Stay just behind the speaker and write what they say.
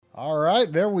All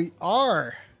right, there we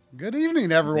are. Good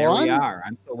evening, everyone. There we are.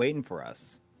 I'm still waiting for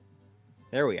us.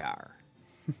 There we are.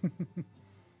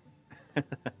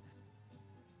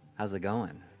 How's it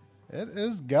going? It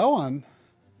is going.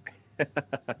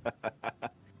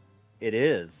 It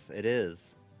is. It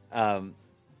is.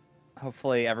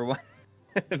 Hopefully everyone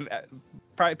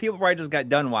people probably just got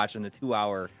done watching the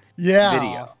 2-hour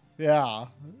video. Yeah.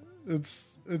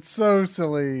 It's so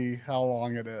silly how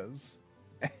long it is.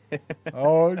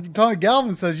 Oh, Tony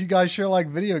Galvin says you guys sure like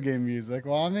video game music.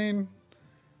 Well, I mean,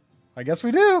 I guess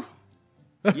we do.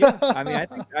 Yeah, I mean,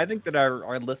 I think that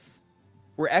our lists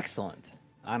were excellent,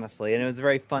 honestly, and it was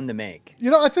very fun to make. You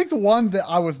know, I think the one that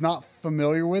I was not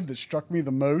familiar with that struck me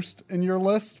the most in your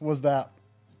list was that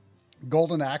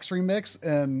Golden Axe remix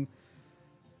in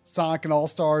Sonic and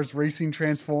All-Stars Racing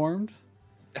Transformed.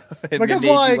 Because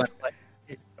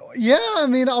yeah, I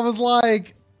mean, I was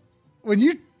like, when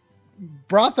you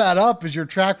brought that up as your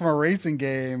track from a racing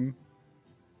game,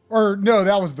 or no,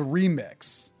 that was the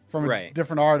remix from a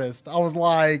different artist. I was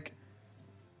like,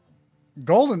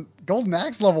 Golden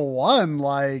Axe Level 1,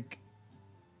 like,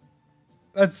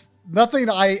 that's nothing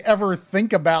I ever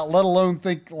think about, let alone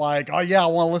think like, oh yeah, I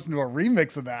want to listen to a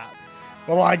remix of that.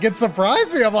 But like, it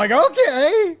surprised me. I'm like,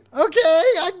 okay,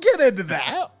 I get into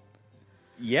that.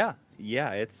 Yeah,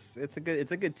 it's a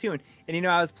good tune. And you know,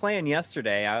 I was playing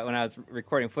yesterday when I was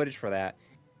recording footage for that,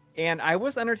 and I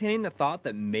was entertaining the thought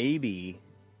that maybe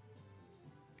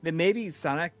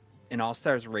Sonic and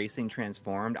All-Stars Racing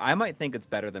Transformed, I might think it's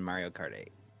better than Mario Kart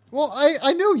 8. Well,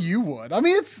 I know you would. I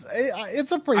mean, it's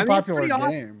a pretty popular game.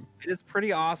 Awesome. It is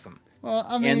pretty awesome. Well,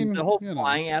 I mean, and the whole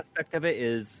flying aspect of it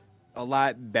is a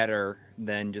lot better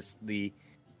than just the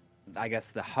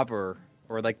hover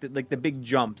or like the big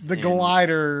jumps, the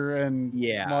glider, and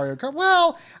Mario Kart.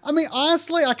 Well, I mean,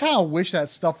 honestly, I kind of wish that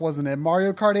stuff wasn't in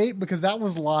Mario Kart 8 because that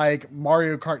was like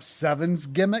Mario Kart 7's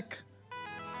gimmick.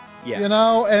 Yeah, you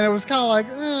know, and it was kind of like,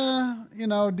 you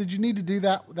know, did you need to do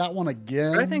that one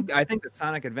again? But I think that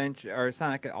Sonic Adventure or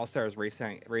Sonic All-Stars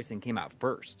Racing came out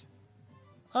first.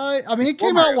 I mean, it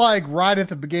came out like right at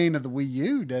the beginning of the Wii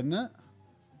U, didn't it?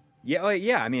 Yeah,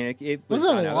 I mean, it was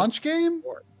it a launch game?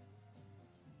 Before.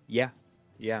 Yeah.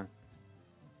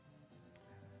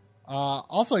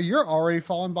 Also, you're already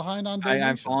falling behind on donations.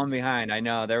 I'm falling behind. I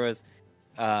know there was.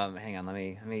 Hang on, let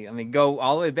me go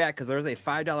all the way back because there was a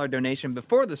 $5 donation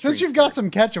before the stream. Since you've got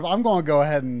some catch up, I'm going to go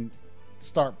ahead and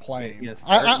start playing.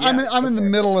 I'm in the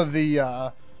middle of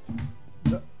the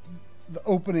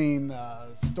opening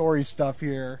story stuff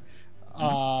here.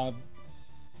 So,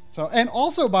 and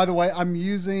also, by the way, I'm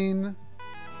using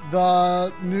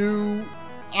the new.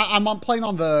 I'm playing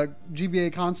on the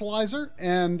GBA Consolizer,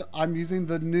 and I'm using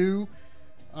the new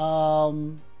 2.4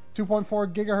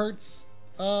 gigahertz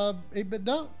 8-bit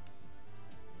DOE.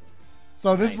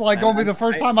 So this is like going to be the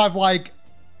first time I've like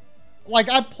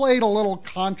I played a little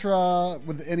Contra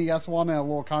with the NES one and a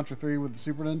little Contra 3 with the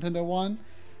Super Nintendo one.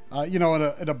 You know,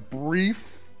 in a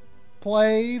brief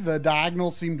play, the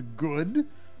diagonal seemed good.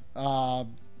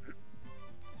 But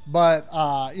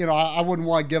you know, I wouldn't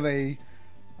want to give a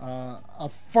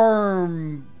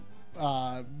firm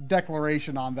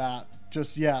declaration on that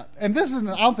just yet. And I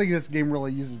don't think this game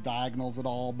really uses diagonals at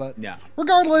all, but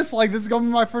regardless, like, this is going to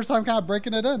be my first time kind of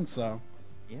breaking it in, so.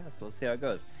 Yeah, so let's see how it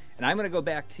goes. And I'm going to go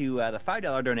back to the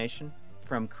 $5 donation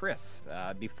from Chris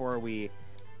when we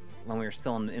were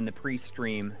still in the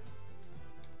pre-stream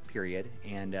period.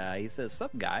 And he says,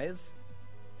 "Sup, guys?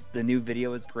 The new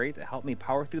video is great. It helped me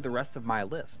power through the rest of my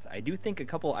list. I do think a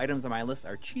couple items on my list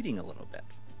are cheating a little bit,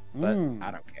 but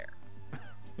I don't care."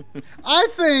 I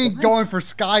think going for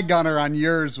Sky Gunner on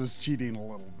yours was cheating a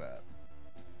little bit.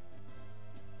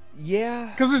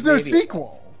 Yeah. Because there's no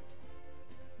sequel.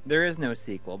 There is no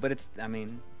sequel, but it's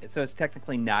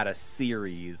technically not a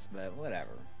series, but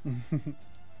whatever.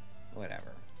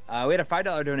 Whatever. We had a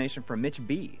 $5 donation from Mitch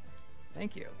B.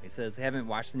 Thank you. He says, "Haven't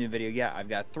watched the new video yet. I've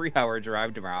got a 3-hour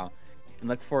drive tomorrow and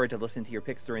look forward to listening to your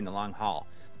picks during the long haul."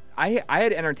 I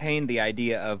had entertained the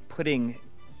idea of putting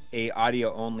a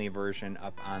audio-only version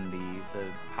up on the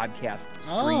podcast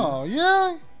screen. Oh,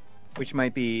 yeah. Which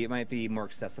might be more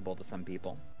accessible to some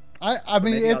people. I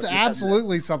mean, it's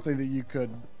absolutely something that you could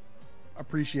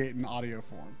appreciate in audio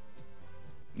form.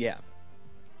 Yeah.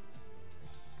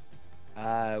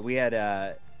 We had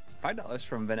 $5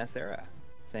 from Vanessa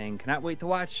saying, "Cannot wait to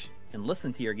watch and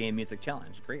listen to your game music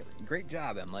challenge. Great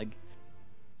job, Emleg."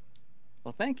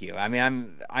 Well, thank you. I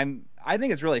mean, I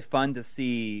think it's really fun to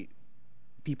see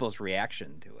people's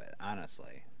reaction to it,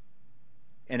 honestly.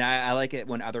 And I like it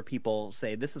when other people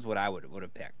say, "This is what I would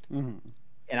have picked." Mm-hmm.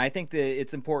 And I think that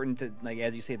it's important to, like,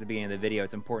 as you say at the beginning of the video,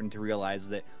 it's important to realize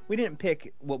that we didn't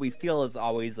pick what we feel is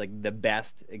always like the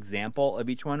best example of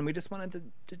each one. We just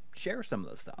wanted to share some of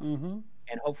the stuff, and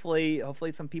hopefully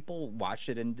some people watched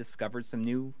it and discovered some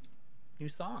new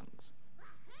songs.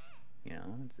 You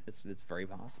know, it's very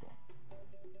possible.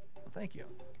 Well, thank you.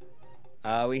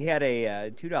 We had a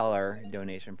 $2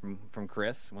 donation from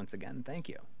Chris once again. Thank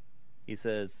you. He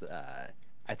says,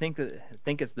 I think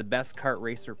it's the best kart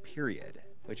racer, period.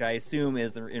 Which I assume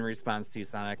is in response to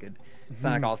Sonic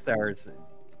All Stars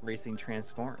Racing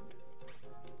Transformed.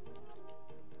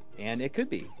 And it could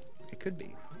be. It could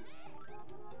be.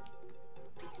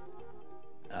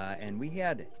 And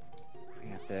it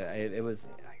was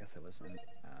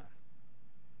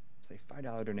say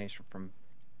 $5 donation from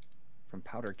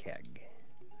Powder Keg.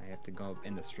 I have to go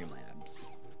into Streamlabs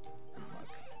and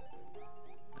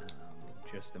look.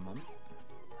 Just a moment.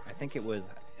 I think it was.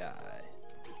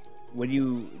 What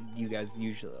do you guys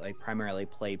usually primarily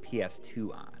play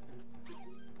PS2 on?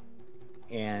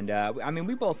 And I mean,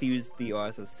 we both use the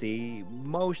OSSC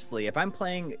mostly. If I'm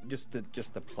playing just to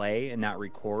play and not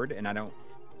record, and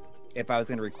if I was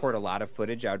going to record a lot of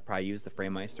footage, I would probably use the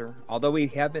FrameMeister. Although we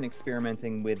have been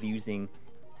experimenting with using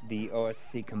the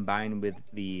OSSC combined with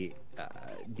the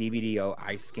DVDO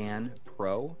iScan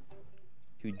Pro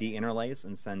to de-interlace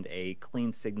and send a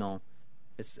clean signal.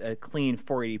 It's a clean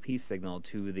 480p signal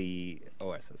to the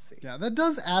OSSC. Yeah, that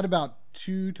does add about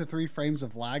 2 to 3 frames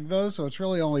of lag, though, so it's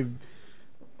really only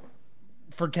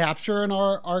for capture in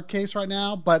our case right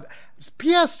now. But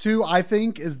PS2, I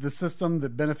think, is the system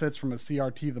that benefits from a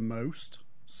CRT the most.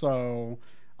 So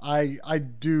I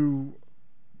do,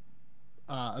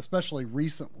 especially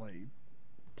recently,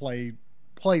 play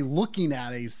looking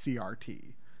at a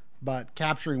CRT, but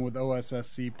capturing with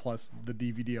OSSC plus the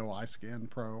DVDO iScan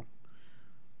Pro.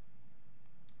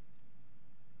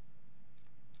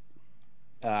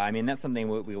 I mean, that's something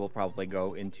we will probably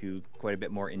go into quite a bit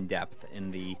more in depth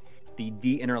in the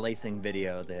de-interlacing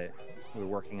video that we're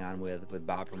working on with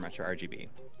Bob from Retro RGB.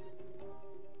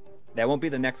 That won't be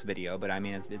the next video, but I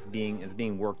mean, it's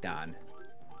being worked on.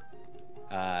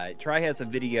 Tri has a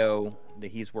video that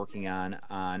he's working on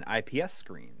IPS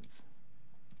screens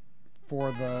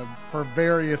for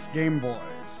various Game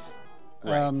Boys,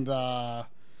 right. And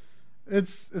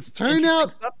it's turning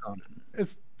out.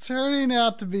 It's turning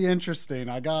out to be interesting,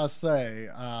 I gotta say.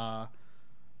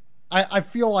 I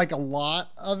feel like a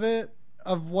lot of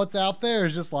what's out there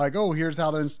is just like, oh, here's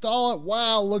how to install it.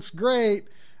 Wow, looks great.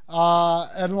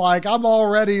 And like, I'm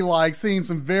already like seeing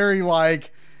some very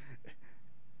like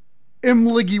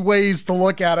imliggy ways to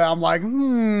look at it. I'm like,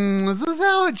 is this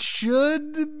how it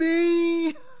should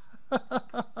be?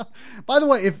 By the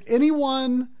way, if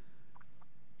anyone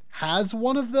has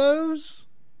one of those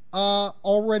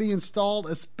already installed,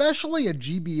 especially a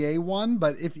GBA one,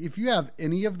 but if you have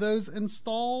any of those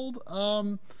installed,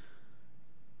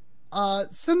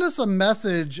 send us a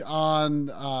message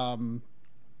on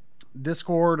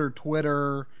Discord or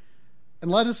Twitter and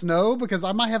let us know, because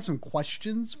I might have some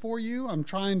questions for you. I'm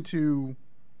trying to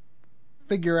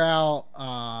figure out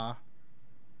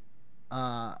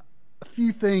a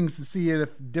few things to see if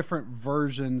different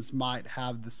versions might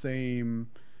have the same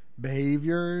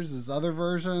behaviors as other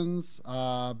versions,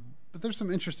 but there's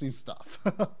some interesting stuff.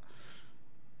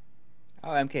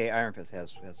 MK Iron Fist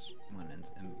has one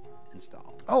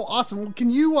installed. Oh, awesome! Can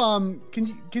you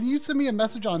send me a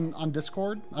message on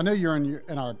Discord? I know you're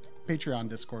in our Patreon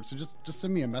Discord, so just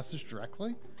send me a message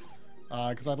directly,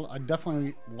 because I'd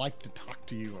definitely like to talk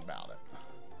to you about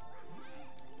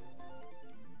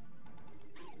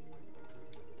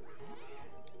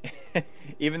it.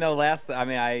 Even though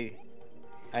I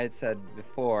had said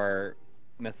before,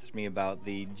 messaged me about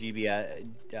the GBS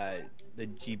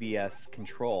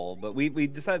control, but we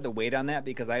decided to wait on that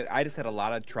because I just had a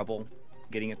lot of trouble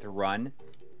getting it to run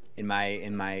in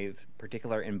my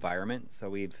particular environment. So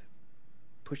we've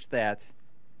pushed that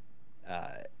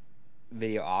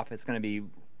video off. It's going to be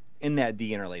in that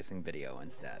de-interlacing video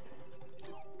instead.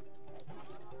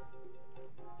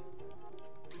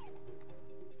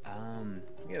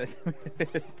 We got a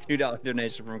 $2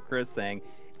 donation from Chris saying,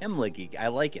 "Emlicky, I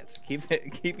like it.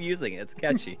 Keep using it. It's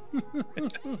catchy."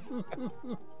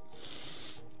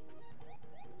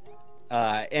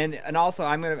 And also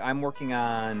I'm working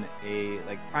on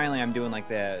finally I'm doing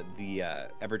the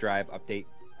EverDrive update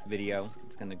video.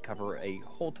 It's gonna cover a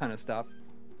whole ton of stuff.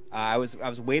 I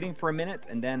was waiting for a minute,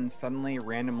 and then suddenly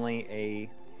randomly a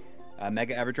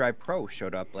Mega EverDrive Pro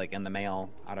showed up in the mail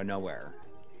out of nowhere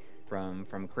from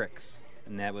Crix,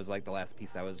 and that was the last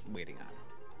piece I was waiting on.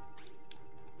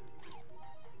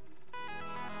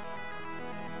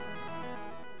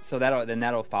 So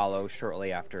that'll follow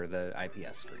shortly after the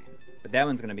IPS screen. But that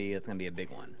one's gonna be a big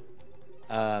one.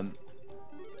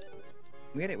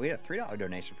 We had a $3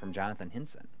 donation from Jonathan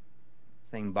Hinson,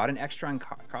 saying bought an Extron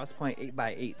Crosspoint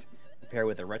 8x8 to pair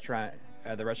with the RetroTink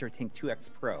 2X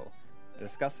Pro. I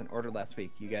discussed an order last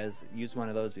week. You guys used one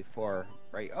of those before,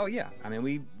 right? Oh yeah. I mean,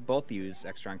 we both use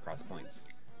Extron Crosspoints.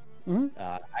 Mm-hmm.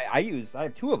 I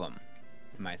have two of them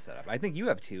in my setup. I think you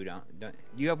have two. Don't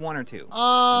you have one or two?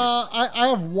 I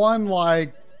have one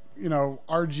RGB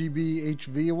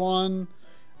HV one,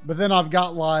 but then I've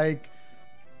got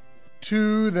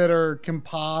two that are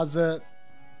composite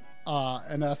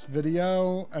NS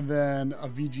video, and then a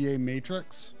VGA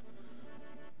matrix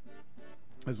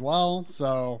as well.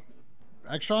 So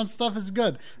Extron stuff is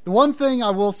good. The one thing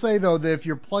I will say though, that if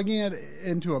you're plugging it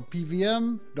into a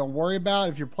PVM, don't worry about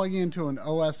it. If you're plugging into an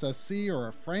OSSC or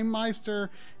a FrameMeister,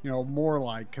 more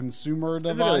like consumer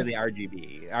device. The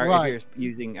RGB. Right. If you're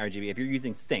using RGB, if you're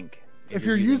using sync. If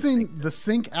you're using the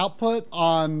sync output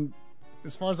on,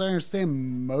 as far as I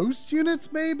understand, most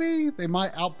units, maybe they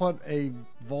might output a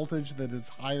voltage that is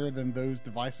higher than those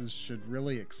devices should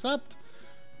really accept.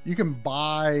 You can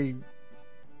buy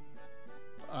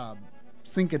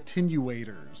sync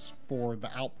attenuators for the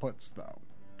outputs, though,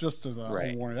 just as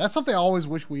a warning. That's something I always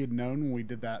wish we had known when we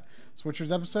did that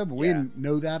Switchers episode, but we didn't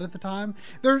know that at the time.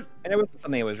 And it wasn't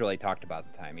something that was really talked about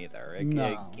at the time either. It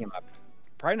came up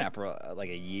probably not for like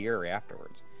a year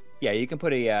afterwards. Yeah, you can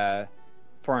put a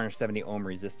 470 ohm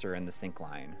resistor in the sync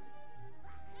line,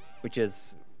 which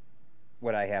is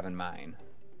what I have in mine.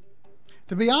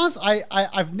 To be honest,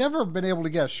 I've never been able to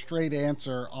get a straight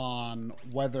answer on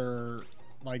whether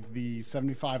the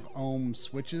 75 ohm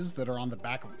switches that are on the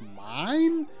back of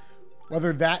mine,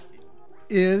 whether that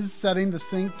is setting the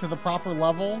sync to the proper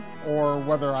level or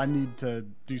whether I need to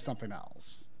do something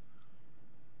else.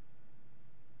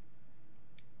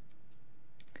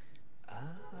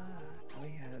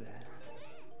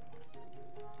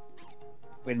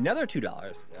 We had another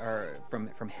 $2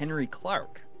 from Henry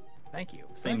Clark. Thank you.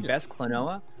 Saying best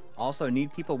Klonoa. Also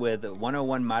need people with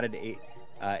 101 modded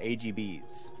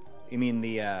AGBs. You mean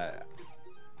the?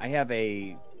 I have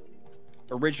a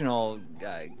original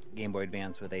Game Boy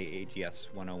Advance with a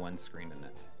AGS 101 screen in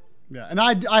it. Yeah, and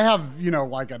I have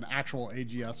an actual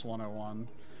AGS 101.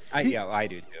 I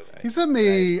do too. He sent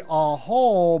me a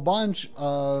whole bunch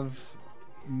of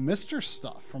Mr.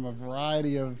 stuff from a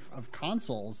variety of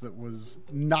consoles that was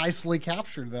nicely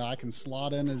captured that I can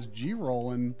slot in as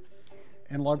G-roll in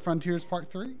Log Frontiers Part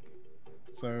 3.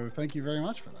 So thank you very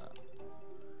much for that.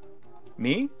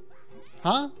 Me?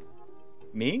 Huh?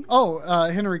 Me? Oh,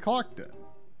 Henry Clark did.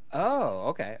 Oh,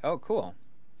 okay. Oh, cool.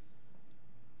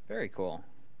 Very cool.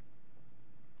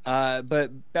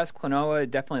 But best Klonoa,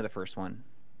 definitely the first one.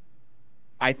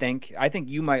 I think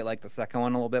you might like the second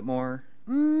one a little bit more.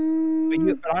 But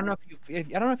I don't know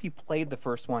if you played the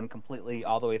first one completely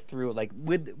all the way through,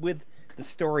 with the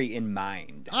story in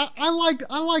mind. I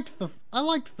liked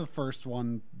the first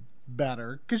one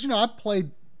better because I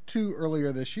played 2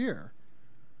 earlier this year.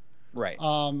 Right.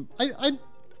 I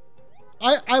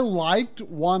liked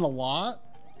 1 a lot,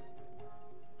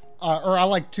 or I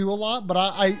liked 2 a lot. But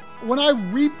I when I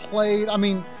replayed, I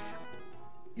mean,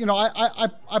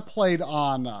 I played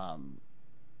on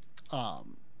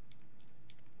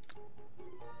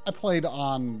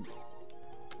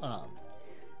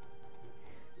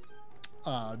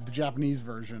the Japanese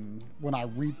version when I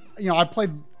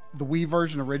played the Wii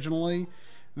version originally, and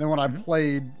then when I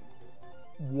played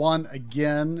 1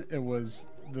 again, it was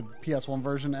the PS1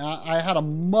 version. I had a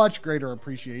much greater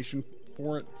appreciation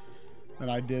for it than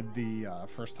I did the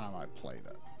first time I played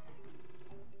it.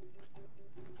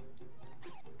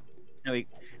 We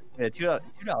had a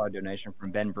 $2 donation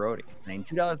from Ben Brody, saying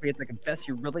 $2 because I confess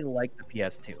you really like the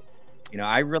PS2.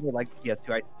 I really like the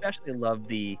PS2. I especially love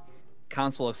the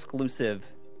console exclusive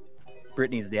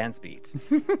Britney's Dance Beat.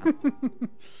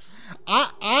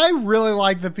 I really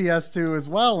like the PS2 as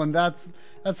well, and that's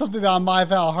something that I might have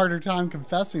had a harder time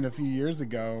confessing a few years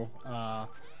ago.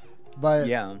 But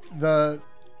yeah,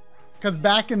 because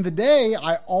back in the day,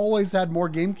 I always had more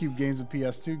GameCube games than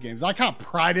PS2 games. I kind of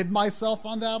prided myself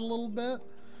on that a little bit.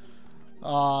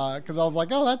 Because I was like,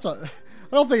 I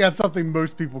don't think that's something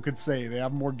most people could say. They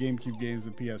have more GameCube games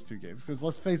than PS2 games. Because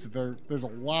let's face it, there's a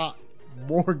lot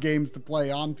more games to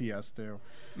play on PS2.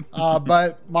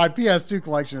 But my PS2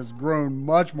 collection has grown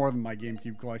much more than my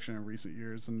GameCube collection in recent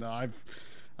years. And I've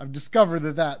discovered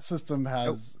that system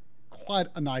has quite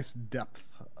a nice depth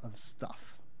of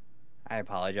stuff. I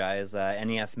apologize.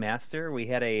 NES Master, we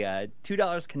had a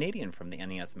 $2 Canadian from the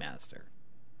NES Master.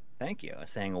 Thank you.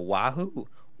 Saying wahoo.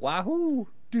 Wahoo!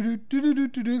 do do do do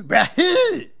do do.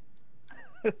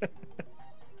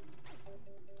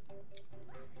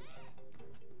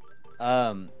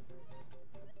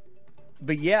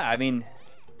 But yeah, I mean,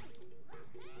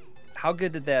 how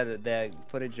good did that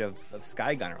footage of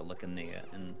Skygunner look in the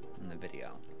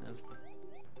video?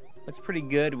 Looks pretty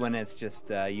good when it's just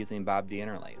using Bob the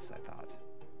Interlace, I thought,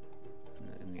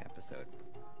 in the episode.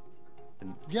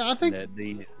 Yeah, I think. I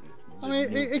mean,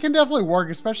 it can definitely work,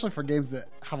 especially for games that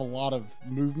have a lot of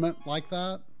movement like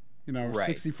that. You know, right.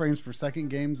 60 frames per second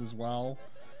games as well.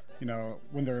 You know,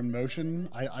 when they're in motion,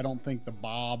 I don't think the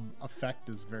bob effect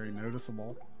is very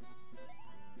noticeable.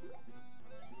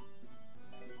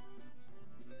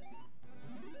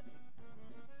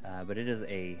 But it's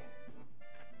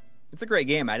a great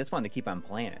game. I just wanted to keep on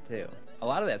playing it too. A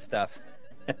lot of that stuff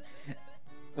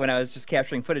when I was just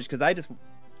capturing footage, because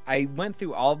I went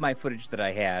through all of my footage that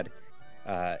I had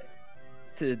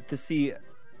to see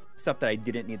stuff that I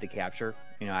didn't need to capture.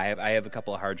 You know, I have a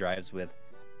couple of hard drives with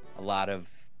a lot of,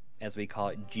 as we call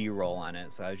it, G-roll on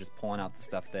it. So I was just pulling out the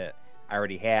stuff that I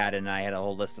already had, and I had a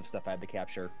whole list of stuff I had to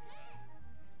capture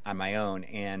on my own.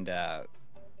 And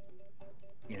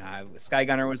you know,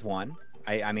 Skygunner was one.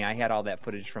 I mean, I had all that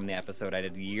footage from the episode I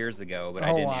did years ago, but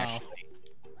I didn't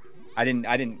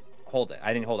hold it.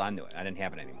 I didn't hold on to it. I didn't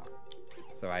have it anymore.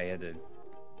 So I had to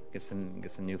get some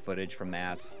new footage from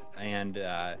that. And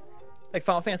like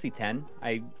Final Fantasy X,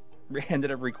 I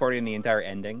ended up recording the entire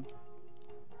ending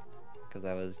because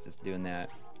I was just doing that.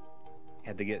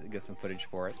 Had to get some footage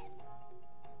for it.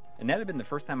 And that had been the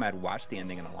first time I'd watched the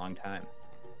ending in a long time.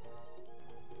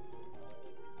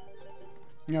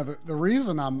 You know, the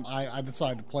reason I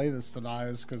decided to play this tonight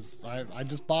is because I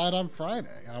just bought it on Friday.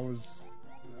 I was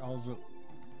at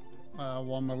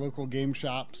one of my local game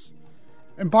shops,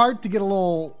 in part to get a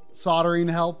little soldering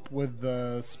help with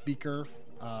the speaker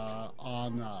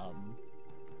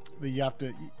you have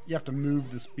to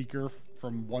move the speaker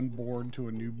from one board to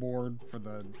a new board for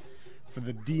the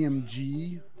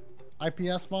DMG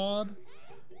IPS mod.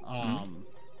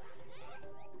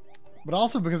 But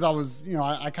also because I was, you know,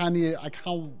 I kind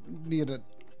of needed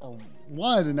or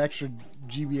wanted an extra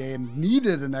GBA and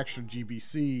needed an extra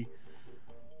GBC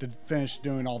to finish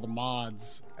doing all the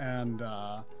mods, and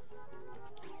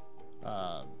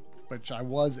which I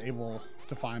was able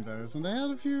to find those, and they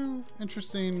had a few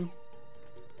interesting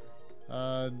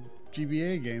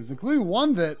GBA games, including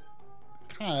one that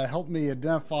kind of helped me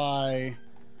identify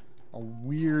a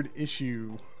weird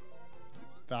issue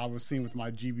that I was seeing with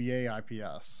my GBA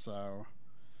IPS. So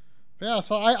yeah,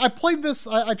 so I played this.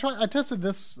 I tested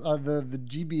this the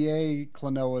GBA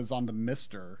Klonoas on the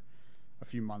Mister a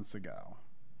few months ago.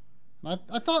 And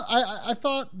I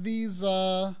thought these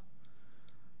this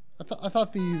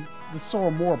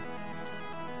sort of more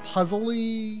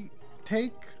puzzly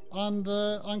take on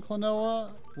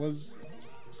Klonoa was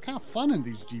kind of fun in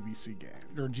these GBC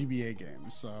games or GBA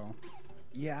games. So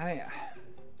yeah,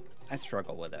 I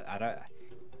struggle with it.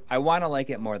 I want to like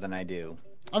it more than I do.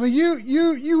 I mean,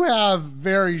 you have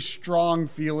very strong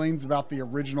feelings about the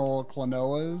original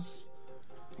Klonoas.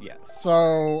 Yes.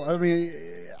 So, I mean,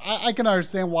 I can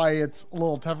understand why it's a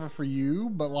little tougher for you,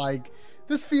 but like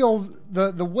this feels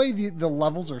the way the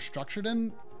levels are structured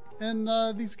in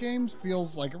these games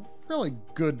feels like a really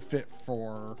good fit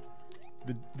for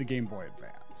the Game Boy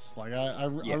Advance. Like I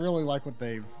really like what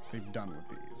they've done with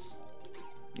these.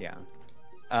 Yeah.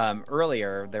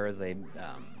 Earlier there was a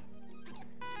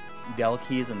Del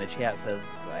Keys in the chat says,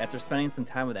 after spending some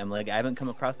time with MLig, I haven't come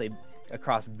across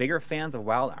bigger fans of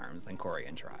Wild Arms than Corey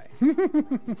and Try.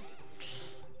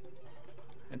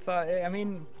 It's I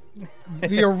mean,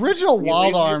 the original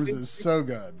Wild Arms is so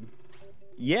good.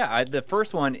 Yeah, the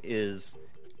first one is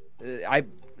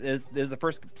is the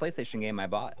first PlayStation game I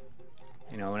bought.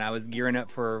 You know, when I was gearing up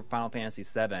for Final Fantasy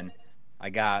VII, I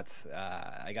got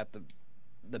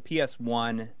the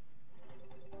PS1.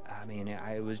 I mean,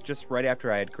 it was just right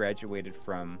after I had graduated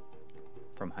from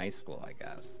high school, I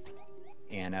guess,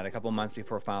 and at a couple months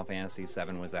before Final Fantasy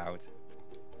VII was out,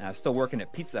 and I was still working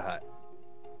at Pizza Hut.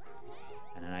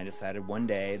 And then I decided one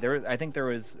day I think there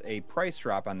was a price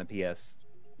drop on the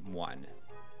PS1,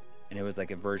 and it was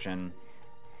like a version.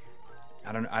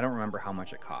 I don't remember how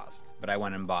much it cost, but I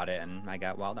went and bought it, and I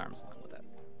got Wild Arms along with it.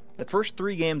 The first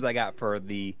 3 games I got for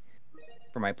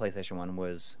my PlayStation 1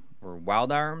 were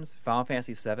Wild Arms, Final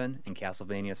Fantasy VII, and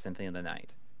Castlevania Symphony of the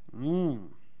Night. I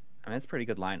mean, it's a pretty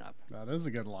good lineup. That is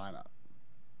a good lineup.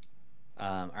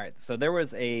 All right, so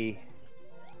there's a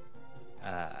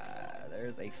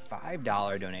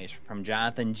 $5 donation from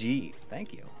Jonathan G.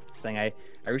 Thank you. Saying I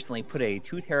recently put a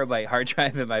 2 terabyte hard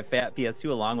drive in my fat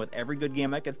PS2 along with every good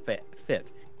game I could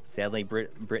fit. Sadly,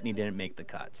 Brittany didn't make the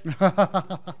cut.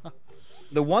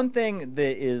 The one thing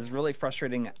that is really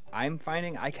frustrating, I'm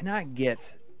finding I cannot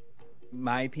get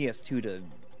my PS2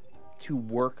 to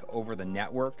work over the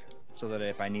network, so that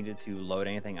if I needed to load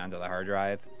anything onto the hard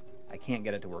drive, I can't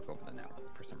get it to work over the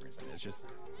network for some reason. It's just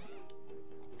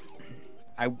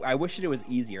I wish it was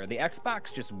easier. The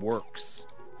Xbox just works.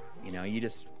 You know, you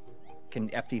just can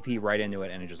FTP right into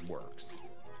it and it just works.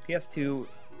 PS2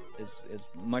 is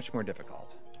much more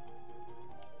difficult.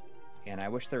 And I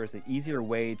wish there was an easier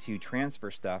way to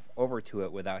transfer stuff over to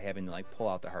it without having to like pull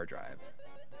out the hard drive.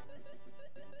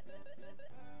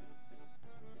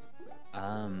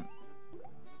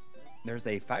 There's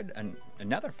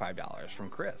another $5 from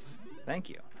Chris. Thank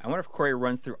you. I wonder if Corey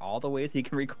runs through all the ways he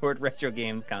can record retro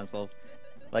game consoles,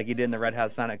 like he did in the Red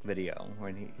Hot Sonic video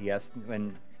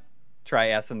when Try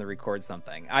asked him to record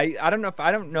something. I don't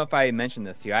know if I mentioned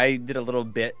this to you. I did a little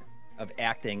bit of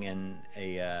acting in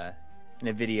a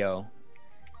video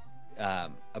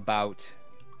about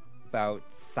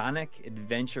Sonic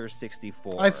Adventure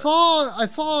 64. I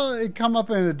saw it come up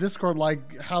in a Discord,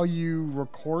 like how you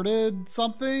recorded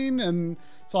something, and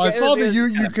so I saw that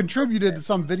you contributed to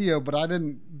some video, but I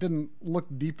didn't look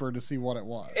deeper to see what it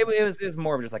was. It was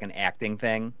more of just like an acting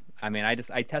thing. I mean, I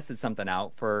tested something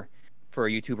out for a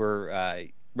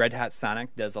YouTuber. Red Hot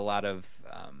Sonic does a lot of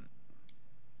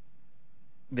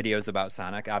videos about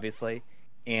Sonic, obviously,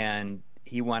 and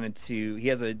he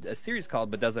has a series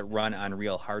called But Does It Run on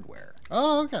Real Hardware?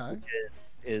 Oh, okay.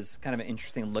 Is kind of an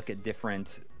interesting look at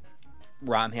different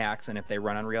ROM hacks and if they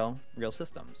run on real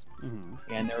systems. Mm-hmm.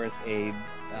 And there is a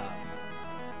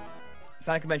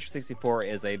Sonic Adventure 64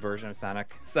 is a version of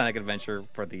Sonic Adventure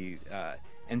for the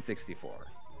N64.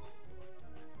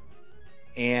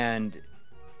 And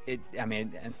it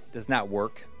does not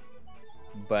work,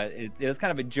 but it was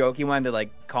kind of a joke. He wanted to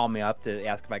like call me up to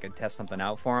ask if I could test something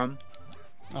out for him.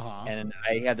 Uh-huh. And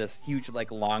I had this huge like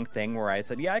long thing where I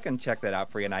said, yeah, I can check that out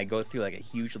for you. And I go through like a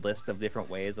huge list of different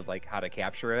ways of like how to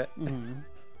capture it. Mm-hmm.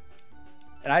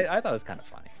 And I thought it was kind of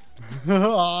funny.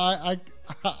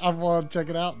 I want to check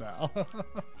it out now.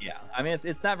 Yeah, I mean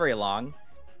it's not very long.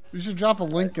 You should drop a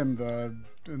link in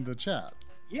the chat.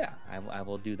 Yeah, I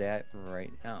will do that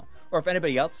right now. Or if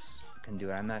anybody else can do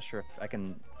it, I'm not sure if I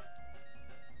can.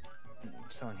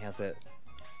 If someone has it.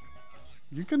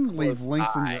 You can leave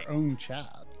links in your own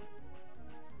chat.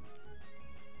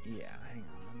 Yeah, hang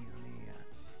on. Let me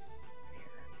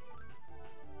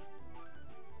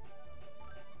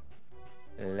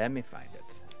here. Let me find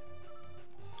it.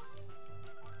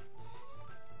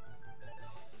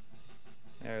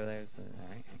 There's the. All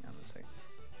right, hang on a second.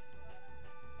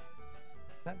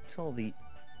 It's not till the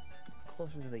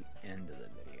closer to the end of the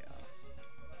video.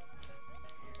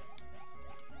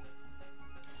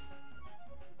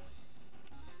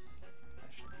 That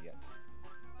should be it.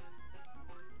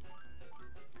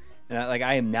 And like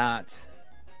I am not.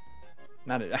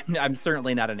 I'm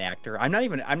certainly not an actor. I'm not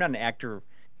an actor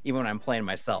even when I'm playing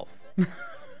myself.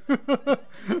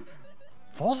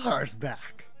 Voltar's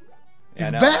back. He's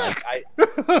back.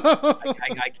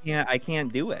 I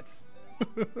can't do it.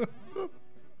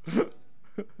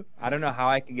 I don't know how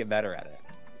I can get better at it.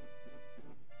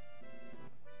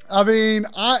 I mean,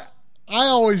 I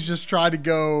always just try to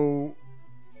go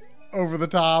over the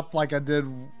top, like I did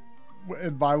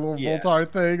in my little Voltar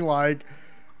thing. Like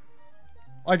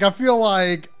I feel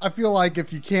like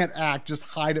if you can't act, just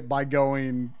hide it by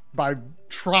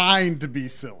trying to be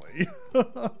silly.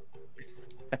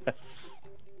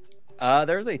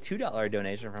 There's a $2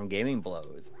 donation from Gaming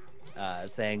Blows.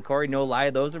 Saying, Corey, no lie,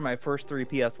 those are my first 3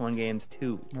 PS1 games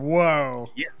too.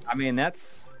 Whoa. Yeah, I mean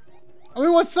what's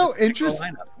so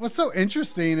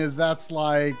interesting is that's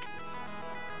like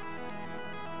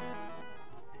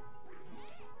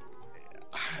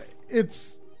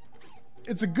it's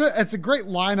a great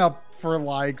lineup for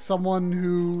like someone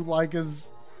who like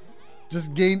is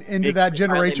just gained into that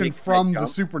generation from the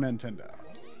Super Nintendo.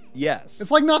 Yes. It's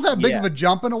like not that big of a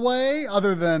jump in a way,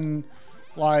 other than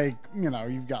like, you know,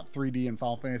 you've got 3D in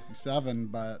Final Fantasy VII,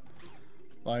 but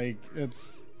like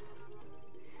it's,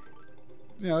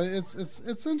 you know,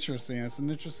 it's interesting. It's an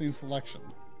interesting selection.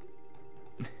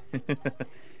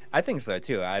 I think so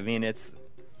too. I mean, I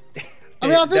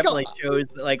think definitely shows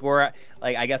like where,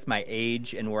 like I guess my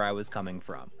age and where I was coming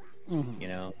from. Mm-hmm. You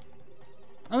know,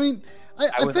 I mean, I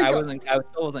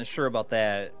still wasn't sure about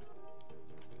that.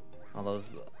 All those,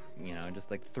 you know, just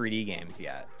like 3D games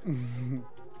yet. Mm-hmm.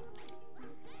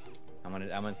 I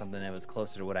wanted something that was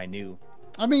closer to what I knew.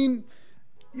 I mean,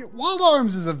 Wild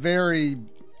Arms is a very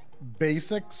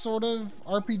basic sort of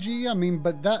RPG. I mean,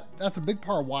 but that's a big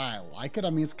part of why I like it.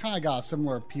 I mean, it's kind of got a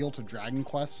similar appeal to Dragon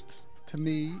Quest to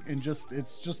me, and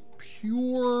it's just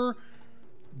pure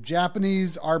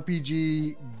Japanese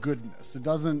RPG goodness. It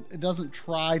doesn't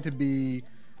try to be,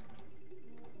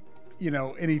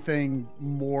 anything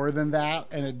more than that,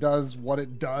 and it does what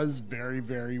it does very,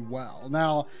 very well.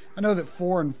 Now, I know that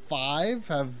 4 and 5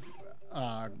 have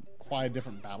quite a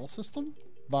different battle system,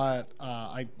 but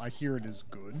I hear it is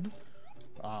good.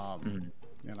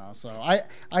 So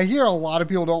I hear a lot of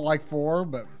people don't like 4,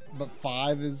 but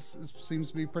 5 seems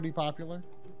to be pretty popular.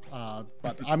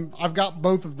 But I've got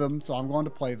both of them, so I'm going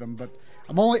to play them. But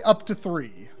I'm only up to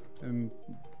 3 in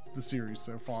the series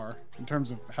so far in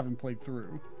terms of having played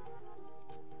through.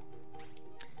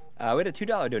 We had a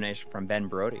 $2 donation from Ben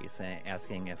Brody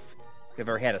asking if you've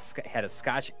ever had a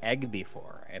Scotch egg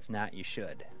before. If not, you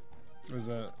should. Is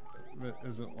it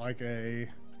like a?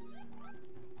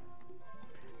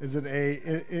 Is it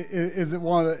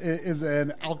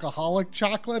an alcoholic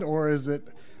chocolate, or is it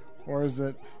a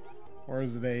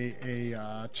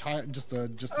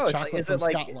chocolate from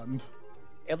Scotland?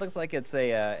 It looks like it's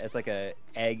like a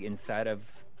egg inside of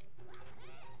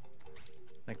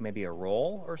like maybe a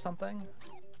roll or something.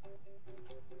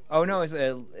 Oh no,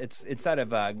 it's inside of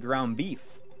ground beef.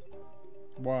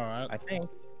 What? I think.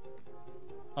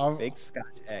 Baked Scotch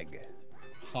egg.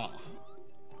 Huh.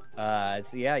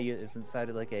 It's inside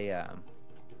of like a.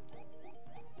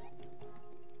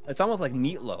 It's almost like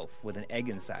meatloaf with an egg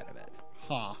inside of it.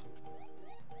 Huh.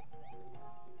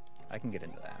 I can get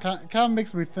into that. Kind of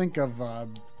makes me think of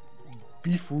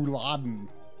beef rouladen.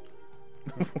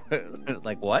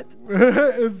 Like what?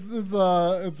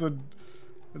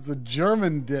 It's a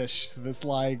German dish. That's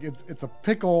like it's a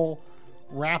pickle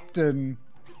wrapped in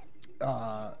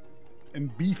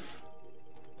beef.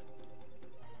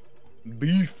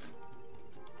 Beef.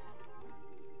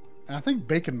 And I think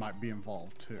bacon might be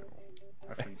involved too.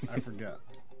 I forget.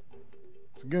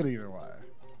 It's good either way.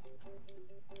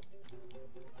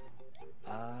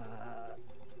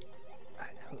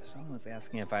 Someone was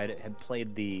asking if I had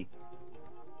played the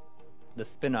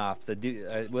spin-off.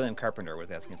 William Carpenter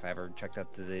was asking if I ever checked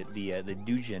out the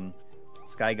Dujin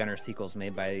Skygunner sequels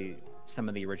made by some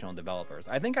of the original developers.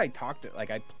 I think I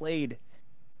played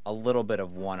a little bit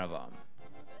of one of them,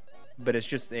 but it's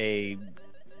just a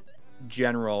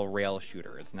general rail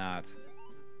shooter. It's not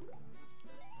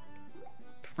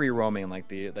free roaming like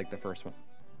the first one.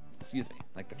 Excuse me,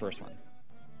 like the first one.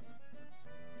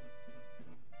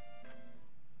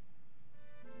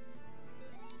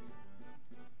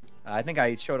 I think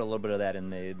I showed a little bit of that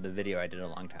in the video I did a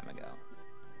long time ago.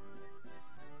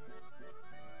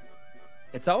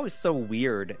 It's always so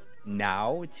weird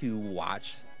now to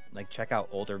check out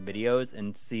older videos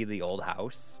and see the old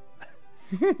house.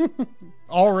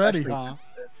 Already,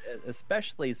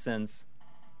 especially since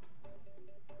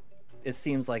it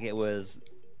seems like it was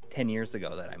 10 years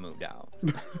ago that I moved out.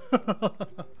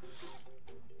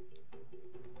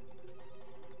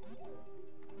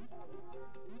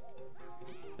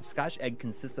 A Scotch egg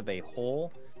consists of a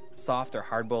whole, soft or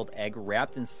hard-boiled egg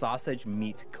wrapped in sausage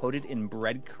meat, coated in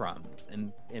breadcrumbs,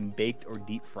 and baked or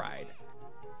deep-fried.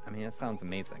 I mean, that sounds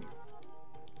amazing.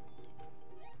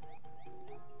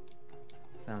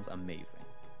 Sounds amazing.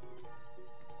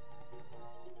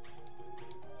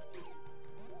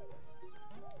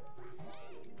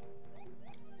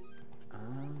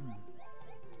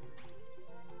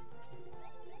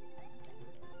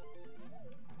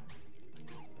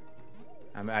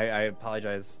 I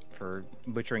apologize for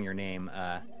butchering your name.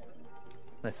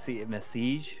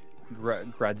 Message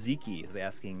Gradziki is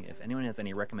asking if anyone has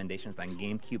any recommendations on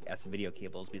GameCube S video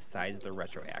cables besides the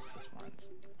Retro Access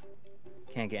ones.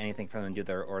 Can't get anything from them due to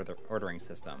their ordering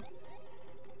system.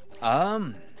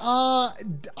 I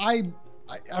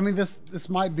mean, this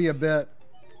might be a bit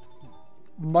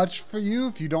much for you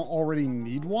if you don't already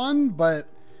need one, but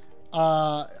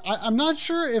I'm not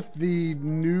sure if the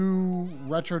new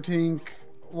RetroTink.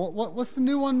 What's the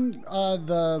new one?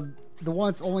 The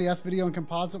one that's only S video and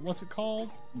composite. What's it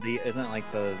called? Isn't it like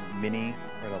the Mini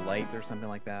or the Lite or something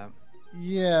like that?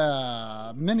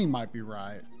 Yeah, Mini might be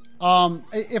right.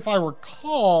 If I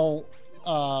recall,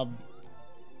 on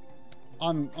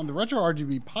the Retro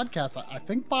RGB podcast, I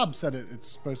think Bob said it's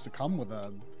supposed to come with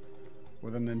a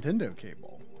Nintendo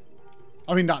cable.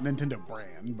 I mean, not Nintendo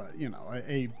brand, but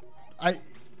I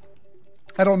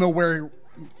don't know where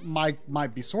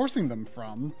might be sourcing them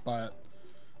from, but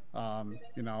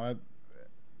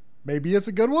maybe it's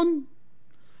a good one.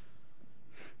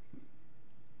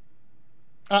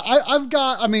 I've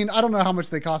got, I mean, I don't know how much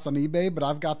they cost on eBay, but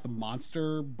I've got the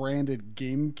Monster branded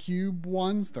GameCube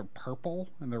ones. They're purple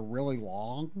and they're really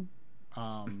long.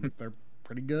 They're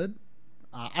pretty good.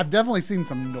 I've definitely seen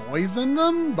some noise in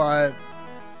them, but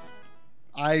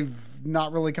I've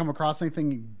not really come across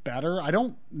anything better. I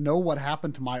don't know what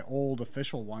happened to my old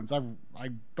official ones. I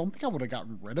don't think I would have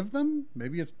gotten rid of them.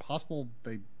 Maybe it's possible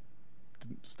they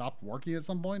didn't stop working at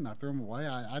some point and I threw them away.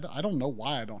 I don't know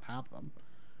why I don't have them.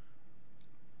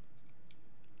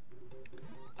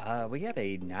 We got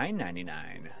a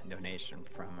 $9.99 donation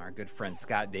from our good friend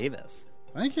Scott Davis.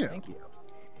 Thank you. Thank you.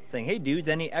 Saying, hey dudes,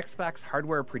 any Xbox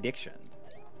hardware prediction?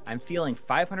 I'm feeling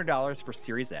 $500 for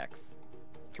Series X,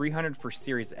 $300 for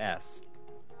Series S,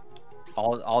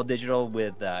 all digital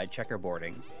with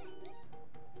checkerboarding,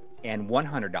 and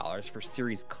 $100 for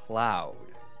Series Cloud,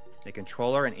 the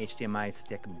controller and HDMI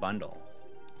stick bundle.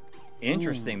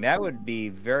 Interesting. That would be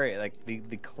very, like,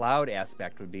 the cloud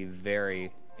aspect would be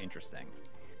very interesting.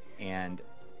 And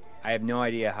I have no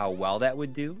idea how well that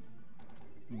would do,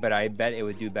 but I bet it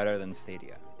would do better than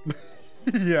Stadia.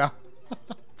 Yeah,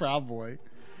 probably.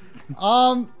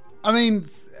 I mean,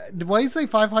 why you say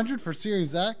 500 for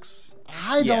Series X?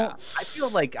 I don't. I feel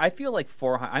like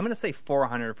 400. I'm gonna say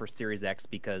 400 for Series X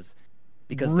because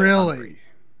they're really hungry.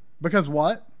 Because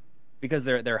what? Because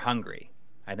they're hungry.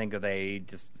 I think that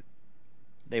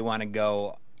they want to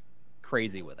go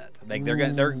crazy with it. Like they're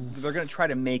gonna try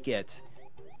to make it.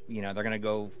 You know, they're gonna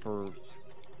go for.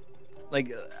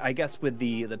 Like I guess with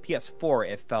the PS4,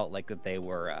 it felt like that they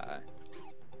were.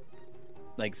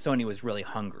 Like Sony was really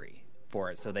hungry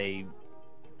for it, so they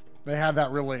had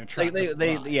that really attractive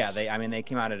price. I mean they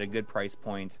came out at a good price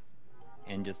point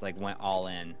and just like went all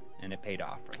in, and it paid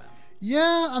off for them.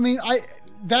 Yeah, I mean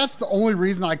that's the only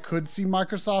reason I could see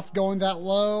Microsoft going that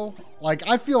low. Like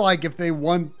I feel like if they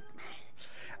won,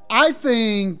 I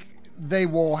think they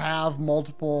will have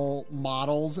multiple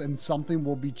models and something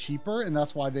will be cheaper, and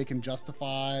that's why they can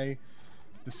justify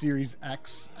the Series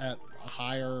X at a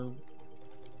higher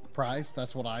price.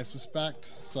 That's what I suspect.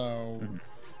 So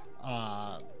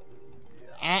I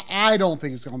don't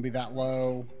think it's going to be that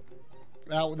low.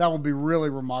 That would be really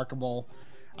remarkable.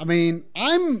 I mean,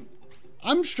 I'm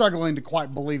struggling to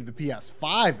quite believe the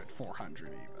PS5 at 400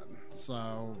 even.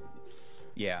 So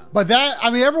yeah, but that, I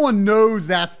mean, everyone knows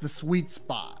that's the sweet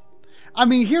spot. I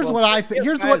mean, here's what I think.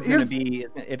 Here's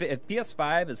if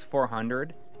PS5 is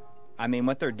 400. I mean,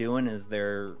 what they're doing is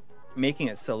they're making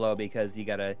it so low because you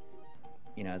gotta.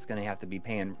 You know, it's going to have to be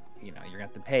paying, you know, you're going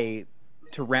to have to pay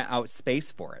to rent out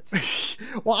space for it.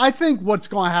 Well, I think what's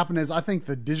going to happen is I think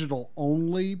the digital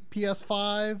only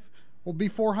PS5 will be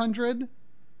 400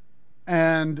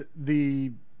 and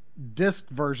the disc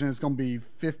version is going to be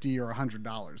 $50 or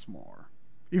 $100 more.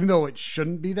 Even though it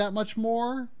shouldn't be that much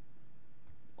more.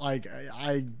 Like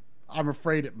I'm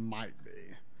afraid it might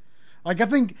be. Like I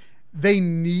think they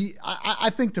need I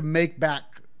think to make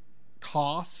back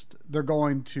cost, they're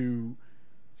going to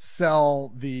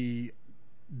sell the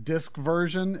disc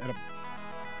version at a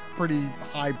pretty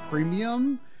high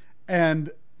premium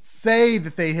and say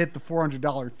that they hit the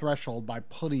 $400 threshold by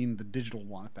putting the digital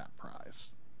one at that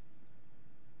price.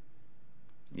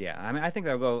 Yeah, I mean, I think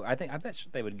they'll go. I bet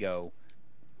they would go.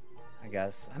 I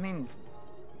guess. I mean,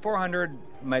 400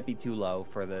 might be too low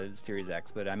for the Series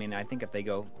X, but I mean, I think if they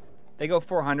go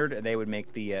 400, they would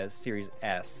make the Series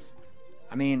S.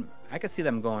 I mean, I could see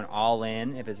them going all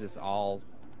in if it's just all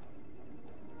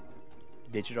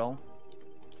digital.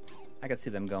 I could see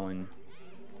them going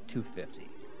 250.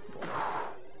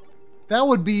 That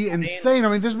would be insane. I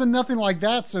mean, there's been nothing like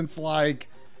that since like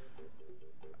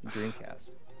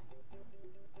Dreamcast.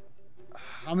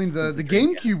 I mean, the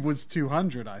GameCube was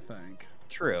 200, I think.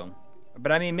 True.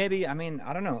 But I mean, maybe, I mean,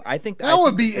 I don't know. I think that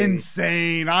would be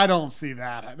insane. I don't see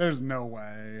that. There's no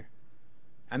way.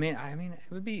 I mean,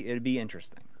 it'd be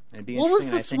interesting. What was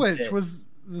the Switch? Was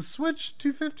the Switch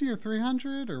 250 or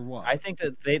 300 or what? I think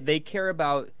that they care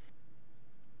about.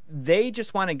 They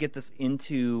just want to get this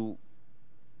into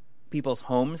people's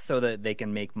homes so that they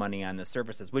can make money on the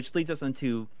services, which leads us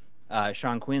into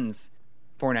Sean Quinn's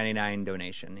 $4.99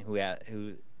 donation,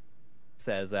 who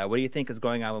says, "What do you think is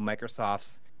going on with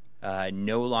Microsoft's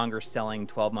no longer selling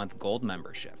 12-month gold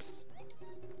memberships?"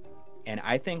 And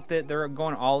I think that they're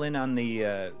going all in on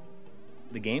the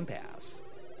Game Pass.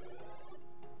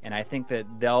 And I think that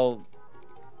they'll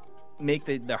make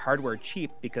the hardware cheap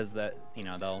because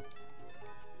they'll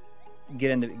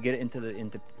get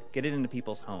it into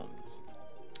people's homes.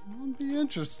 That'd be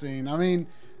interesting. I mean,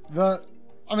 I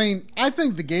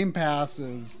think the Game Pass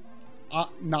is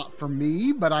not for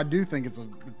me, but I do think it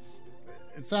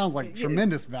sounds like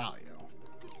tremendous value.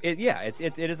 It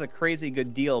is a crazy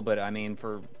good deal, but I mean,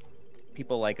 for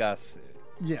people like us,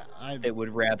 that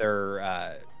would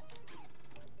rather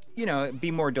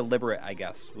be more deliberate, I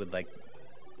guess, with like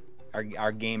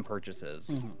our game purchases.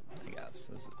 I guess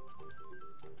is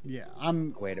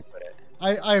I'm a way to put it.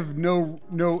 I have no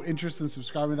interest in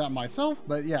subscribing to that myself,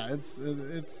 but yeah, it's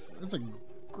a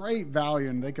great value,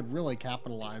 and they could really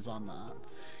capitalize on that.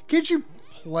 Can't you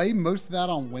play most of that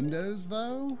on Windows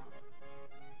though?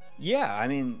 Yeah, I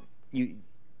mean, you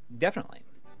definitely.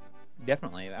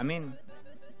 I mean,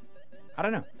 I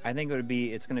don't know. I think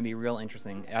it's going to be real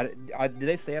interesting. Did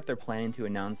they say if they're planning to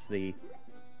announce the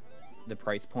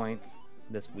price points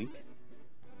this week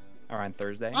or on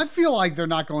Thursday? I feel like they're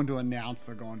not going to announce.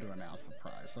 They're going to announce the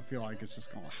price. I feel like it's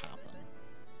just going to happen.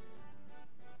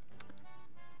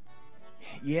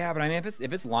 Yeah, but I mean,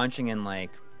 if it's launching in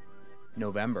like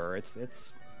November,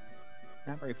 it's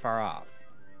not very far off.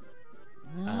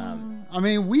 I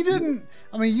mean, we didn't.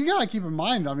 I mean, you gotta keep in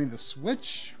mind. I mean, the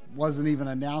Switch wasn't even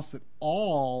announced at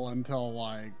all until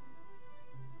like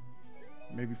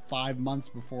maybe 5 months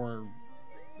before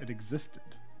it existed.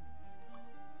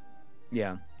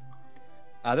 Yeah.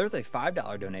 There's a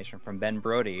 $5 donation from Ben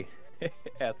Brody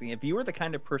asking, if you were the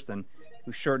kind of person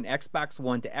who shortened Xbox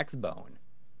One to Xbone,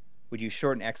 would you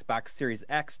shorten Xbox Series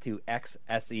X to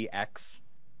XSEX?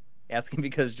 Asking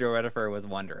because Joe Redifer was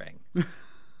wondering.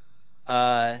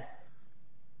 I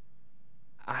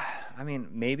mean,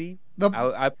 maybe. The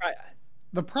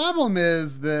problem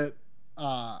is that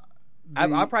I'll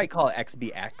probably call it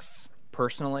XBX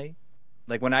personally.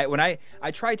 Like when I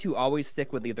try to always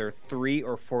stick with either 3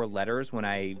 or 4 letters when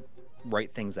I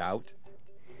write things out.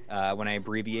 When I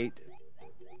abbreviate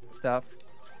stuff,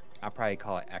 I'll probably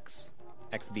call it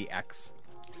XBX.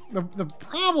 The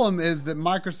problem is that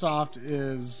Microsoft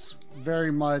is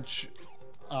very much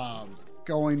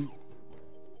going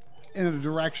in a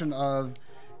direction of,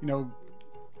 you know,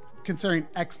 considering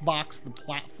Xbox the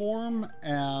platform,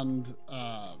 and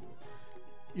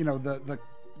you know,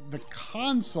 the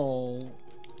console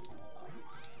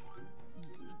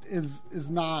is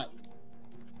not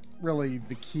really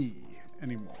the key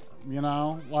anymore. You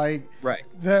know, like right.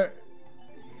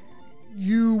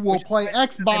 You will play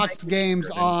Xbox games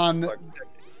on.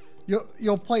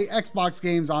 You'll play Xbox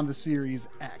games on the Series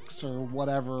X or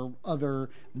whatever other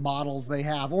models they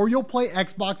have, or you'll play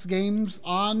Xbox games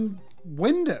on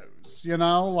Windows. You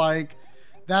know, like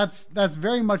that's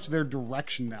very much their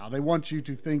direction now. They want you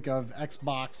to think of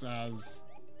Xbox as,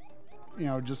 you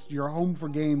know, just your home for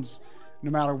games,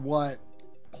 no matter what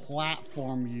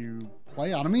platform you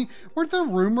play on. I mean, weren't there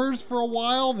rumors for a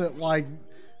while that like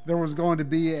there was going to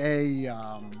be a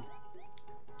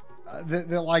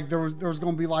that like there was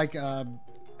going to be like an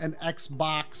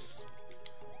Xbox.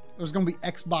 There's going to be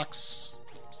Xbox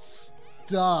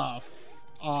stuff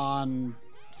on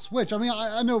Switch. I mean,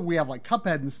 I know we have like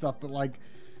Cuphead and stuff, but like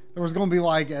there was going to be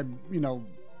like a, you know,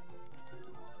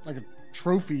 like a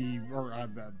trophy or a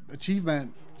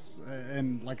achievement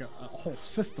and like a whole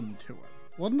system to it.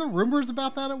 Wasn't there rumors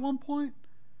about that at one point?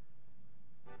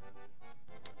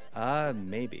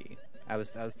 Maybe. I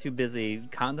was too busy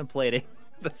contemplating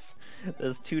this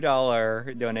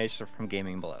 $2 donation from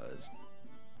Gaming Blows,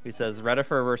 who says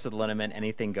Redifer versus Linneman,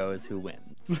 anything goes, who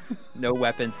wins? No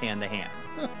weapons hand to hand.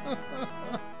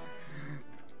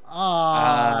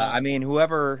 I mean,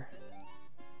 whoever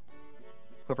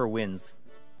wins,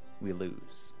 we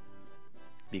lose,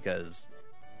 because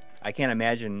I can't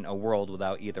imagine a world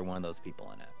without either one of those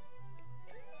people in it.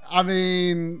 I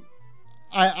mean,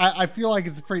 I feel like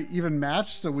it's a pretty even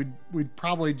match, so we'd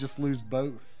probably just lose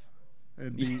both.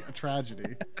 It'd be a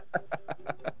tragedy.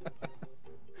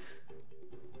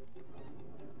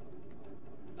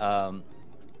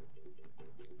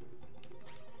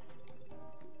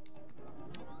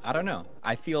 I don't know.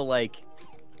 I feel like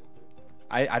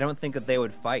I don't think that they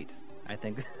would fight. I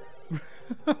think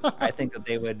that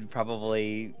they would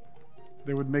probably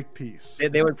make peace.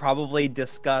 They would probably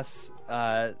discuss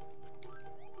the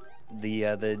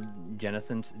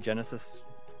Genesis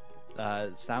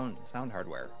sound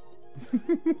hardware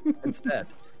instead,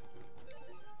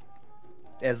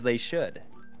 as they should.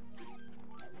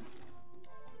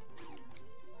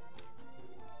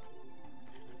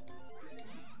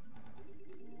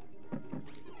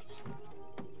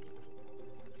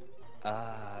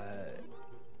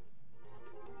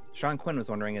 Sean Quinn was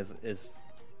wondering, is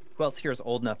who else here is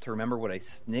old enough to remember what a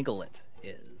sniglet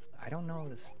is? I don't know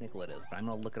what a sniglet is, but I'm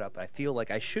gonna look it up. I feel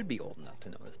like I should be old enough to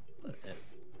know what a sniglet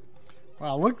is.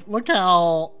 Wow, look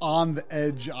how on the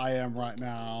edge I am right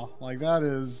now. Like that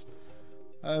is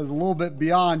a little bit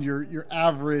beyond your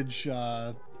average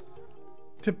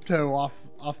tiptoe off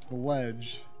the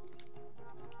ledge.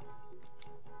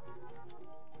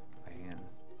 Man.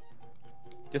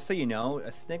 Just so you know,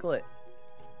 a sniglet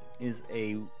is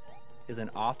an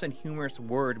often humorous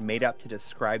word made up to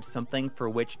describe something for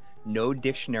which no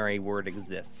dictionary word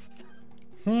exists.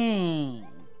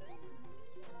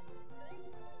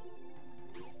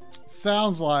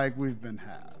 Sounds like we've been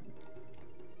had.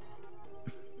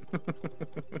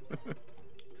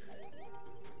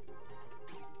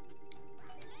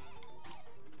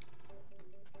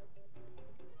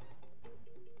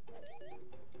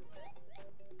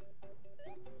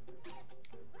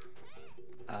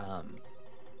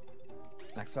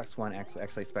 Xbox One X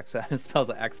actually spells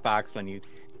out Xbox when you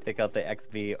take out the X,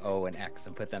 V, O, and X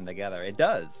and put them together. It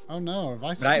does. Oh no, have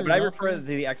I But I refer to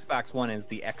the Xbox One as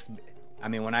the X. I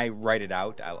mean, when I write it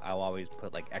out, I'll always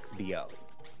put like XBO.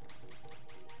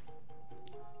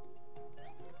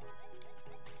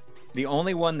 The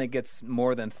only one that gets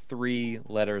more than 3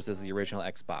 letters is the original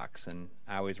Xbox, and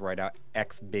I always write out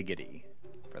X biggity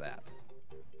for that.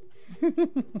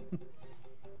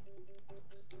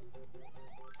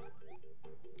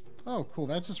 Oh, cool.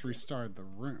 That just restarted the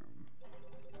room.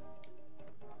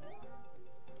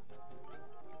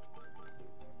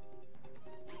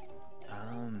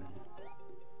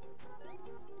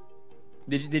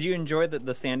 Did you enjoy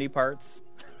the Sandy parts?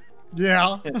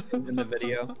 Yeah. In the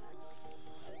video?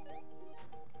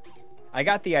 I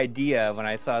got the idea when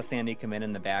I saw Sandy come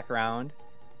in the background,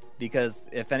 because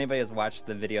if anybody has watched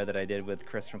the video that I did with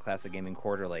Chris from Classic Gaming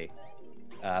Quarterly,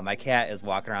 my cat is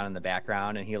walking around in the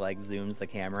background and he like zooms the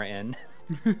camera in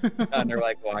and they're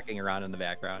like walking around in the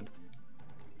background.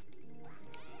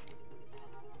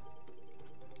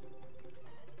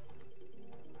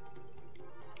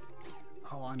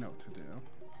 Oh, I know what to do.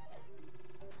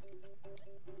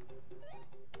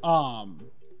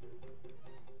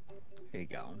 There you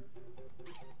go.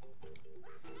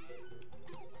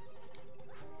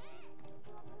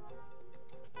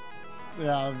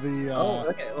 Yeah, the Oh,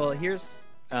 okay. Well, here's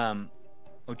Ochuko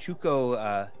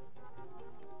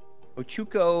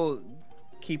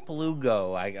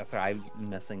Kiplugo. I guess I'm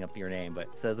messing up your name, but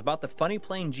it says about the funny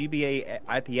playing GBA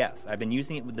IPS. I've been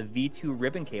using it with the V2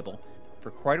 ribbon cable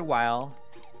for quite a while,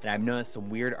 and I've noticed some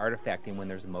weird artifacting when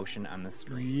there's motion on the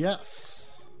screen.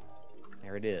 Yes.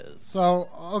 There it is. So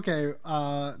okay,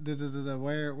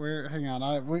 where? Hang on,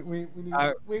 I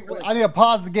need to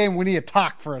pause the game. We need to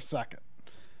talk for a second.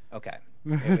 Okay.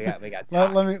 Okay, we got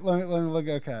let me look.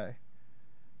 Okay.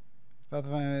 About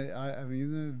the I've been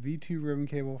using the V2 ribbon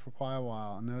cable for quite a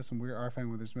while. I know some weird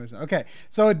artifacting with this motion. Okay,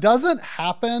 so it doesn't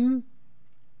happen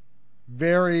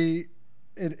very.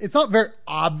 It's not very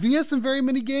obvious in very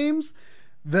many games.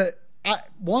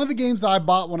 One of the games that I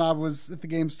bought when I was at the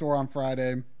game store on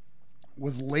Friday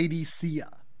was Lady Sia,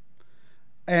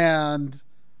 and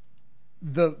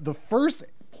the first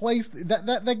place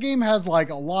that game has like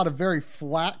a lot of very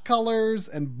flat colors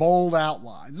and bold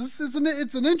outlines. It's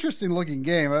an interesting looking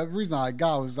game. The reason I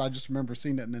got was I just remember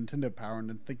seeing it in Nintendo Power and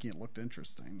then thinking it looked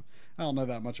interesting. I don't know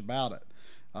that much about it,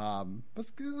 but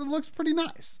it looks pretty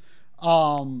nice.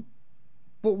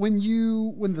 But when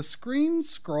the screen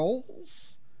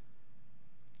scrolls,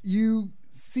 you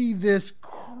see this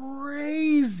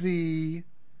crazy,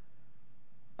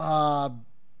 like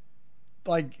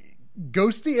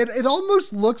ghosty. It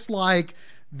almost looks like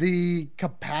the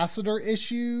capacitor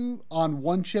issue on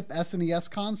one chip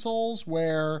SNES consoles,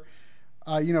 where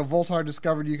Voltar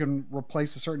discovered you can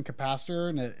replace a certain capacitor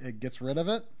and it gets rid of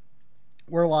it.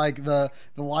 Where like the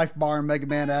life bar in Mega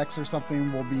Man X or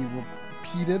something will be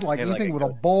repeated, like anything with a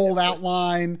bold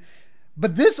outline.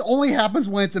 But this only happens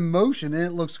when it's in motion and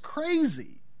it looks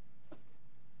crazy.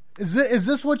 Is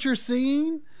this what you're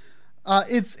seeing?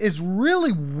 It's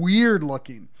really weird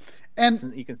looking.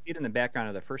 And you can see it in the background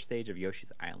of the first stage of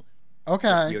Yoshi's Island.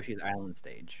 Okay. Yoshi's Island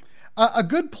stage. A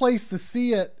good place to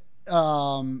see it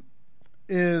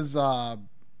is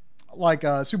like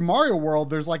Super Mario World.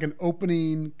 There's like an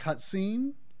opening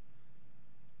cutscene,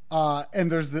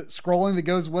 and there's the scrolling that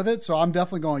goes with it. So I'm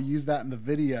definitely going to use that in the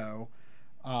video,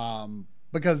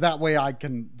 because that way I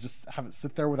can just have it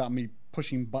sit there without me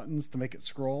pushing buttons to make it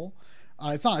scroll.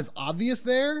 It's not as obvious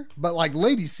there, but like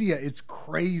Lady Sia, it's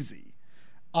crazy.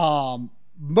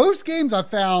 Most games I've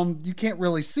found you can't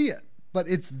really see it, but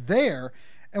it's there.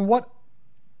 And what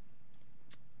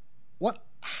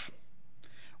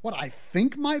I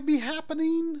think might be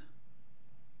happening,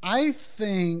 I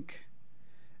think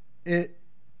it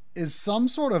is some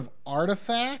sort of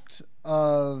artifact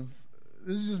of,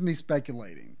 this is just me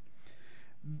speculating.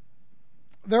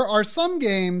 There are some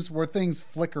games where things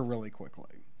flicker really quickly.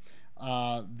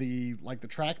 The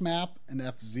track map in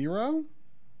F-Zero,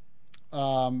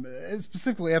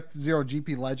 specifically F-Zero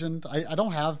GP Legend. I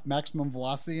don't have maximum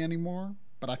velocity anymore,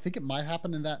 but I think it might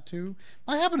happen in that too.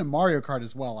 Might happen in Mario Kart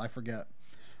as well. I forget.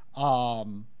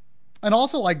 And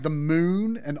also like the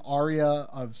moon and Aria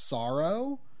of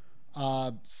Sorrow,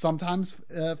 sometimes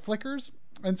flickers.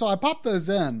 And so I popped those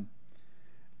in.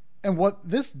 And what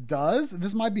this does,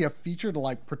 this might be a feature to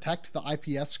like protect the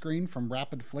IPS screen from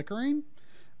rapid flickering.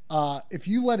 If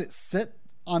you let it sit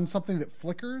on something that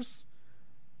flickers,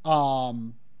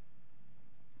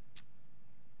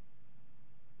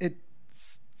 it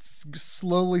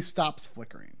slowly stops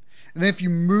flickering. And then if you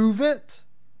move it,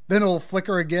 then it'll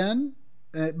flicker again.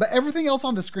 But everything else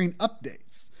on the screen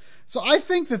updates. So I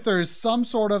think that there's some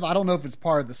sort of, I don't know if it's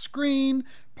part of the screen,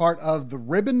 part of the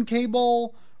ribbon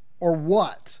cable, or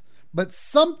what. But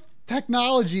some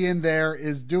technology in there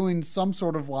is doing some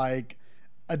sort of like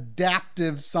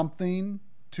adaptive something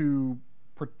to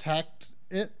protect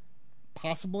it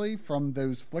possibly from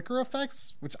those flicker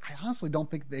effects, which I honestly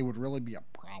don't think they would really be a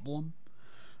problem.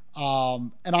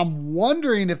 And I'm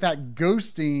wondering if that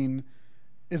ghosting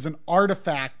is an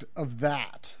artifact of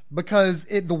that, because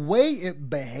the way it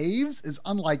behaves is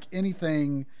unlike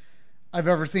anything I've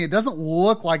ever seen. It doesn't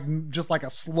look like just like a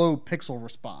slow pixel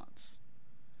response.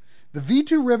 The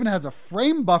V2 ribbon has a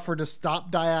frame buffer to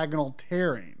stop diagonal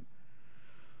tearing.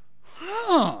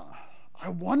 I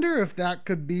wonder if that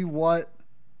could be what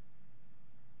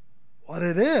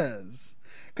it is.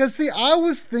 Because see, I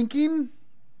was thinking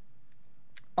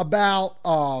about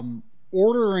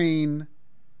ordering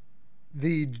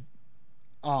the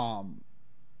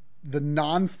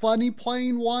non-funny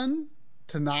plane one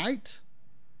tonight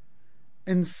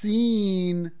and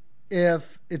seeing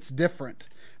if it's different,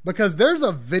 because there's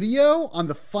a video on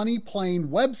the Funny Plane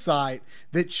website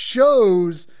that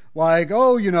shows like,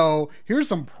 oh, you know, here's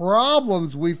some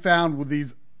problems we found with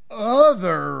these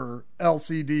other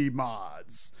LCD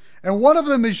mods, and one of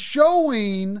them is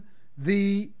showing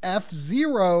the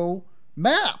F-Zero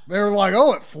map. They're like,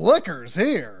 oh, it flickers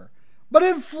here, but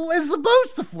it's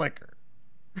supposed to flicker.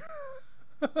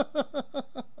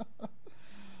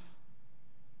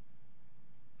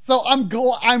 So You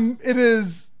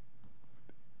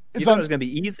thought it was going to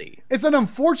be easy. It's an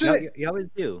unfortunate. You always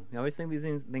do. You always think these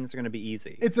things are going to be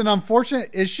easy. It's an unfortunate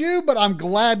issue, but I'm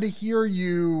glad to hear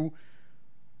you.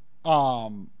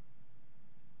 I'm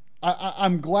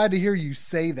glad to hear you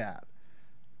say that.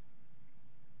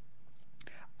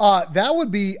 That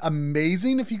would be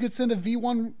amazing if you could send a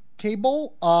V1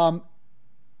 cable.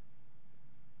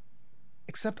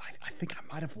 Except I think I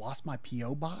might have lost my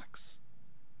PO box.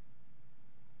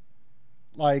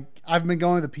 Like, I've been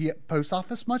going to the post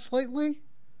office much lately.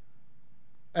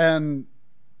 And,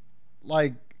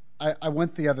 like, I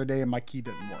went the other day and my key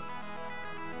didn't work.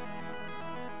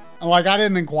 And, like, I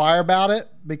didn't inquire about it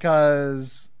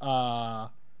because, I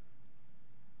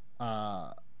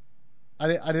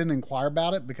didn't inquire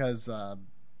about it because,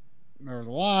 there was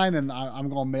a line, and I'm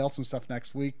going to mail some stuff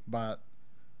next week, but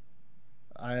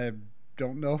I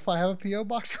don't know if I have a PO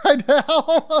box right now.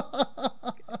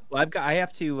 Well, I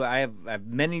have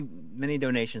many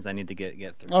donations I need to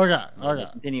get through. Okay.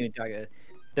 Continue to talk.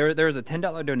 There was a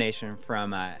 $10 donation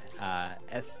from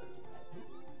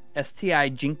STI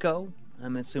Jinko.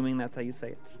 I'm assuming that's how you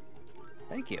say it.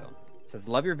 Thank you. It says,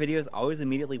 love your videos. Always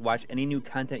immediately watch any new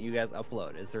content you guys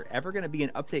upload. Is there ever going to be an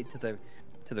update to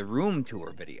the room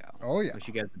tour video? Oh yeah. Wish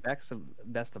you guys the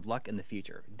best of luck in the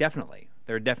future. Definitely,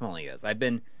 there definitely is. I've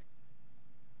been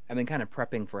kind of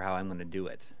prepping for how I'm going to do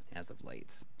it as of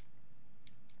late.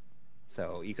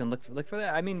 So you can look for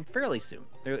that. I mean, fairly soon.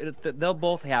 They'll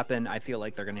both happen. I feel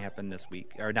like they're going to happen this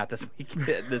week, or not this week,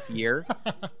 this year.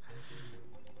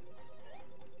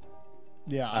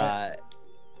 Yeah.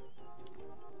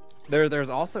 There's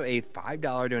also a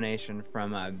 $5 donation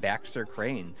from Baxter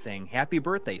Crane saying, "Happy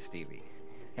birthday, Stevie!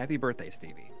 Happy birthday,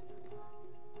 Stevie!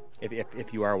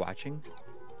 If you are watching,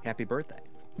 happy birthday!"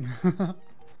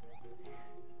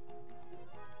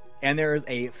 And there is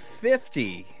a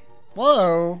 $50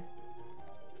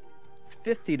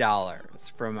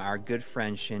 from our good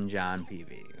friend Shinjan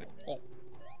PV,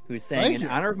 who's saying, in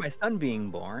honor of my son being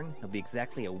born, he'll be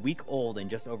exactly a week old in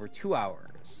just over 2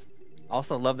 hours.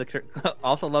 Also love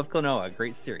Klonoa,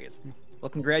 great series. Well,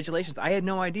 congratulations! I had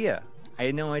no idea.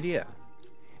 That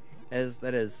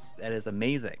is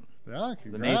amazing. Yeah, congrats.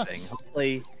 It's amazing.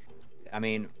 Hopefully, I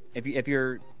mean, if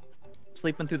you're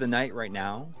sleeping through the night right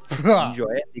now,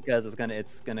 enjoy it, because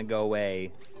it's gonna go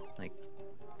away like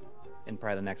in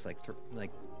probably the next like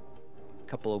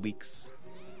couple of weeks,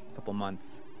 couple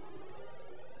months.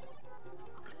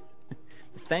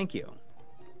 Thank you.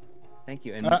 And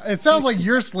it sounds like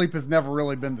your sleep has never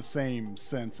really been the same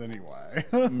since anyway.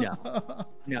 no,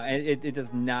 it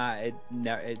does not. I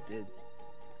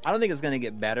don't think it's gonna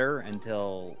get better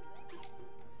until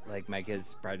like my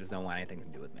kids probably just don't want anything to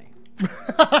do with me.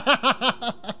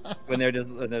 when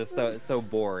they're so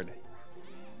bored.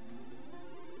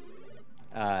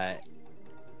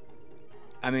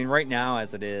 I mean, right now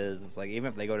as it is, it's like even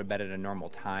if they go to bed at a normal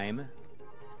time,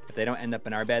 if they don't end up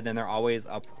in our bed, then they're always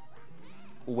up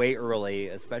way early,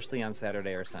 especially on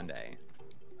Saturday or Sunday.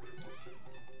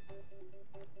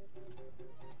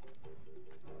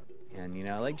 And you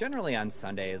know, like generally on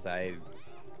Sundays, I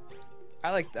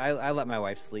let my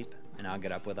wife sleep, and I'll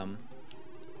get up with them.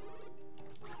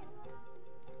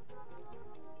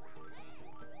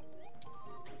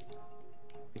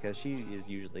 Because she is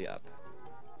usually up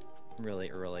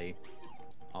really early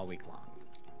all week long.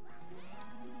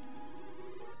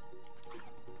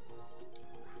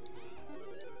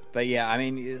 But yeah, I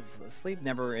mean, sleep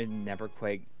never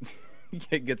quite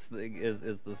gets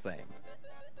is the same.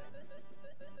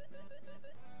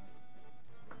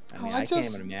 I mean, I can't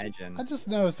even imagine. I just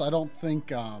noticed. I don't think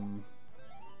the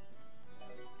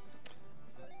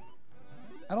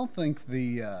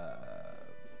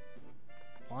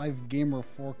Live Gamer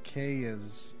 4K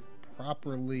is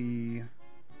properly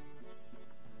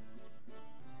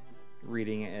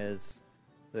reading it is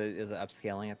it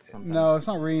upscaling it to something? No, it's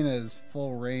not reading as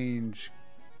full range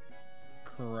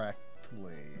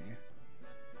correctly.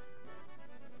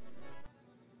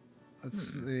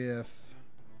 Let's see if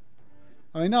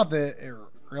I mean, not that it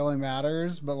really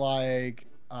matters, but like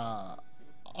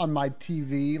on my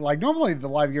TV, like normally the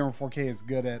Live Gamer 4K is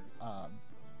good at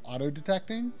auto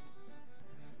detecting,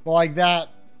 but like that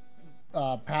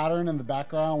pattern in the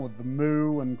background with the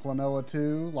Moo and Klonoa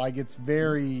 2, like it's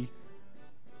very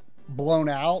blown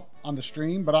out on the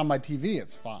stream, but on my TV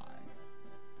it's fine.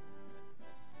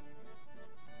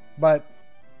 But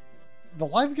the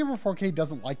Live Gamer 4K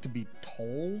doesn't like to be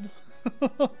told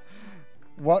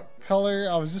what color.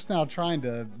 I was just now trying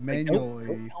to manually.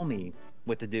 Don't tell me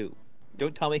what to do.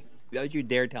 Don't tell me. Don't you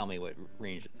dare tell me what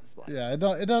range it is. Yeah, it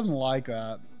doesn't like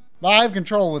that. I have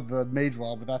control with the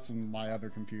Magewell, but that's in my other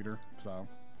computer. So,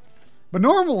 but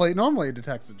normally it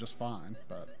detects it just fine.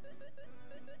 But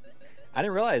I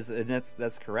didn't realize, and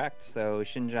that's correct. So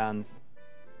Shinjan's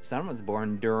son was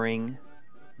born during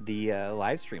the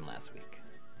live stream last week.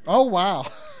 Oh wow!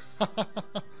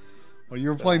 Well, you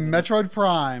were playing Metroid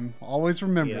Prime. Always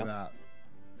remember that.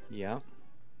 Yeah.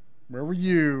 Where were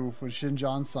you when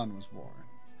Shinjan's son was born?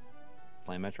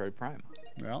 Playing Metroid Prime.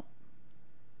 Yeah.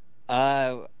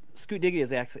 Scoot Diggy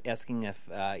is asking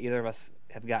if either of us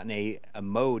have gotten a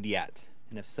mode yet,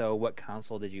 and if so, what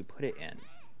console did you put it in?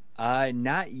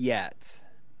 Not yet.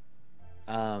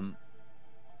 I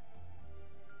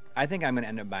think I'm gonna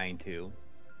end up buying two.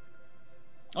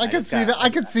 I could see that. I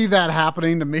could see that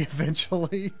happening to me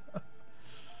eventually.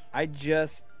 I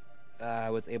just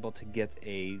was able to get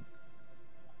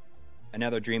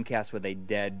another Dreamcast with a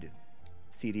dead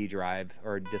CD drive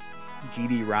or just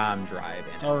GD-ROM drive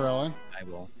in it. Oh, really?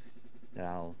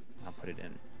 I'll put it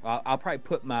in. I'll probably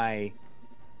put my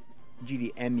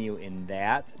GDEMU in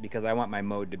that because I want my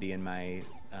mode to be in my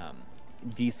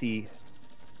DC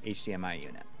HDMI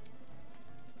unit.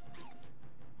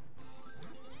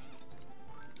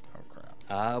 Oh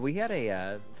crap! We had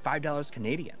a $5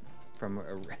 Canadian from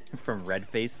Red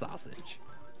Face Sausage.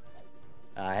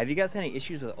 Have you guys had any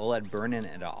issues with OLED burn-in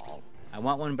at all? I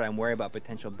want one, but I'm worried about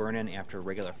potential burn-in after a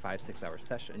regular 5-6 hour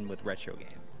session with retro game.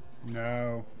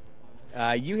 No.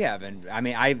 You haven't. I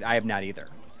mean, I have not either.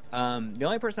 The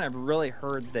only person I've really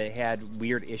heard that had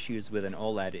weird issues with an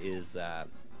OLED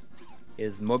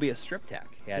is Mobius Strip Tech.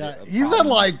 He's had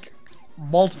like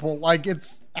multiple, like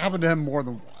it's happened to him more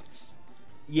than once.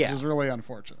 Yeah, which is really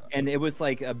unfortunate. And it was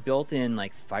like a built-in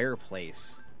like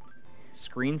fireplace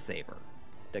screensaver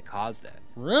that caused it.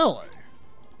 Really?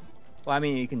 Well, I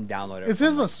mean, you can download it. Is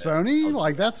his a Sony?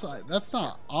 Like that's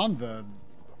not on the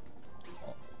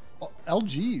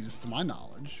LGs, to my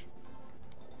knowledge.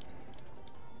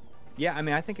 Yeah, I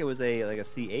mean, I think it was a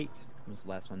C8 was the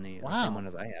last one. The same one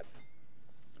as I have.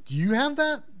 Do you have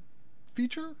that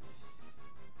feature?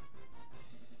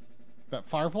 That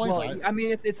fireplace? Well, I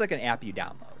mean, it's like an app you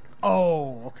download.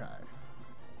 Oh, okay.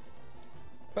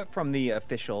 But from the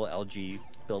official LG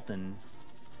built-in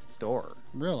store.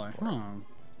 Really? Huh.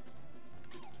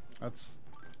 That's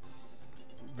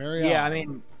very odd. I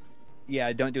mean,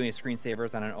 don't do any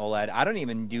screensavers on an OLED.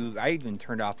 I even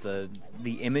turned off the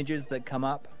images that come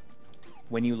up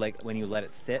when you let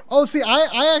it sit. Oh, see,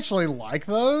 I actually like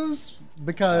those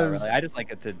because really? I just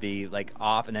like it to be like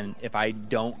off, and then if I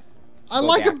don't, I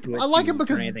like it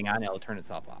because turn anything on, it'll turn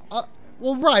itself off.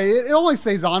 Well, right, it only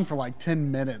stays on for like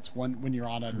 10 minutes when you're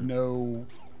on a no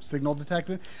signal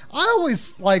detected. I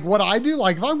always like what I do.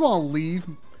 Like if I'm going to leave.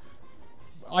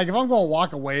 Like if I'm going to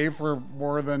walk away for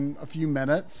more than a few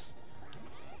minutes,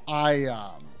 I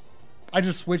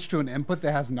just switch to an input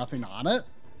that has nothing on it,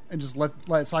 and just let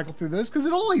it cycle through those, because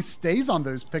it only stays on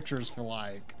those pictures for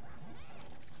like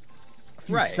a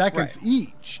few seconds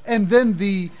each, and then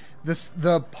the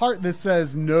part that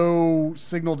says no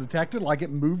signal detected, like,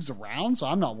 it moves around, so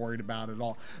I'm not worried about it at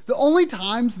all. The only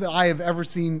times that I have ever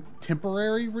seen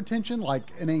temporary retention, like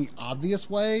in any obvious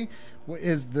way,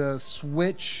 is the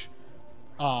Switch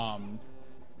and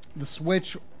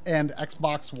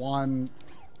Xbox One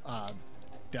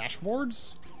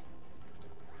dashboards.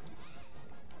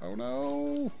 Oh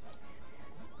no.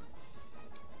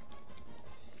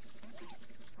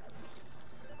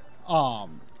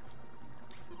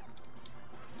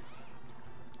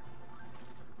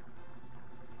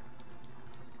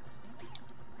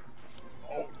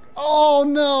 Oh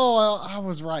no, I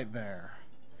was right there.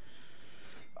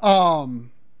 And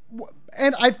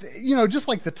just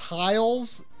like the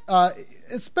tiles,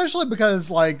 especially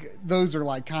because like those are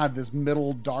like kind of this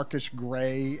middle darkish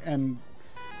gray, and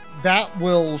that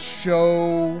will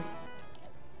show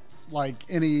like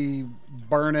any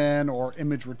burn-in or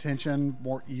image retention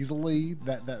more easily.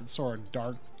 That sort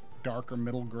of dark or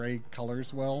middle gray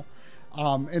colors will,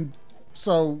 and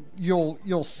so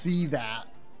you'll see that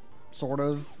sort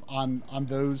of on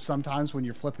those sometimes when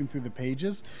you're flipping through the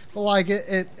pages, but like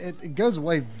it goes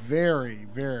away very,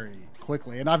 very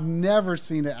quickly. And I've never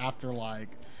seen it after, like,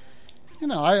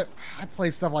 I play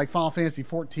stuff like Final Fantasy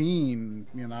 14,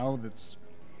 that's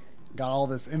got all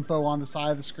this info on the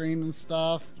side of the screen and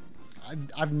stuff.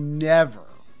 I've never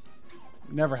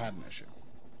had an issue.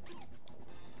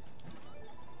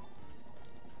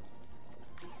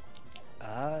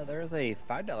 There's a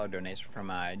 $5 donation from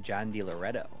John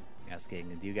DiLoretto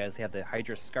asking, do you guys have the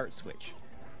Hydra SCART switch?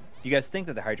 Do you guys think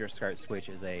that the Hydra SCART switch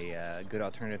is a good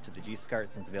alternative to the G-SCART,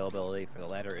 since availability for the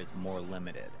latter is more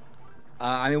limited?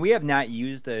 I mean, we have not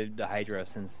used the Hydra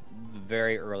since the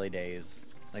very early days,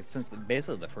 like since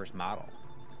basically the first model.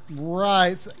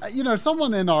 Right.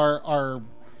 Someone in our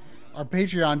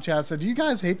Patreon chat said, do you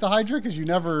guys hate the Hydra because you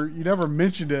never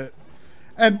mentioned it?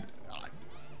 And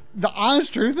the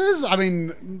honest truth is, I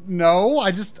mean, no.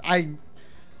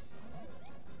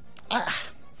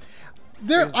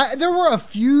 There were a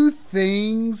few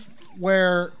things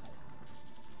where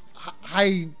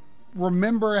I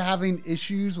remember having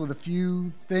issues with a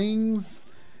few things.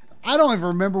 I don't even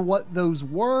remember what those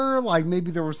were. Like,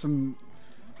 maybe there were some.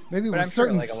 Maybe it was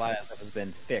certain, sure, like, a lot of stuff has been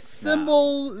fixed.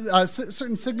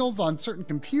 Certain signals on certain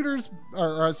computers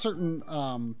or certain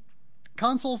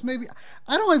consoles. Maybe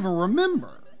I don't even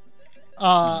remember.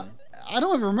 I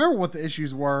don't even remember what the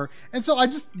issues were, and so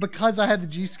because I had the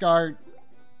G-SCART,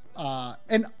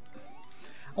 and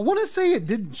I want to say it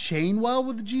didn't chain well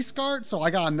with the G-SCART, so I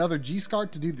got another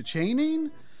G-SCART to do the chaining.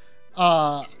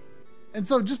 And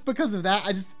so just because of that,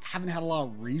 I just haven't had a lot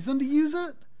of reason to use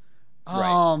it.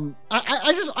 Right.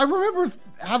 I remember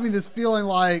having this feeling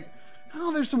like,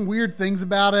 oh, there's some weird things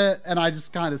about it, and I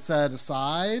just kind of set it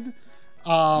aside.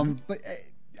 But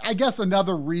I guess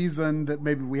another reason that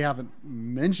maybe we haven't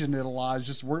mentioned it a lot is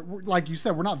just we're like you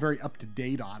said, we're not very up to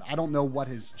date on it. I don't know what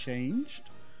has changed.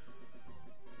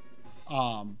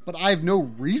 But I have no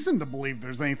reason to believe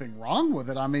there's anything wrong with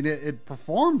it. I mean, it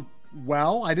performed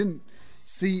well. I didn't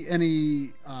see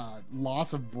any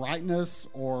loss of brightness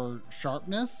or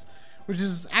sharpness, which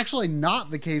is actually not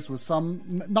the case with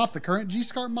not the current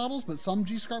G-SCART models, but some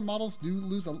G-SCART models do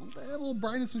lose a little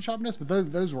brightness and sharpness, but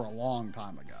those were a long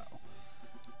time ago.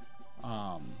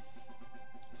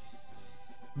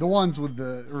 The ones with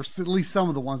or at least some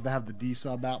of the ones that have the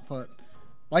D-sub output,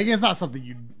 like, it's not something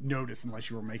you'd notice unless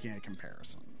you were making a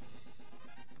comparison.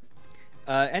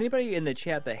 Anybody in the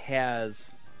chat that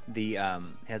has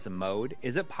a mode,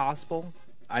 is it possible?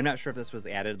 I'm not sure if this was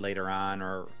added later on,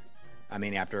 or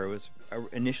after it was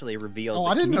initially revealed. Oh,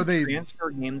 I didn't know they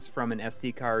transfer games from an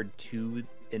SD card to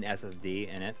an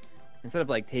SSD in it, instead of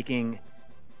like taking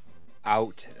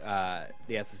out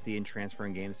the SSD and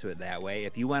transferring games to it that way.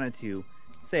 If you wanted to,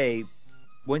 say,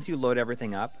 once you load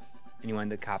everything up and you wanted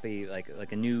to copy,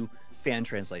 like a new fan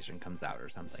translation comes out or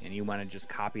something, and you want to just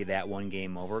copy that one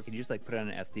game over, could you just like put it on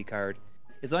an SD card?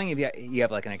 As long as you have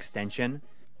like an extension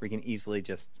where you can easily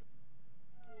just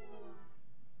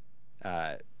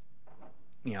plug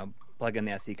in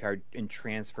the SD card and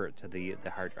transfer it to the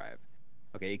hard drive.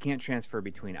 Okay, you can't transfer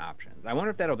between options. I wonder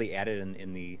if that'll be added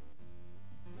in the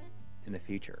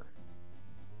future.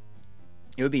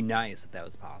 It would be nice if that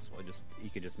was possible. You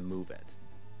could just move it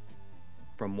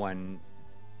from one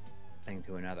thing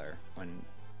to another, one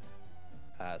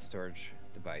storage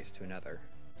device to another.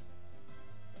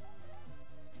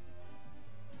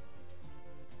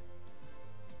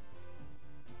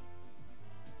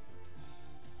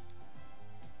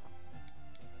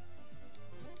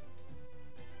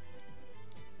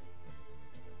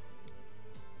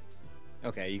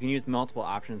 Okay, you can use multiple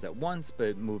options at once,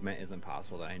 but movement isn't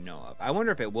possible that I know of. I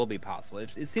wonder if it will be possible.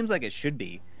 It seems like it should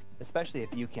be, especially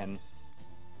if you can.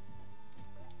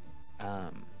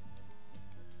 Um,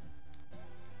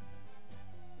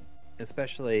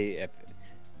 Especially if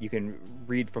you can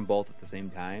read from both at the same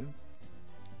time.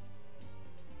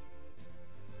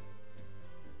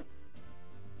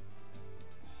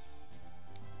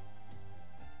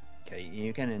 Okay,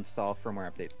 you can install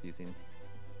firmware updates using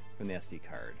from the SD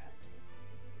card.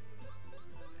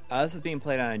 This is being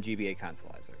played on a GBA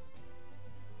consolizer.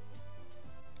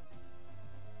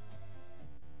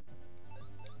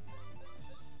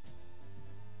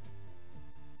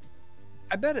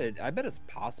 I bet it's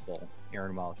possible,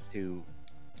 Aaron Welsh, to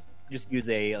just use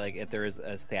a if there is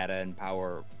a SATA and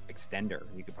power extender,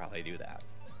 you could probably do that.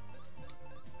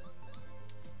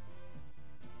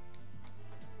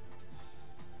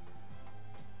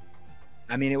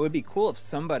 I mean, it would be cool if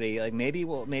somebody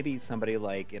maybe somebody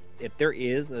if there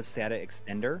is a SATA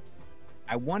extender,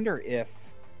 I wonder if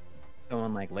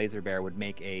someone like Laser Bear would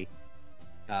make a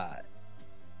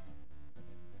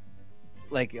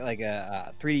like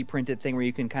a 3D printed thing where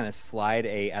you can kind of slide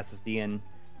a SSD in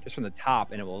just from the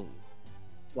top, and it will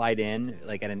slide in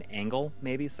like at an angle,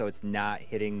 maybe, so it's not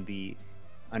hitting the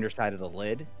underside of the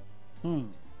lid. You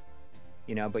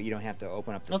know, but you don't have to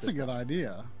open up the That's system. a good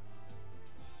idea.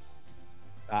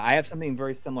 I have something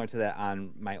very similar to that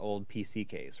on my old PC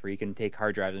case, where you can take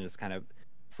hard drives and just kind of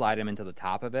slide them into the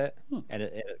top of it at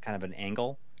kind of an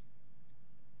angle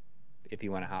if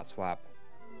you want to hot swap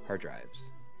hard drives.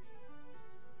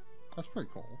 That's pretty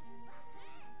cool.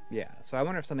 Yeah, so I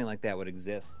wonder if something like that would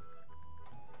exist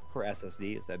for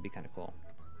SSDs. That'd be kind of cool.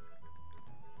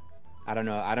 I don't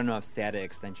know if SATA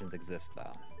extensions exist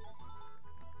though.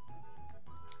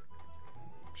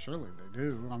 Surely they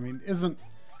do. I mean, isn't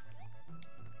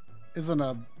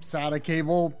a SATA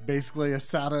cable basically a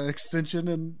SATA extension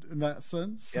in that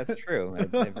sense? That's true. It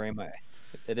very much.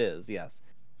 It is, yes.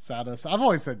 SATA. I've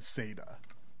always said SATA.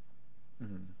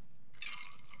 Mm-hmm.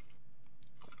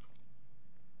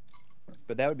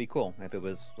 But that would be cool if it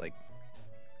was like.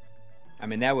 I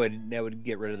mean, that would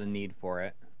get rid of the need for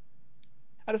it.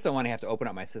 I just don't want to have to open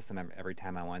up my system every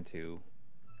time I want to.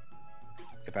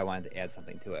 If I wanted to add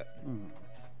something to it.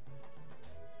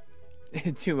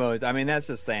 Two modes. I mean, that's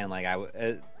just saying like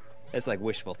it's like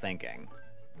wishful thinking.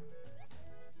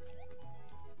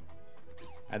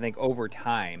 I think over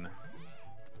time,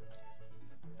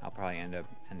 I'll probably end up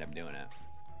doing it.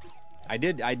 I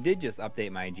did just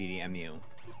update my GDEMU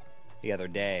the other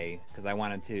day because I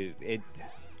wanted to.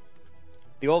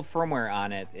 The old firmware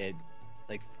on it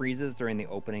like freezes during the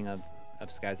opening of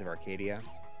Skies of Arcadia.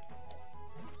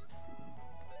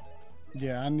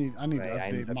 Yeah, I need to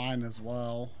Right, update mine as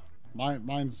well.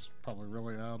 Mine's probably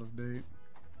really out of date.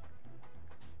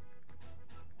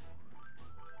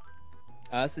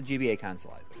 It's the GBA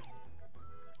consolizer.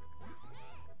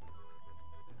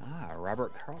 Ah,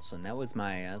 Robert Carlson. That was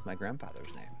my grandfather's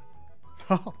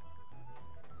name.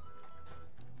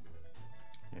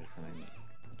 There's something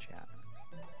in the chat.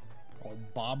 Oh,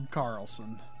 Bob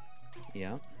Carlson.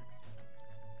 Yeah.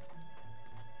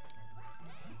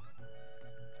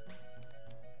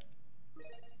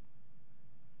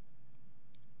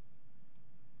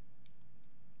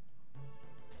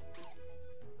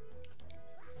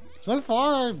 So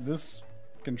far, this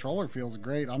controller feels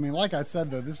great. I mean, like I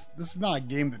said, though, this is not a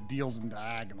game that deals in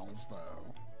diagonals,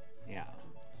 though. Yeah.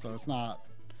 So it's not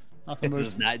the It most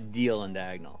does not deal in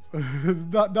diagonals. it's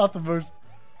not the most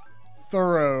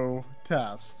thorough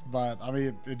test, but I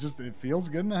mean, it feels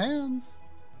good in the hands.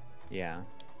 Yeah.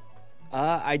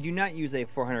 I do not use a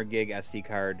 400 gig SD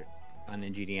card on the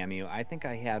GDEMU. I think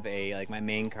I have my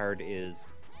main card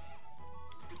is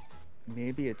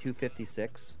maybe a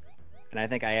 256. And I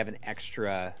think I have an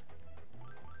extra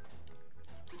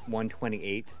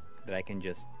 128 that I can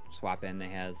just swap in that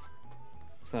has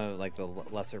some of like the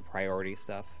lesser priority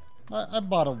stuff. I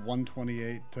bought a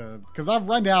 128 because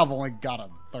right now I've only got a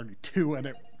 32 in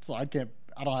it, so I can't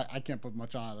put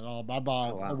much on it at all. But I bought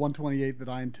a 128 that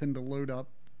I intend to load up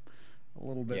a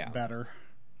little bit better.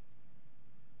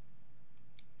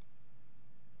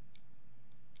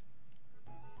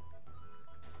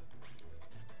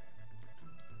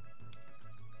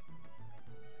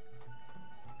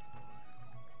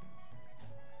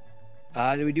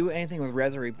 Do we do anything with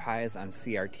Raspberry Pis on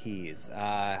CRTs?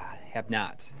 Have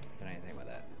not done anything with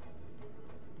it.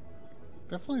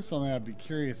 Definitely something I'd be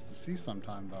curious to see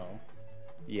sometime, though.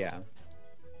 Yeah.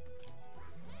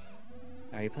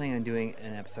 Are you planning on doing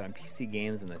an episode on PC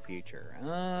games in the future?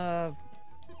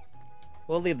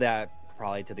 We'll leave that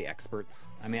probably to the experts.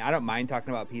 I mean, I don't mind talking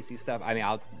about PC stuff. I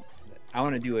mean, I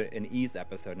want to do an Ease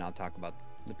episode, and I'll talk about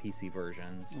the PC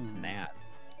versions and that.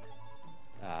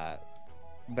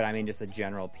 But I mean, just a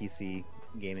general PC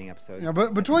gaming episode. Yeah,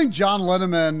 but between John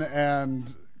Linneman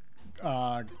and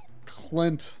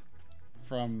Clint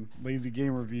from Lazy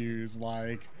Game Reviews,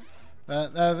 like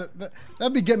that'd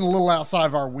be getting a little outside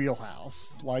of our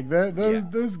wheelhouse. Like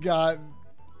those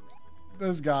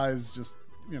guys just,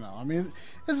 you know, I mean,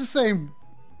 it's the same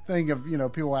thing of, you know,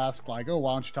 people ask like, oh,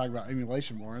 why don't you talk about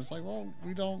emulation more? And it's like, well,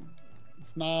 we don't.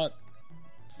 It's not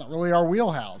really our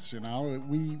wheelhouse, you know.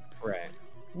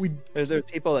 There's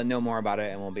people that know more about it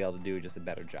and will be able to do just a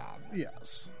better job.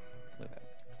 Yes. With it.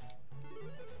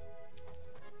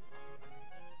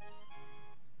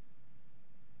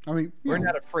 I mean, We're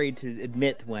not afraid to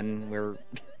admit when we're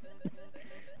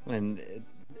when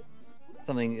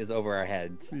something is over our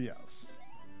heads. Yes.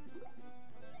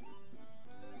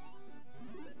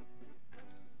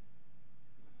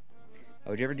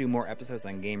 Would you ever do more episodes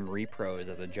on game repros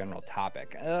as a general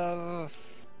topic? I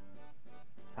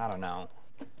don't know.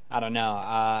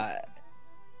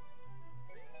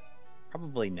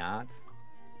 Probably not.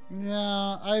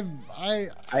 Yeah,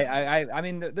 I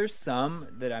mean, there's some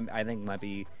that I think might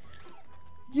be.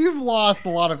 You've lost a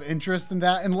lot of interest in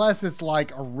that, unless it's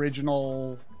like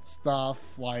original stuff,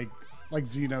 like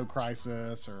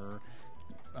Xenocrisis or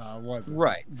what was it?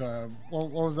 Right.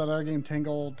 What was that other game?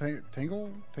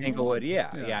 Tanglewood,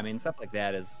 yeah. I mean, stuff like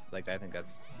that is like, I think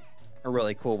that's a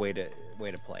really cool way to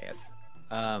play it.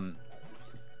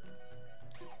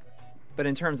 But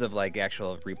in terms of like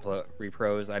actual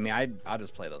repros, I mean, I'll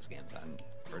just play those games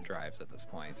for drives at this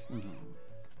point. Mm-hmm.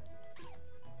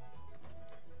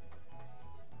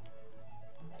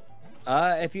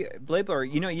 If you Blade Blower,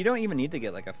 you know, you don't even need to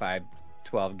get like a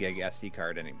 512 gig SD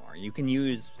card anymore. You can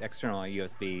use external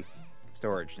USB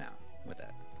storage now with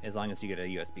it, as long as you get a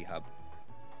USB hub.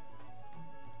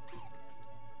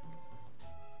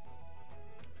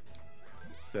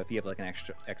 So if you have like an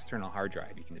external hard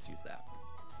drive, you can just use that.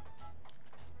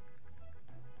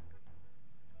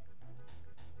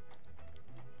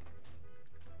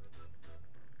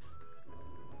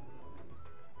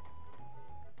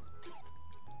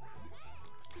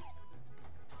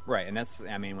 Right, and that's,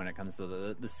 I mean, when it comes to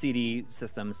the CD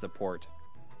system support,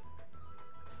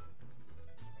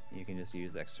 you can just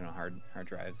use external hard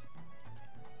drives.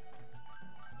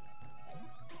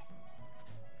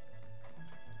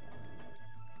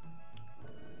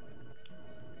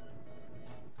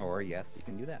 Or yes, you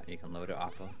can do that. You can load it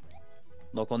off a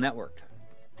local network.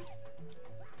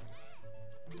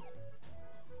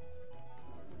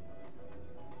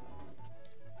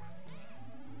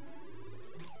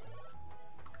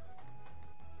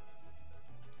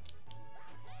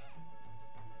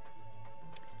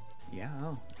 Yeah,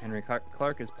 oh, Henry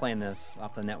Clark is playing this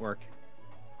off the network.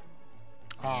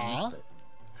 I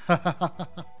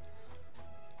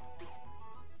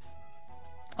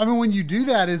mean, when you do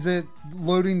that, is it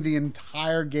loading the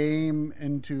entire game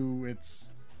into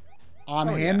its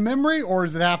on-hand memory, or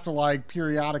does it have to like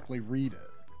periodically read it?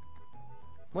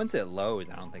 Once it loads,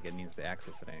 I don't think it needs to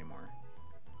access it anymore.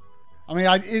 I mean,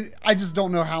 I just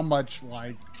don't know how much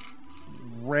like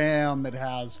RAM it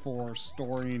has for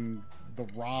storing the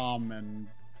ROM and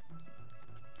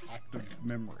active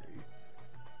memory.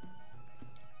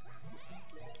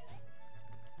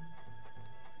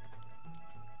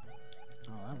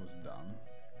 Oh, that was dumb.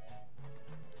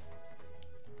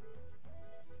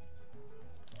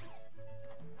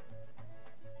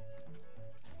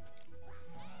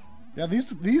 Yeah,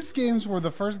 these games were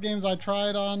the first games I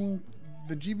tried on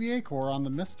the GBA core on the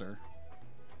Mister.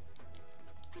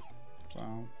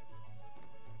 So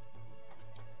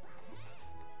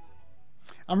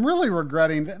I'm really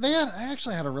regretting that they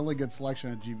actually had a really good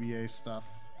selection of GBA stuff.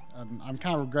 I'm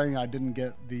kind of regretting I didn't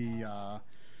get the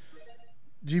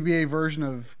GBA version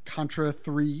of Contra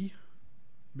 3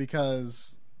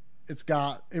 because it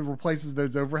replaces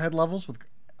those overhead levels with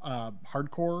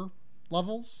hardcore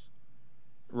levels.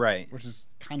 Right. Which is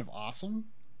kind of awesome.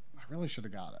 I really should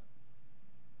have got it.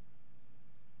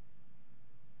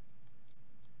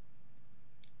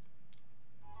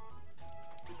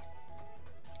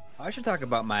 I should talk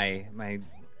about my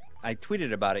I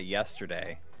tweeted about it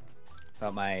yesterday,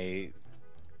 about my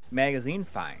magazine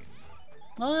find.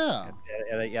 Oh yeah.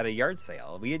 At a yard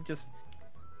sale. We had just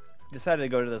decided to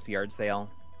go to this yard sale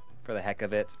for the heck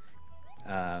of it.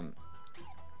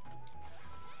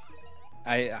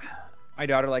 My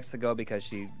daughter likes to go because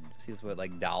she sees what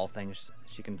like doll things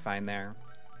she can find there,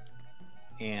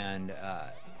 and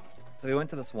so we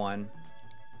went to this one,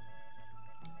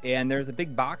 and there's a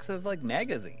big box of like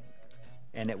magazine,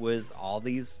 and it was all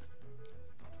these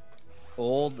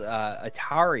old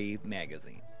Atari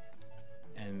magazine,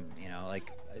 and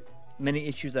like many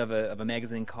issues of a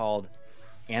magazine called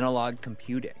Analog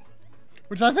Computing.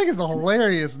 Which I think is a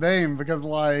hilarious name because,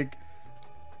 like,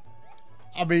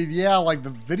 I mean, yeah, like the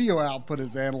video output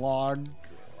is analog,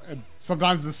 and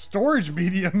sometimes the storage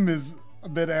medium is a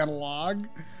bit analog,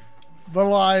 but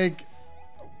like,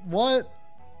 what?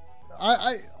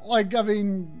 I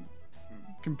mean,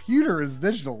 computer is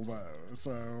digital though,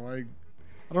 so like,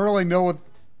 I don't really know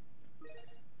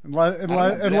what,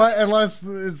 unless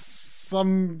it's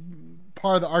some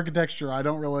part of the architecture I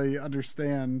don't really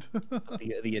understand.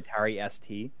 The Atari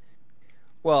ST.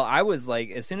 Well, I was like,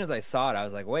 as soon as I saw it, I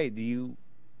was like, wait, do you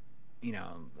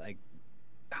like,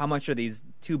 how much are these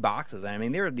 2 boxes? And I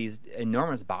mean, there are these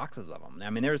enormous boxes of them. I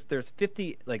mean, there's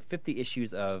 50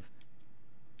 issues of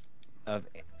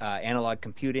Analog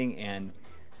Computing, and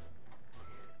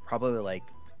probably like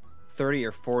 30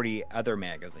 or 40 other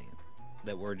magazines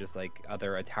that were just like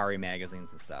other Atari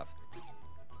magazines and stuff.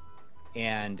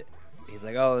 And he's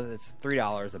like, oh, it's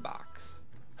 $3 a box.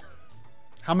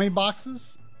 How many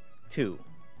boxes? 2.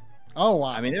 Oh, wow.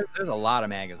 I mean, there's a lot of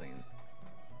magazines.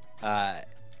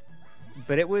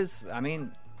 But it was, I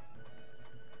mean,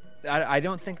 I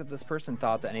don't think that this person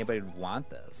thought that anybody would want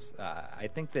this. I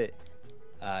think that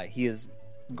he is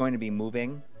going to be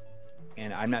moving,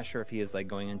 and I'm not sure if he is like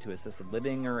going into assisted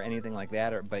living or anything like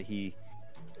that, but he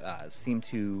seemed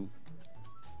to,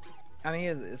 I mean,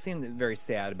 it seemed very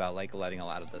sad about like letting a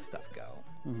lot of this stuff go.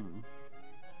 Mm-hmm.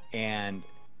 And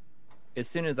as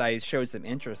soon as I showed some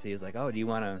interest, he was like, "Oh, do you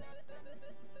want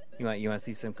to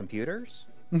see some computers?"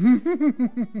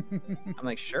 I'm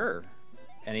like, "Sure."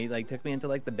 And he like took me into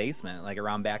like the basement, like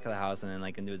around back of the house, and then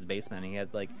like into his basement. And he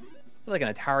had like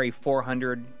an Atari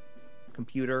 400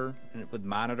 computer with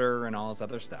monitor and all this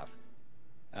other stuff.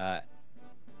 And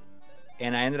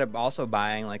I ended up also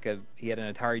buying he had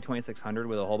an Atari 2600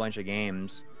 with a whole bunch of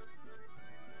games.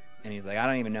 And he's like, "I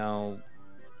don't even know,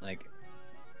 like,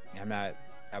 I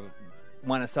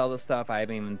want to sell this stuff. I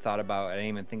didn't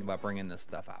even think about bringing this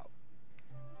stuff out."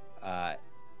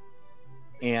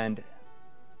 And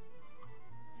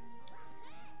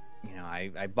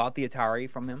I bought the Atari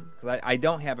from him because I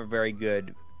don't have a very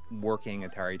good working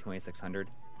Atari 2600,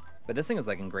 but this thing is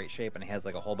like in great shape, and it has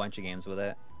like a whole bunch of games with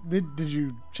it. Did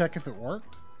you check if it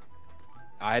worked?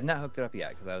 I have not hooked it up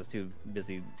yet because I was too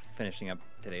busy finishing up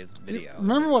today's video.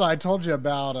 Remember what I told you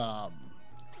about?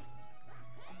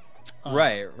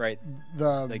 Right.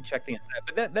 The like check the inside,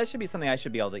 but that should be something I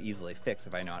should be able to easily fix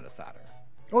if I know how to solder.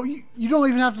 Oh, you don't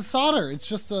even have to solder. It's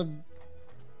just a.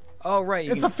 Oh, right.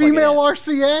 It's a female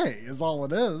RCA, is all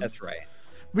it is. That's right.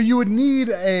 But you would need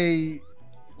an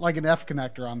F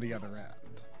connector on the other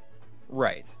end.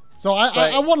 Right. So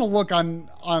I want to look on.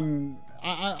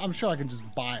 I'm sure I can just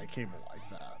buy a cable like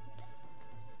that.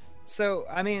 So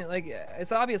I mean, like,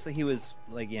 it's obvious that he was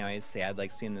like, he's sad,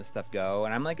 like seeing this stuff go.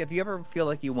 And I'm like, if you ever feel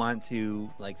like you want to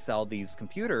like sell these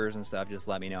computers and stuff, just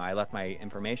let me know. I left my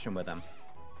information with him.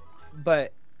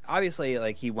 But obviously,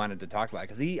 like, he wanted to talk about it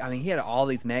because he had all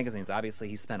these magazines. Obviously,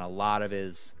 he spent a lot of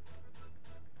his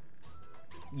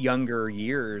younger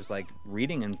years like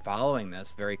reading and following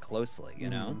this very closely, you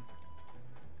know.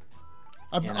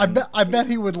 I bet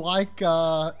he would like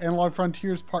Analog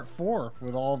Frontiers Part 4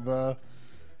 with all the,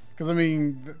 because I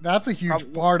mean that's a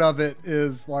huge part of it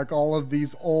is like all of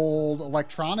these old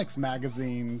electronics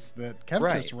magazines that Kev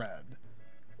just read.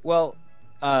 Well,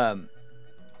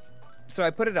 so I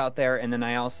put it out there, and then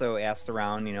I also asked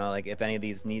around, like if any of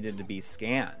these needed to be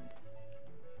scanned.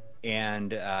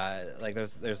 And like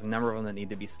there's a number of them that need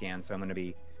to be scanned, so I'm going to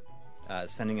be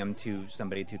sending them to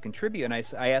somebody to contribute. And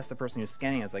I asked the person who's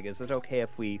scanning, I was like, is it okay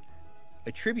if we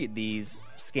attribute these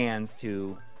scans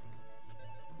to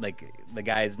like the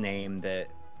guy's name that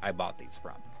I bought these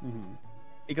from? Mm-hmm.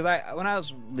 Because when I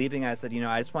was leaving, I said,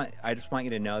 I just want you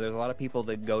to know there's a lot of people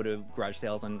that go to garage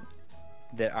sales and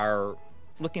that are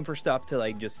looking for stuff to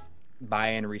like just buy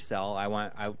and resell.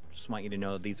 I just want you to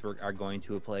know that these are going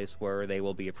to a place where they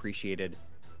will be appreciated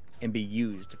and be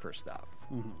used for stuff.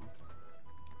 Mm-hmm.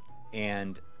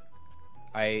 And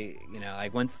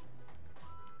like once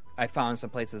I found some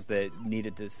places that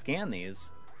needed to scan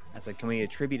these, I said, can we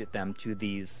attribute them to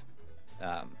these,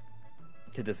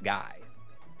 to this guy?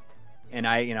 And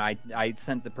I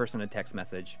sent the person a text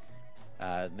message,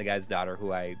 the guy's daughter,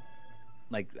 who I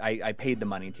paid the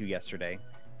money to yesterday,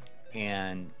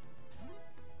 and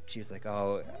she was like,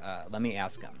 "Oh, let me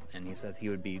ask him." And he says he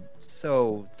would be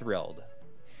so thrilled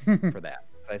for that.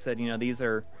 So I said, these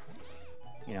are,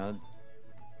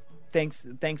 thanks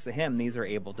to him, these are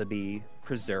able to be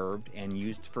preserved and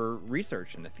used for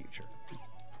research in the future.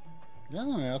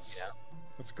 Yeah,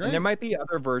 That's And there great. might be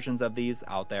other versions of these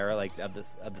out there, like of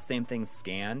the same thing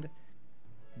scanned,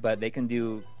 but they can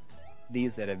do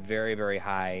these at a very, very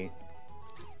high.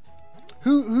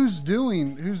 Who's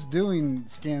doing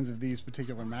scans of these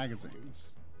particular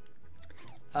magazines?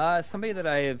 Somebody that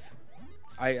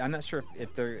I'm not sure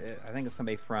if they're. I think it's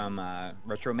somebody from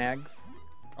Retro Mags.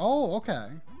 Oh, okay.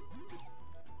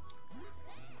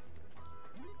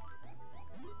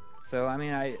 So I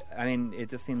mean, it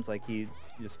just seems like he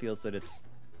just feels that it's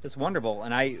just wonderful,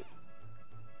 and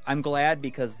I'm glad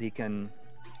because he can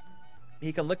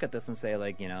look at this and say,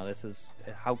 like, this is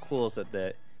how cool is it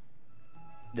that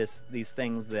these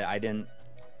things that I didn't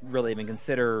really even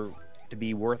consider to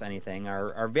be worth anything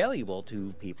are valuable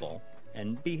to people,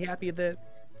 and be happy that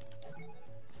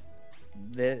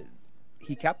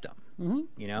he kept them,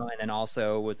 and then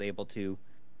also was able to,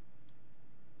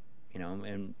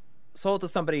 and sold to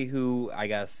somebody who I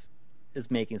guess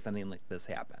is making something like this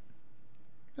happen.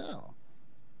 Yeah.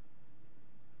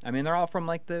 I mean, they're all from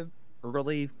like the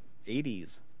early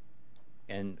 80s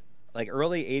and like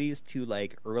early 80s to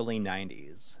like early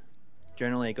 90s.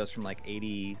 Generally, it goes from like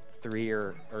 83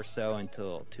 or so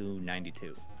until to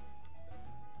 92.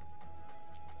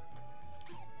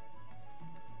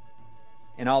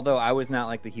 And although I was not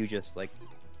like the hugest like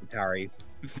Atari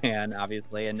fan,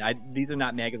 obviously, and these are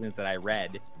not magazines that I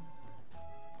read.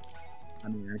 I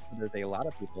mean, I'm sure there's a lot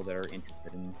of people that are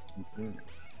interested in seeing them.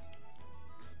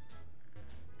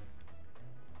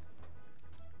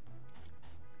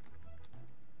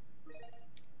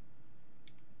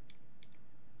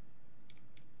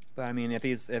 But I mean,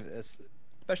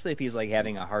 especially if he's like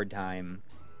having a hard time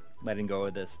letting go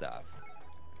of this stuff,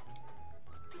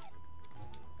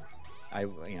 I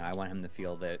want him to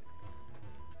feel that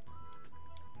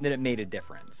it made a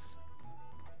difference.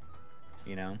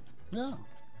 Yeah.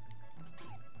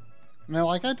 I mean,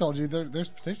 like I told you, there's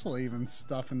potentially even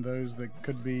stuff in those that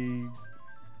could be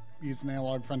used in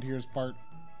Analog Frontiers Part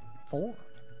 4.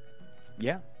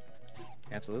 Yeah,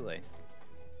 absolutely.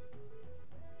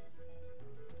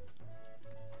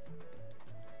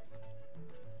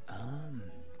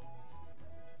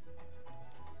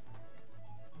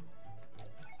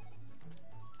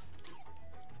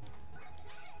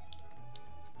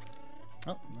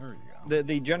 Oh, there you go.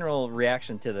 The general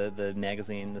reaction to the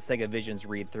magazine, the Sega Visions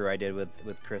read through I did with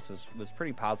Chris was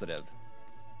pretty positive.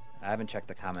 I haven't checked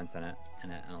the comments in a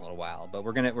little while, but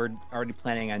we're already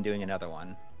planning on doing another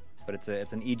one. But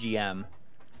it's an EGM,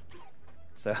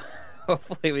 so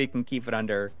hopefully we can keep it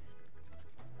under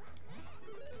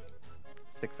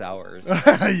 6 hours.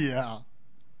 Yeah.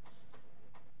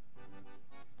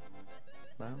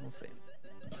 Well, we'll see.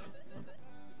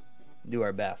 Do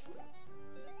our best.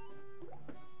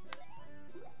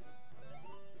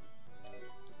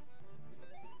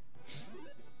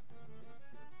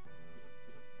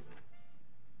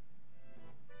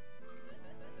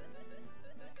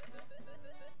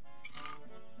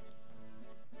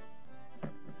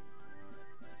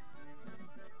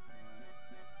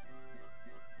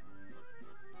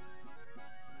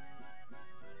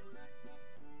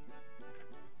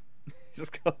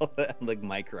 Just call it like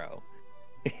micro.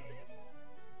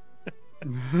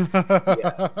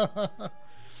 Yeah.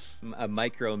 A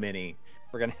micro mini.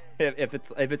 We're gonna if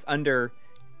it's under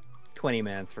 20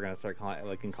 minutes, we're gonna start calling.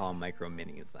 We can call them micro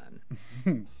minis then.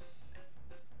 Can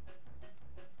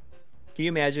you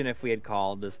imagine if we had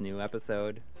called this new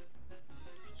episode?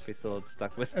 If we still had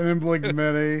stuck with An Imblink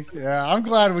Mini. Yeah, I'm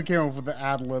glad we came up with the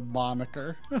ad lib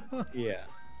moniker. Yeah.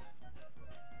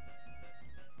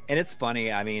 And it's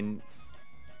funny. I mean,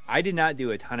 I did not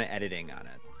do a ton of editing on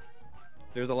it.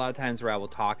 There's a lot of times where I will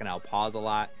talk and I'll pause a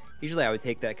lot. Usually I would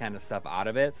take that kind of stuff out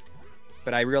of it,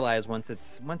 but I realize once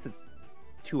it's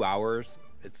 2 hours,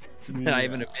 it's not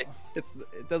even it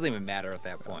doesn't even matter at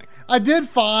that point. I did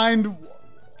find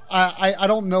I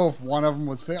don't know if one of them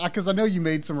was because I know you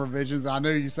made some revisions. I know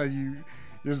you said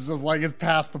it's just like it's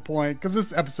past the point because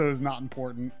this episode is not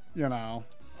important,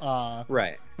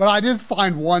 Right. But I did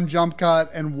find one jump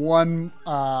cut and one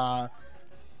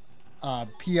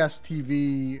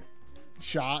PSTV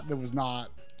shot that was not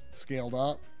scaled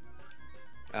up.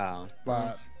 Oh,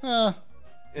 But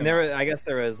and I guess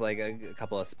there was like a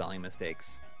couple of spelling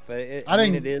mistakes, but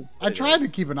I tried to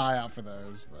keep an eye out for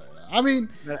those. But I mean,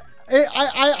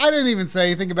 I didn't even say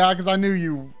anything about it because I knew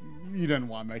you didn't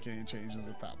want to make any changes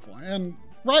at that point, and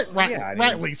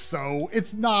rightly so.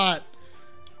 It's not.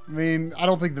 I mean, I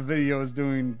don't think the video is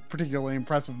doing particularly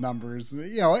impressive numbers.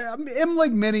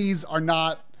 M-Link minis are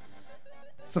not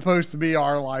supposed to be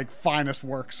our like finest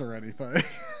works or anything.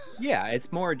 Yeah,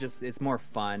 it's more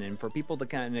fun, and for people to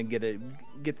kind of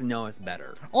get to know us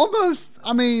better. Almost,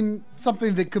 I mean,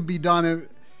 something that could be done.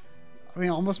 I mean,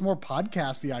 almost more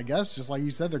podcasty, I guess. Just like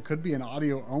you said, there could be an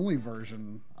audio only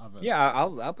version of it. Yeah,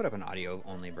 I'll put up an audio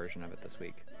only version of it this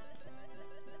week.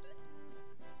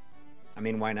 I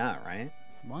mean, why not, right?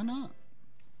 Why not?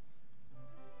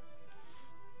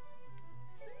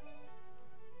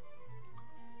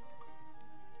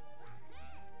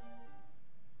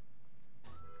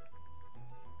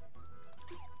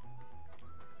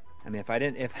 I mean, if I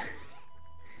didn't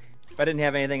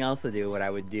have anything else to do, what I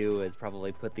would do is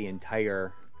probably put the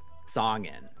entire song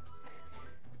in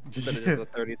instead of just a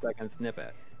 30-second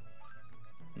snippet.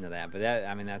 Into that, but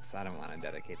I don't want to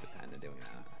dedicate the time to doing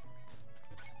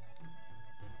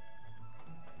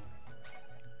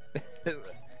that.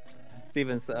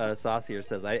 Steven Saucier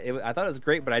says, I thought it was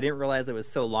great, but I didn't realize it was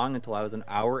so long until I was an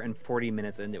hour and 40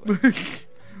 minutes into it.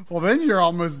 Well, then you're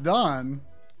almost done.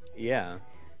 Yeah.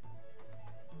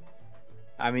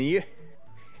 I mean,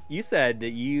 you said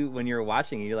that when you were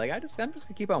watching it, you're like, I'm just gonna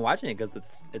keep on watching it because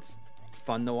it's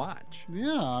fun to watch.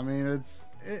 Yeah, I mean, it's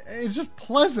just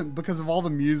pleasant because of all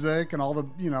the music and all the,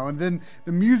 and then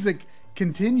the music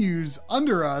continues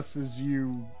under us as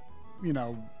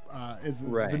as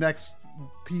right. The next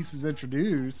piece is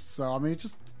introduced. So I mean, it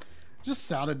just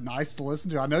sounded nice to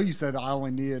listen to. I know you said I only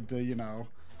needed to,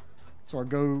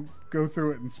 sort of go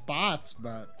through it in spots,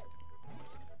 but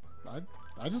I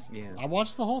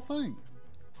watched the whole thing.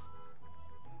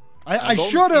 I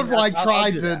should have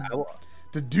tried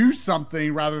to do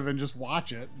something rather than just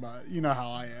watch it, but you know how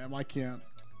I am. I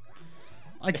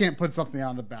can't put something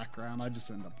on the background. I just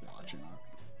end up watching it.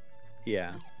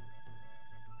 Yeah.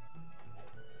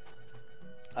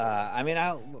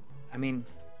 I'll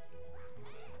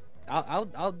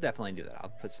definitely do that.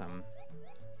 I'll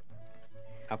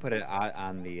put it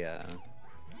on the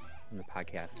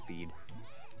podcast feed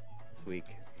this week,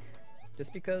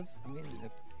 just because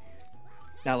if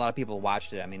not a lot of people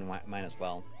watched it. I mean, might as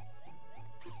well.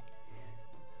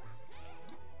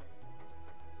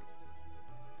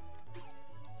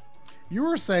 You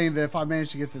were saying that if I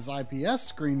manage to get this IPS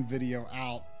screen video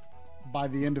out by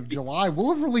the end of July,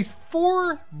 we'll have released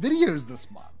 4 videos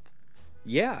this month.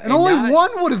 Yeah, and only one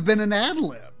would have been an ad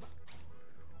lib.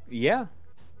 Yeah.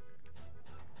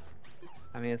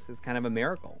 I mean, it's kind of a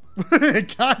miracle.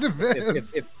 It kind of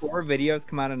is. If 4 videos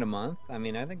come out in a month, I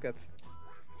mean, I think it's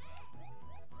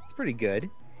pretty good.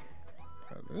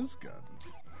 That is good.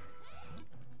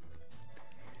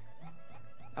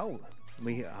 Oh,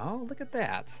 look at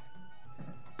that.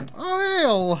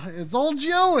 Oh, hell, it's old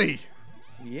Joey.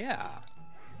 Yeah.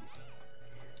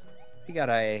 He got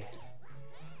a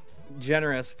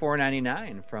generous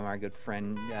 $4.99 from our good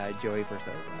friend Joey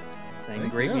Versosa. Saying,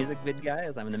 great music vid,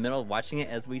 guys. I'm in the middle of watching it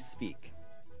as we speak.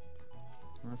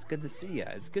 Well, it's good to see you.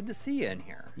 It's good to see you in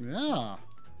here. Yeah.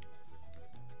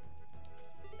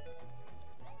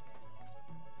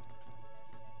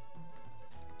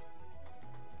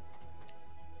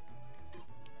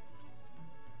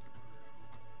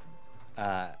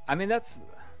 I mean, that's...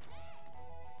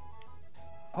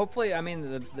 Hopefully, I mean,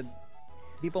 the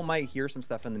people might hear some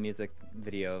stuff in the music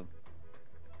video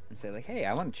and say, like, hey,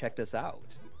 I want to check this out.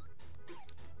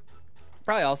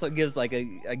 Probably also gives, like,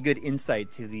 a good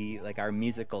insight to our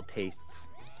musical tastes,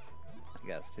 I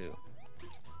guess, too.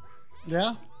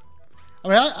 Yeah. I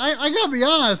mean, I gotta be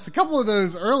honest, a couple of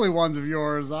those early ones of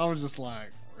yours, I was just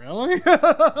like, really?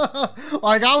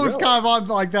 Like, I was kind of on,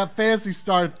 like, that Phantasy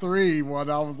Star 3 one.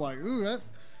 I was like, ooh, that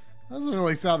doesn't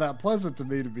really sound that pleasant to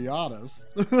me, to be honest.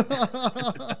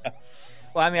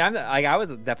 Well, I mean, I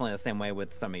was definitely the same way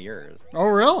with some of yours. Oh,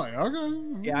 really?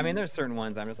 Okay. Yeah, I mean, there's certain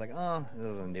ones I'm just like, oh, this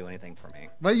doesn't do anything for me.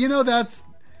 But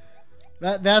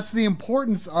that's the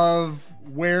importance of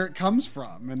where it comes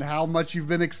from and how much you've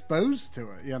been exposed to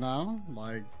it.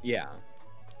 Like, yeah,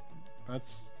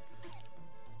 that's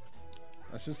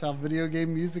just how video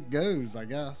game music goes, I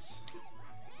guess.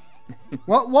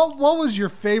 What was your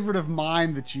favorite of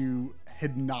mine that you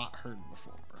had not heard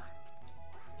before?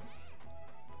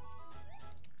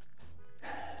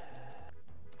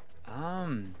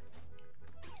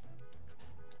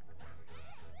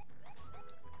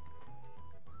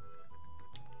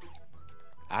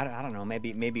 I don't know.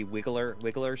 Maybe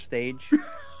Wiggler stage.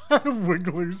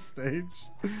 Wiggler stage.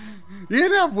 You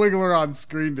didn't have Wiggler on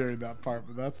screen during that part,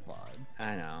 but that's fine.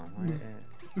 I know.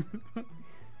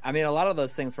 I mean, a lot of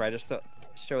those things where I just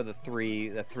show the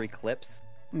three clips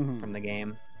from the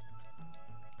game.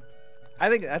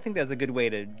 I think that's a good way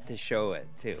to show it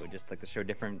too. Just like to show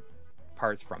different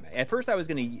parts from it. At first, I was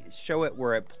going to show it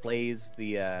where it plays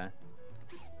where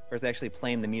it's actually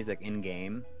playing the music in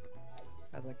game.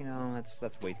 I was like,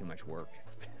 that's way too much work.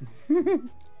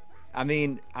 I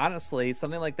mean, honestly,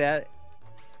 something like that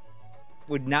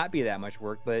would not be that much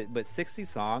work, but 60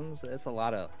 songs, that's a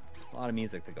lot of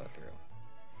music to go through.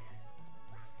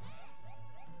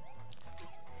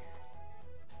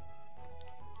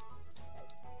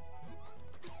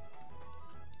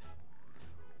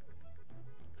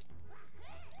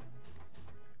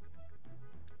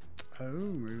 Oh,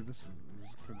 maybe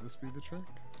could this be the trick?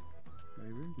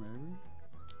 Maybe.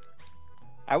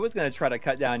 I was gonna try to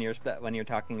cut down your stuff when you're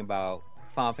talking about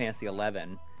Final Fantasy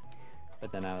 11,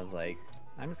 but then I was like,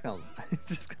 I'm just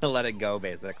gonna let it go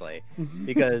basically,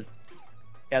 because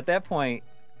at that point,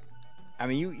 I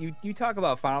mean, you talk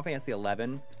about Final Fantasy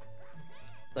 11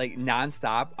 like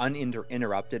nonstop,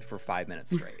 uninterrupted for 5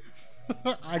 minutes straight.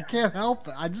 I can't help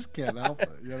it. I just can't help it.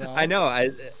 I know.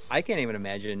 I can't even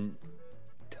imagine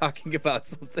talking about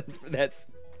something that's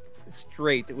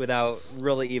straight without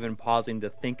really even pausing to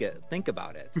think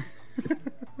about it.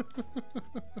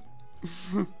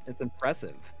 It's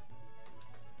impressive.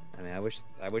 I mean, I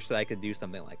wish that I could do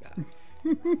something like that.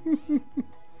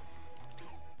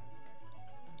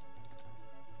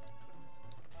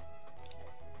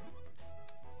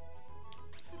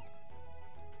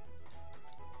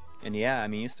 And yeah, I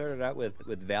mean, you started out with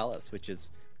Valis, which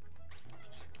is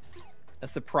a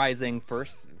surprising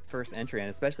first entry, and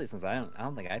especially since I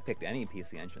don't think I picked any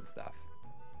PC Engine stuff.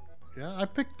 Yeah, I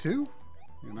picked two.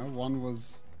 One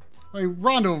was, I mean,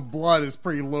 Rondo of Blood is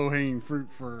pretty low hanging fruit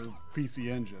for PC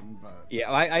Engine, but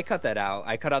yeah, I cut that out.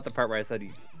 I cut out the part where I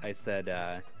said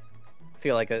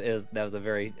feel like that was a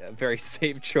very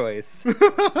safe choice.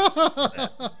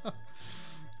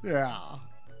 Yeah,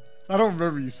 I don't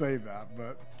remember you saying that,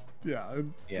 but yeah,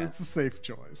 it's a safe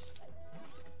choice.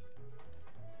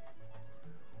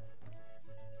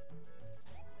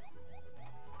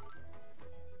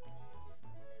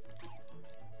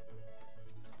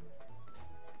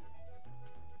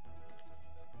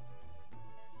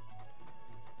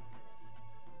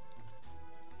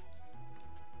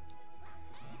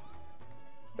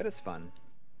 But it's fun.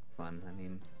 I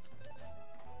mean,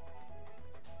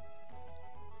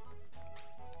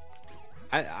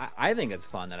 I think it's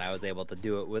fun that I was able to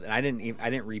do it with, and I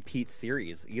didn't repeat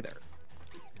series either.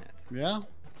 Yeah,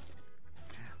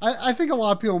 I think a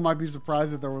lot of people might be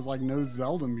surprised that there was like no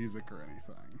Zelda music or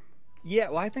anything. Yeah,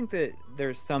 well, I think that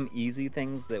there's some easy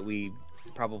things that we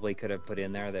probably could have put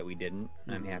in there that we didn't.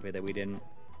 Mm-hmm. I'm happy that we didn't.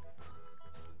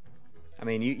 I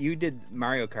mean, you did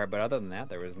Mario Kart, but other than that,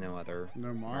 there was no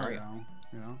Mario.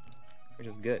 Yeah, which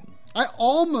is good. I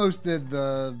almost did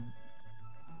the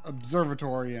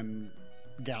Observatory and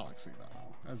Galaxy,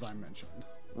 though, as I mentioned.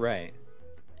 Right.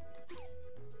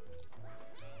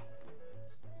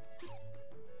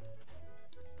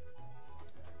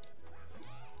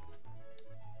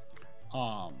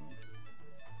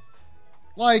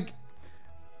 Like,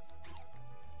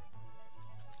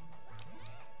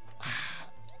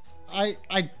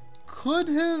 I could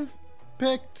have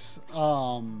picked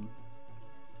Wind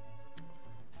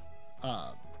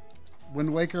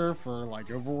Waker for like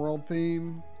overworld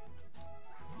theme,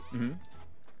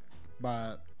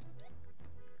 but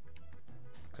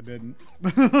I didn't.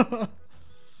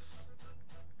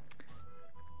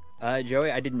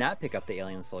 Joey, I did not pick up the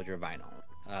Alien Soldier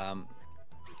vinyl.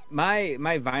 My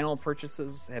vinyl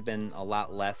purchases have been a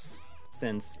lot less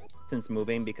since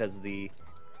moving, because the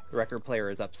record player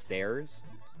is upstairs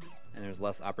and there's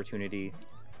less opportunity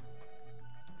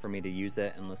for me to use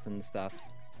it and listen to stuff,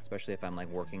 especially if I'm like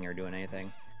working or doing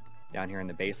anything down here in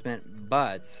the basement.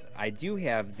 But I do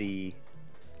have the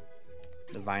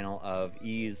vinyl of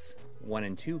Ys 1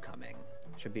 and 2 coming.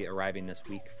 Should be arriving this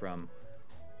week from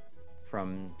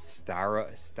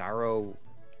Starro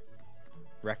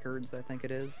Records, I think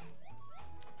it is.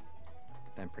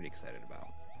 That I'm pretty excited about.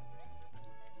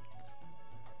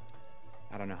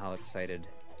 I don't know how excited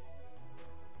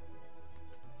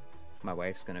my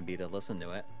wife's going to be to listen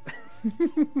to it.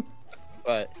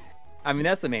 But, I mean,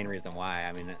 that's the main reason why.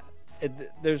 I mean,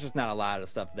 there's just not a lot of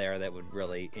stuff there that would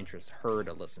really interest her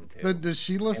to listen to. Does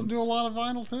she listen to a lot of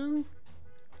vinyl, too?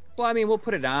 Well, I mean, we'll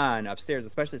put it on upstairs,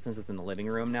 especially since it's in the living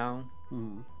room now.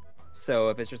 Mm. So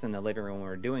if it's just in the living room when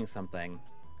we're doing something,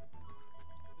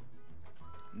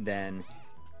 then,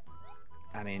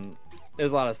 I mean,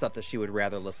 there's a lot of stuff that she would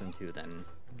rather listen to than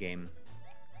game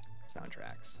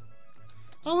soundtracks.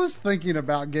 I was thinking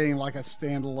about getting like a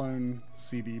standalone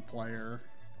CD player.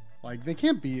 Like, they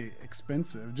can't be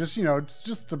expensive. Just,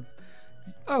 just to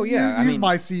use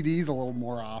my CDs a little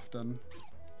more often.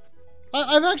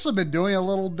 I've actually been doing a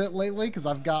little bit lately because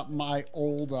I've got my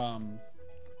old,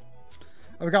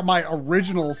 I've got my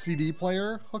original CD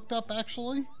player hooked up,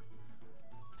 actually.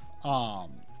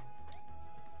 Um,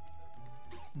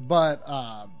 but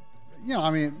you know,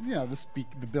 I mean, you know,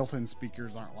 the built-in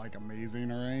speakers aren't like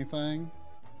amazing or anything.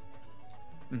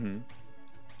 Mm-hmm.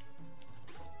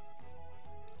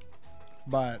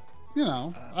 But you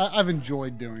know, I've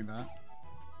enjoyed doing that.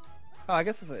 Oh, I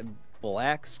guess it's a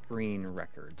Black Screen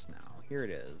Records now. Here it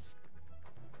is.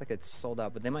 Looks like it's sold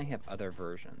out, but they might have other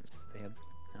versions. They have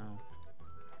no.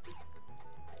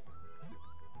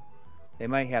 They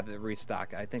might have the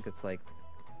restock. I think it's like.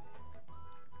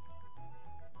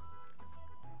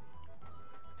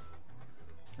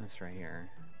 This right here.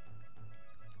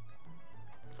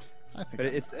 I think, But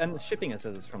it's and the shipping. It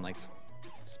says it's from like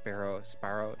Sparrow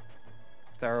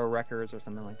Records or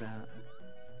something like that.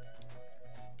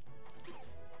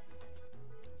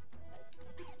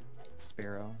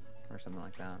 Sparrow or something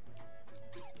like that.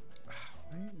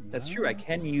 That's true. I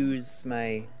can use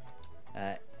my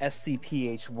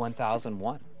SCPH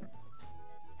 1001.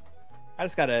 I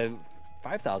just got a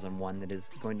 5001 that is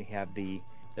going to have the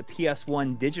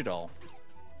PS1 digital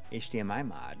HDMI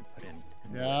mod put in.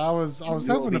 Yeah, I was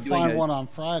hoping to find one on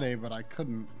Friday, but I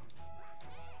couldn't.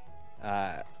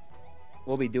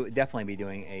 We'll be definitely be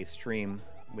doing a stream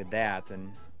with that,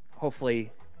 and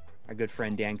hopefully our good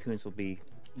friend Dan Coons will be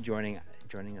joining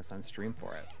us on stream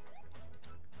for it.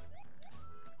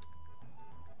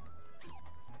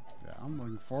 Yeah, I'm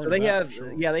looking forward. So to they that have, for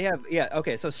sure. yeah, they have, yeah.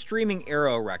 Okay, so Streaming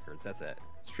Arrow Records. That's it.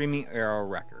 Streaming Arrow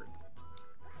Record.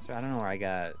 So I don't know where I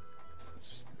got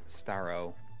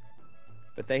Starro,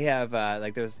 but they have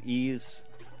like there's Ease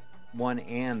 1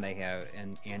 and they have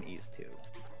and Ease 2.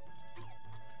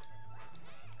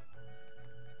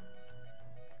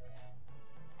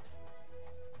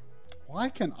 Why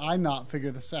can I not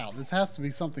figure this out? This has to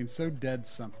be something so dead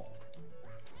simple.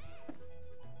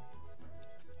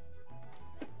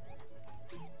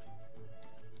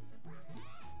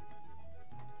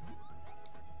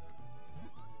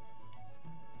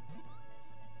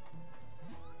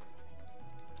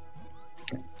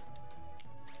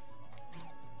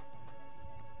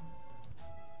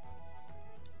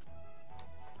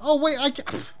 Oh wait,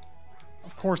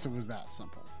 of course it was that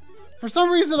simple. For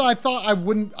some reason, I thought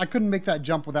I couldn't make that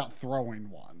jump without throwing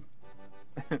one,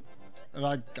 and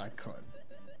I could.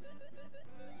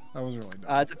 That was really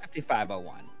dumb. It's a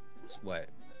 5501. Is what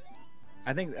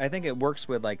I think. I think it works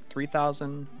with like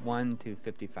 3001 to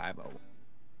 5501.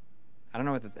 I don't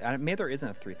know what maybe there isn't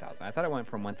a 3000. I thought it went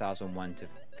from 1001 to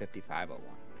 5501.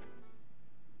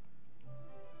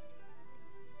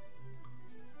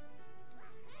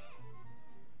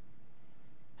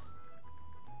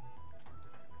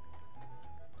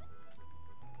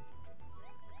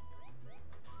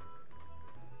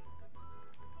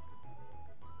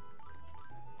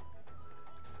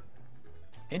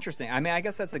 Interesting. I mean, I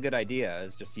guess that's a good idea.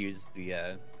 Is just use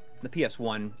the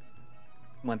PS1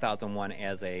 1001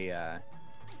 as a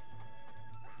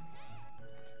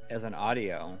as an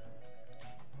audio.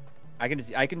 I can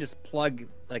just plug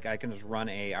I can just run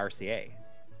a RCA.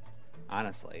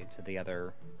 Honestly, to the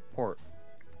other port.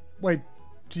 Wait,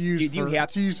 to use Do you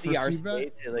have to use the for RCA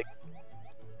CBET? to like?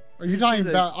 Are you talking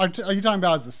about? Are you talking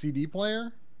about as a CD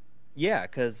player? Yeah,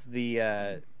 because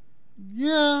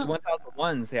Yeah. the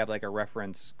 1001s they have like a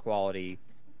reference quality.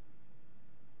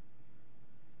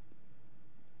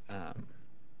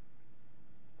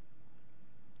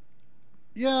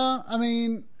 Yeah, I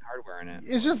mean, Hardware in it.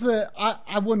 it's just that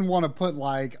I wouldn't want to put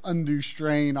like undue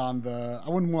strain on I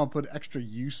wouldn't want to put extra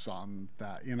use on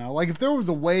that, you know? Like if there was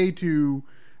a way to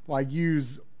like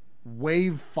use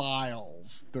wave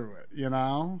files through it, you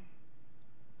know?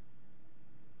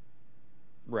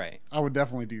 Right. I would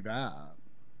definitely do that.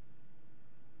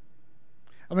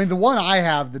 I mean, the one I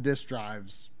have, the disk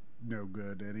drive's no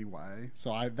good anyway.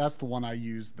 So that's the one I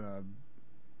use the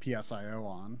PSIO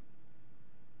on.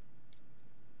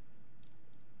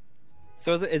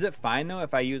 So is it fine though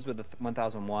if I use with the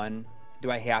 1001?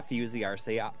 Do I have to use the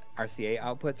RCA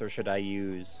outputs, or should I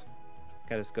use?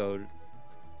 Can I just go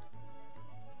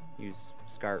use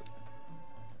SCART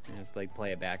and just like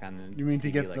play it back on the? You mean to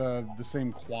TV, get like, the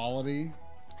same quality?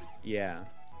 Yeah,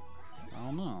 I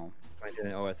don't know. I did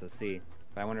an OSSC,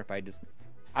 but I wonder if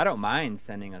I don't mind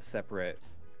sending a separate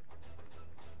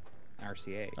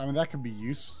RCA. I mean, that could be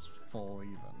useful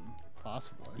even,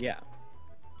 possibly. Yeah.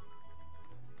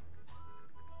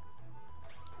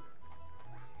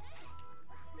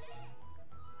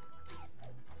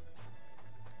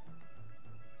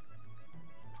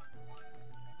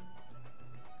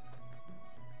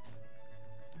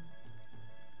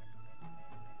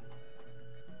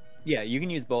 Yeah, you can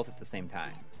use both at the same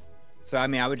time. So, I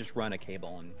mean, I would just run a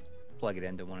cable and plug it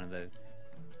into one of the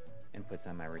inputs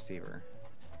on my receiver.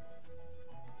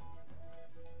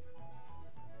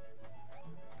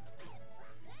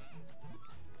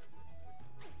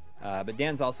 But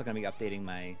Dan's also going to be updating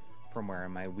my firmware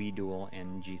on my Wii Dual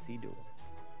and GC Dual.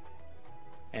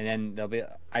 And then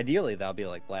ideally they'll be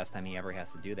like the last time he ever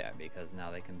has to do that, because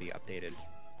now they can be updated,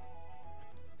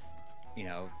 you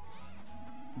know,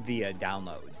 via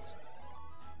downloads.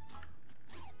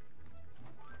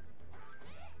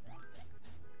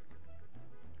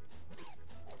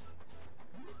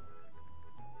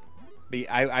 But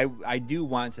I do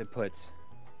want to put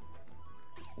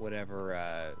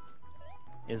whatever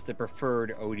is the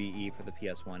preferred ODE for the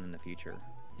PS1 in the future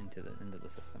into the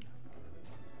system.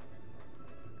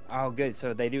 Oh, good.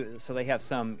 So they do. So they have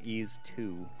some Ys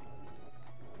 2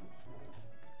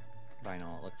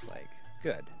 vinyl. It looks like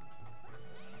good.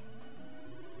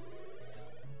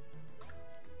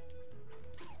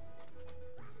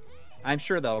 I'm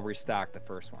sure they'll restock the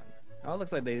first one. Oh, it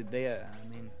looks like they I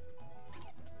mean,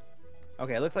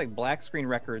 okay. It looks like Black Screen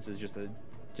Records is just a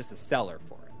seller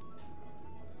for it.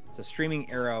 So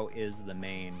Streaming Arrow is the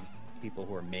main people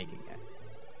who are making it,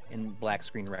 and Black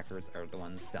Screen Records are the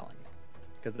ones selling it,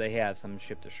 because they have some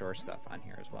Ship to Shore stuff on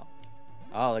here as well.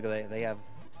 Oh, look at that. They have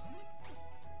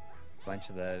a bunch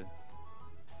of the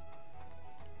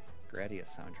Gradius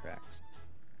soundtracks.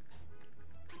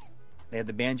 They have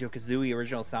the Banjo-Kazooie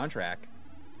original soundtrack.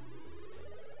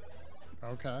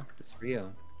 Okay. Just for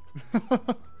you.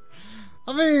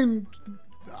 I mean,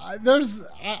 I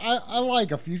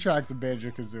like a few tracks of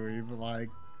Banjo-Kazooie, but like,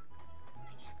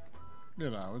 you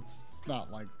know, it's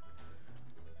not like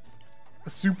a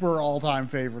super all-time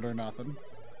favorite or nothing.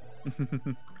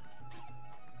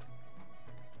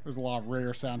 There's a lot of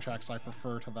rare soundtracks I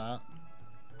prefer to that.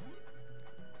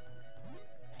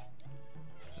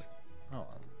 Oh,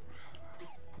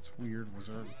 that's weird. Was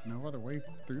there no other way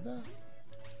through that?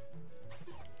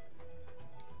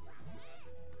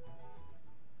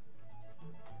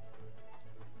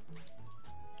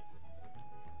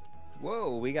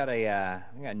 Whoa, we got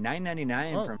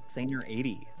 $9.99 from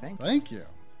Saner80. Thank you.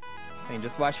 And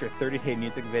just watch your 30-day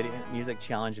music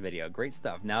challenge video. Great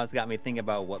stuff. Now it's got me thinking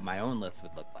about what my own list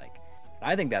would look like.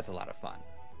 I think that's a lot of fun.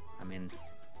 I mean,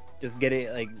 just get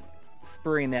it, like,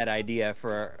 spurring that idea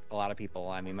for a lot of people.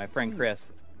 I mean, my friend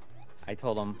Chris, I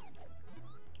told him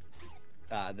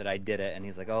that I did it, and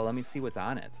he's like, "Oh, let me see what's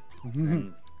on it."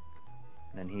 And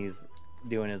then he's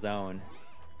doing his own.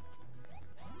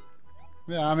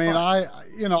 Yeah, I mean,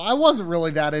 I wasn't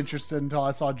really that interested until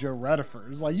I saw Joe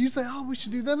Redifer's. Like, you say, "Oh, we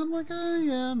should do that." I'm like,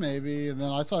 yeah, maybe. And then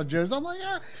I saw Joe's. I'm like,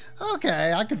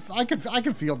 okay, I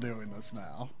could feel doing this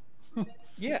now.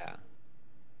 Yeah.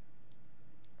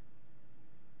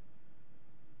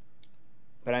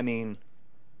 But I mean,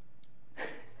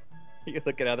 you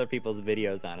look at other people's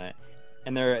videos on it,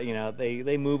 and they're, you know,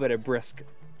 they move at a brisk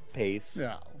pace.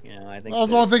 Yeah. You know, I think that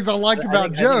was one of the things I liked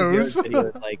about Joe's. I think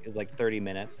Joe's video is like 30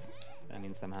 minutes. I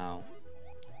mean, somehow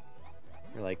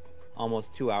we're like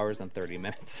almost 2 hours and 30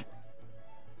 minutes.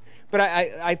 But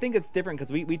I think it's different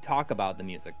because we talk about the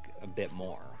music a bit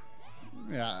more.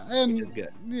 Yeah, and which is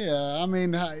good. Yeah, I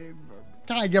mean,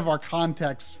 kind of give our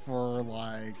context for,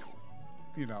 like,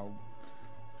 you know,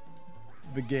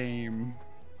 the game,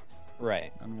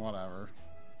 right, and whatever.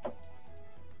 Is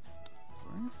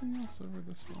there anything else over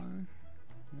this way?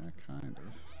 Yeah, kind of.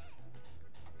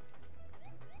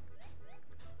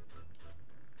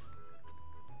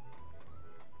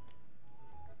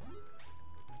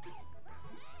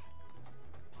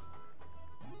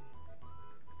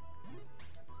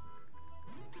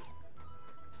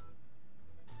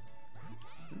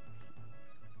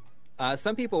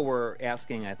 Some people were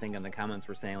asking, I think in the comments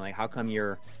were saying, like, how come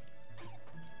your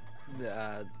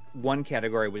one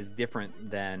category was different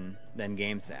than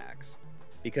GameSack's?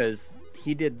 Because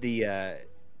he did the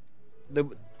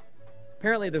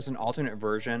apparently there's an alternate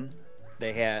version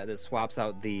they had that swaps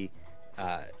out the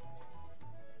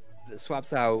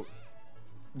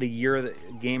year the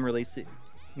game released,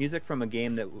 music from a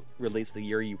game that released the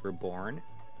year you were born,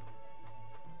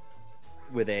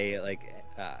 with a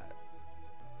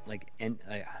I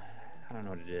don't know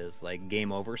what it is, like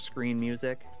game over screen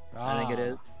music. I think it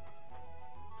is.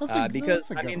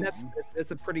 Because I mean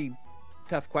it's a pretty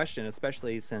tough question,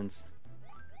 especially since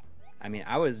I mean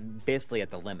I was basically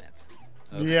at the limit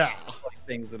of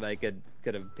things that I could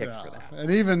have picked for that.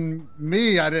 And even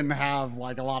me, I didn't have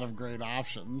like a lot of great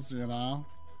options, you know.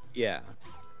 Yeah.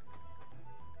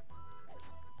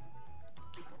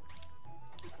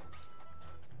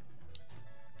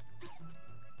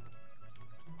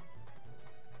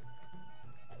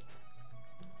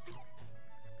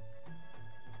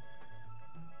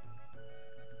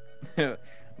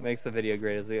 Makes the video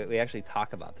great is we actually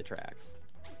talk about the tracks.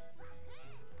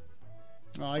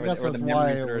 Well, I guess that's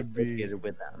why it would be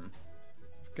with them.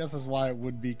 guess that's why it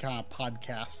would be kind of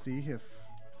podcasty if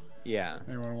Yeah.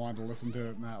 anyone wanted to listen to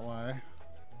it in that way.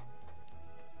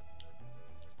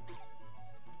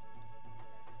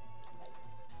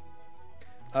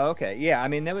 Oh, okay. Yeah, I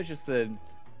mean that was the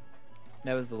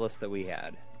list that we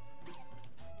had.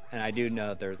 And I do know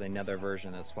that there's another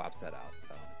version that swaps that out.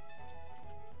 So.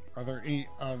 Are there any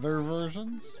other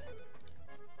versions?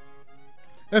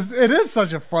 It is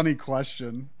such a funny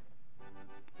question.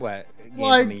 What? Game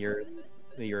Like- from the year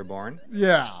that you were born?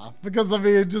 Yeah, because I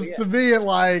mean, just to me,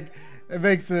 it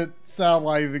makes it sound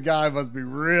like the guy must be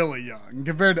really young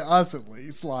compared to us, at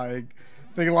least. Like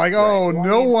thinking like, oh, Right. Well,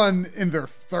 no I mean- one in their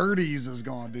 30s is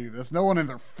going to do this. No one in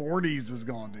their 40s is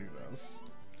going to do this.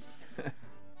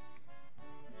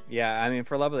 Yeah, I mean,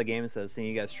 for love of the game, it says,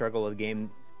 seeing you guys struggle with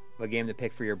what game to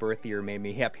pick for your birth year made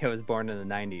me happy I was born in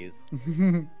the 90s.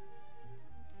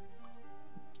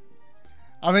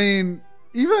 I mean,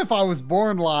 even if I was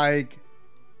born like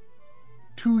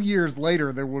 2 years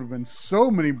later, there would have been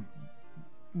so many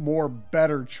more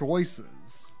better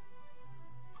choices.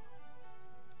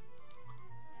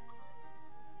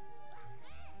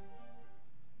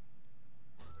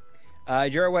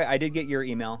 Jared, I did get your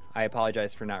email. I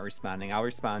apologize for not responding. I'll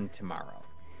respond tomorrow.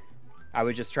 I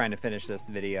was just trying to finish this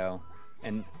video.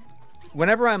 And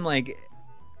whenever I'm like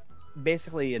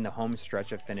basically in the home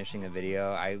stretch of finishing a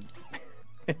video, I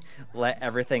let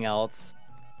everything else.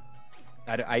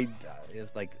 It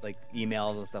was like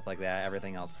emails and stuff like that.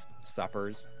 Everything else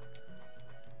suffers.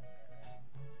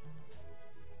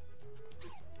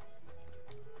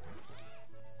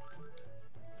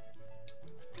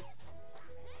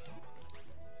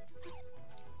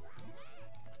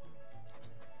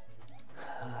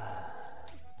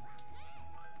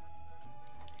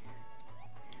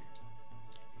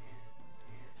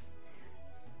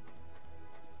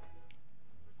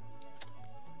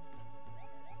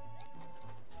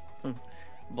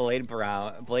 Blade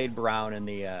Brown in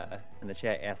the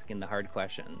chat asking the hard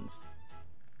questions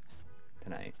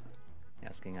tonight.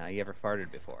 Asking, you ever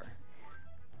farted before?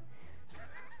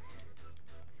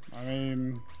 I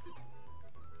mean,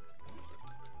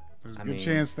 there's a good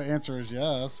chance the answer is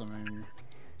yes. I mean,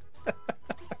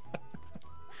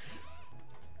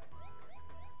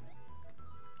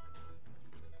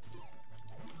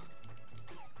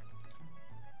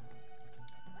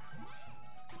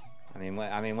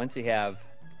 once you have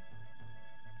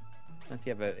a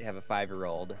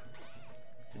 5-year-old,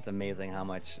 it's amazing how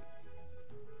much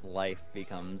life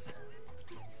becomes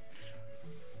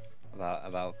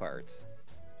about farts.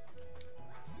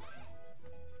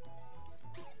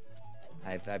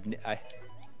 I've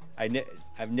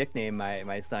nicknamed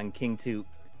my son King Toot.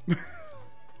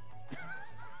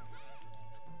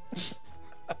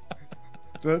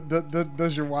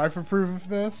 does your wife approve of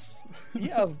this?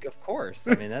 Yeah, of course.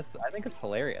 I mean, I think it's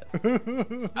hilarious.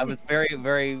 I was very,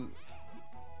 very,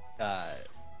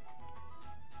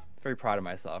 very proud of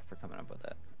myself for coming up with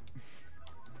it.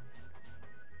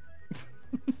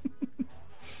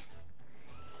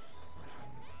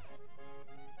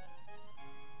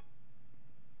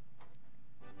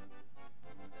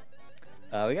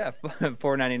 We got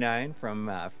 $4.99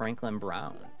 from Franklin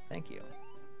Brown. Thank you.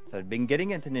 So I've been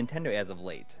getting into Nintendo as of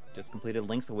late. Just completed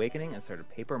Link's Awakening and started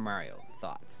Paper Mario.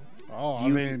 Thoughts? Oh, I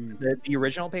mean, the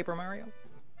original Paper Mario?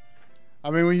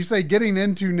 when you say getting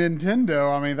into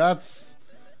Nintendo, I mean that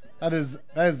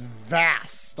is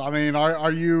vast. I mean,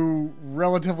 are you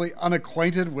relatively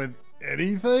unacquainted with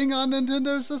anything on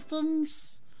Nintendo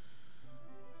systems?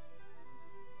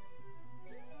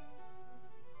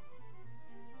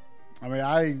 I mean,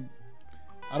 I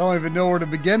don't even know where to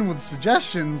begin with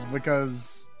suggestions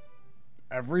because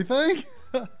everything.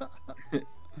 I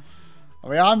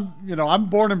mean, I'm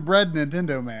born and bred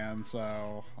Nintendo man,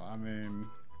 so I mean,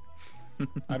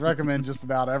 I'd recommend just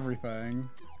about everything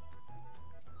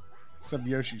except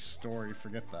Yoshi's Story.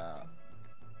 Forget that.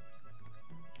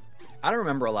 I don't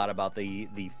remember a lot about the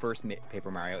first Paper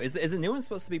Mario. Is the new one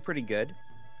supposed to be pretty good?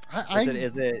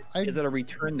 Is it a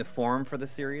return to form for the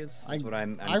series? That's what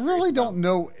I'm I really don't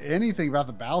know anything about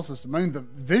the battle system. I mean,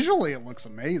 visually it looks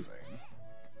amazing.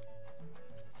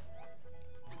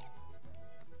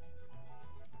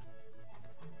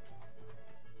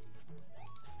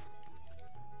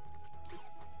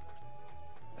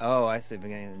 Oh, I see.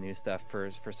 Beginning the new stuff for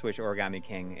Switch, Origami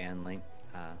King and Link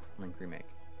Remake.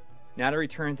 Not a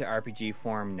return to RPG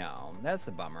form. No, that's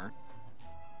a bummer.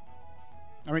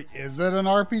 I mean, is it an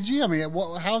RPG? I mean,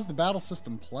 how's the battle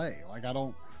system play? Like, I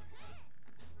don't.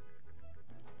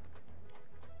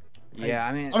 Yeah,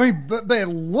 I mean, but it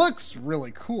looks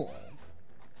really cool.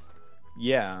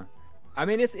 Yeah, I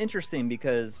mean, it's interesting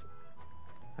because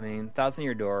I mean, Thousand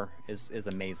Year Door is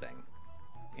amazing,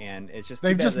 and it's just too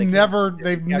They've bad just they can't never,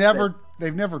 recapture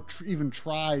they've never even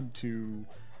tried to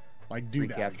like do that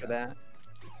recapture again. that.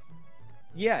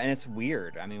 Yeah, and it's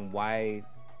weird. I mean, why?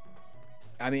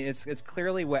 I mean, it's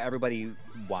clearly what everybody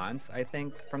wants. I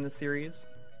think from the series.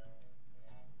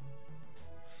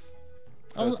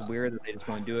 I So was, it's weird that they just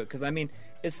won't do it. Because I mean,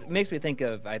 it makes me think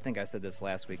of. I think I said this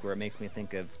last week, where it makes me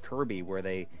think of Kirby, where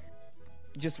they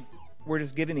just we're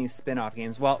just giving these spin-off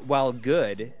games. While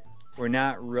good, were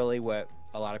not really what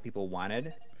a lot of people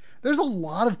wanted. there's a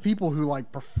lot of people who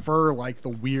like prefer like the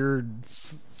weird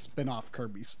spin-off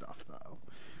Kirby stuff though.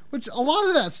 Which a lot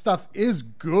of that stuff is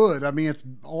good. I mean, it's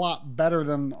a lot better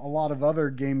than a lot of other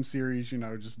game series, you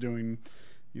know, just doing,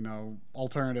 you know,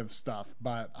 alternative stuff.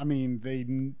 But I mean, they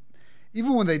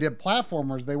even when they did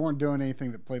platformers, they weren't doing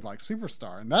anything that played like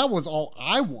Superstar, and that was all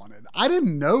I wanted. I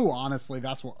didn't know honestly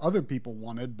that's what other people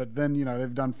wanted, but then you know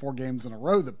they've done 4 games in a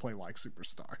row that play like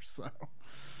Superstar, so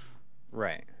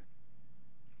Right.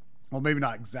 well, maybe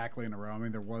not exactly in a row. I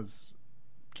mean, there was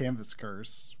Canvas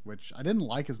Curse, which I didn't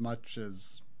like as much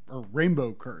as, or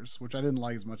Rainbow Curse, which I didn't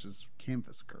like as much as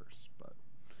Canvas Curse. But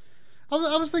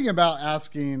I was thinking about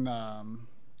asking. I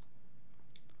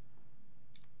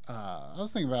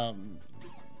was thinking about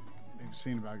maybe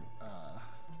seeing about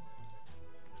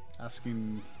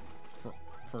asking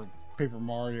for Paper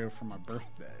Mario for my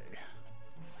birthday.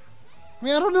 I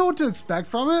mean, I don't know what to expect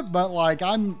from it, but like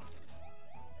I'm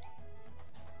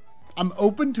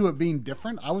open to it being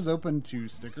different. I was open to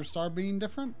Sticker Star being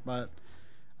different, but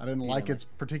I didn't like its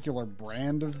particular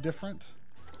brand of different.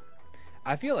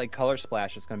 I feel like Color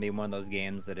Splash is going to be one of those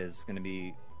games that is going to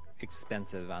be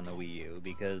expensive on the Wii U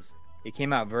because it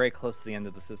came out very close to the end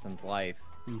of the system's life,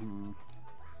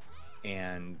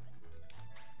 and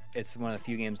it's one of the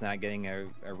few games not getting a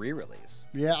re-release.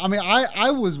 Yeah, I mean, I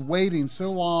was waiting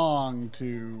so long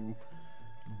to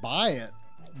buy it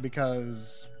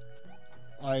because,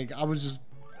 like, I was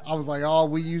like, oh,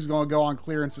 Wii U's going to go on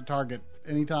clearance at Target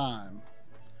anytime.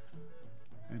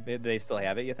 They still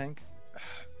have it, you think?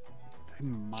 They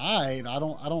might. I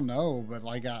don't know, but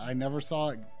like, I never saw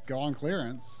it go on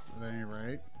clearance at any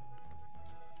rate.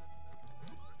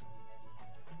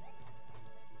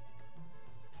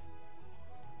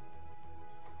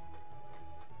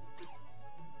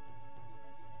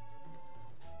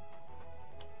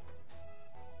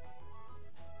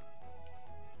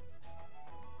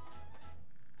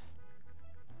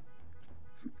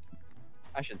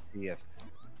 I should see if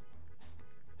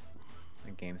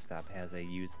GameStop has a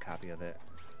used copy of it.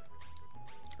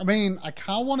 I mean, I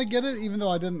kind of want to get it, even though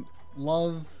I didn't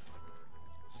love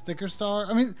Sticker Star.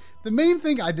 I mean, the main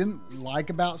thing I didn't like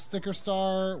about Sticker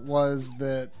Star was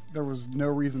that there was no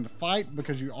reason to fight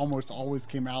because you almost always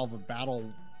came out of a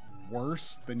battle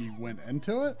worse than you went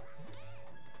into it.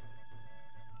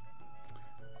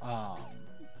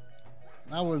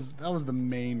 That was the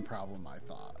main problem, I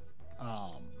thought.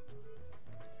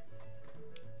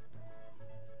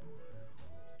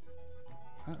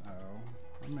 Uh-oh.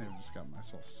 I may have just got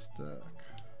myself stuck.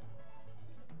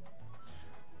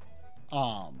 Yeah,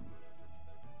 I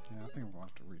think we'll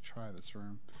have to retry this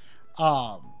room.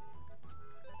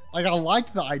 Like, I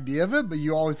liked the idea of it, but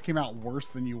you always came out worse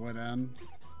than you went in.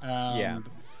 And,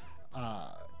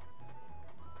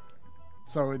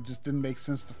 so it just didn't make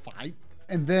sense to fight.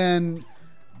 And then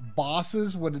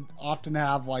bosses would often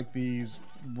have, like, these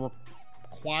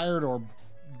required or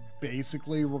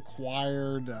basically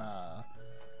required,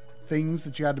 things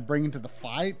that you had to bring into the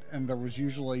fight, and there was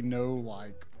usually no,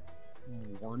 like,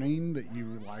 warning that you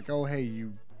were like, oh, hey,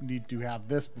 you need to have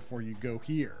this before you go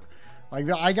here. Like,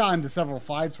 I got into several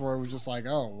fights where it was just like,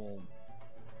 oh, well,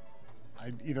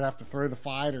 I either have to throw the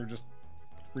fight or just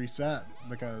reset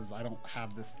because I don't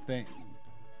have this thing.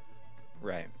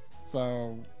 Right.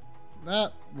 So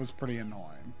that was pretty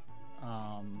annoying.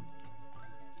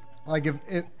 Like,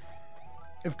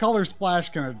 if Color Splash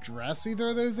can address either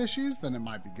of those issues, then it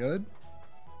might be good.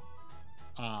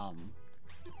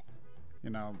 You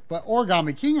know, but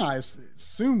Origami King, I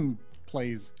assume,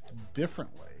 plays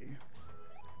differently.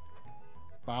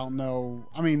 But I don't know.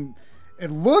 I mean,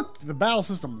 the battle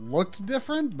system looked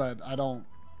different, but I don't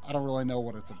really know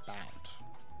what it's about.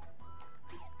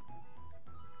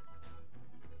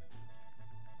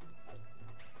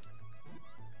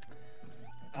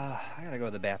 I gotta go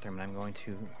to the bathroom, and I'm going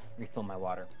to refill my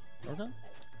water. Okay.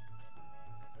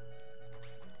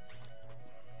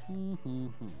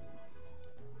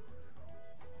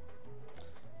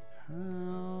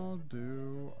 How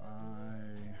do I...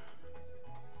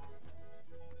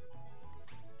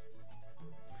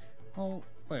 Oh,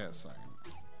 wait a second.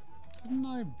 Didn't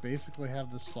I basically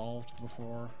have this solved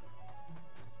before?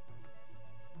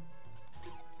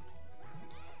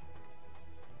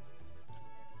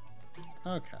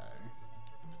 Okay.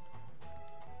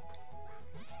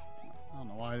 I don't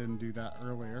know why I didn't do that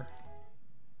earlier.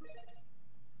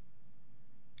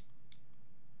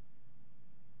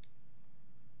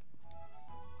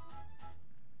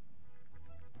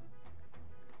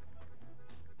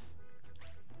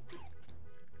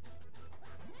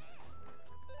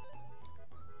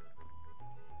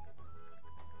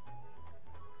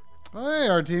 Hey,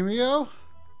 Artemio.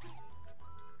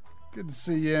 Good to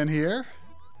see you in here.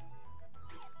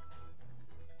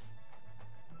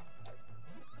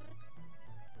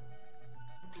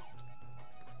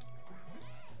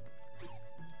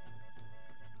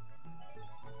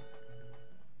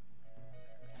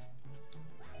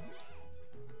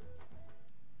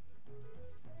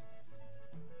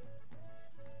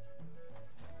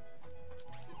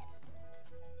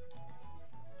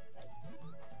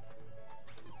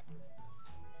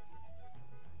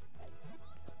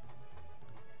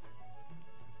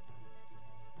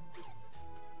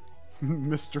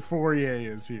 Mr.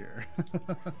 Fourier is here.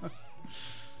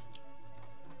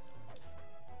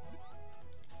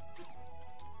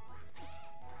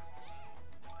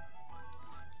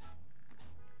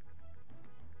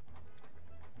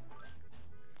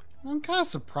 I'm kind of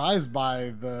surprised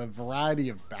by the variety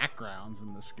of backgrounds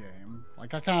in this game.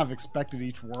 Like, I kind of expected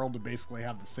each world to basically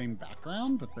have the same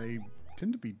background, but they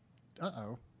tend to be...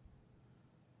 Uh-oh.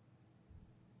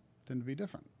 Tend to be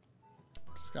different.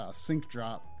 Just got a sync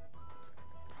drop.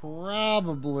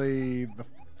 Probably the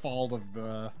fault of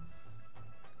the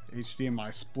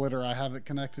HDMI splitter I have it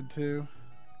connected to.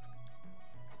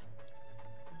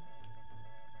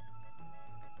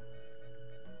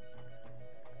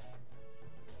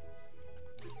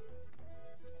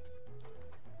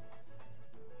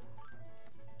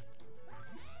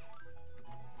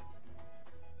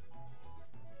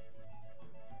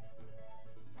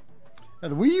 Yeah,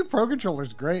 the Wii U Pro Controller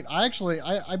is great. I actually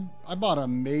I bought a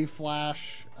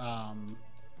Mayflash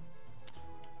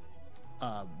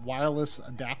wireless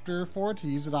adapter for it to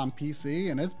use it on PC,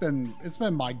 and it's been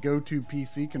my go-to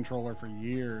PC controller for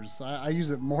years. I use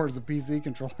it more as a PC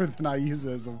controller than I use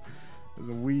it as a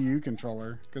Wii U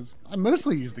controller, because I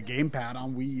mostly use the gamepad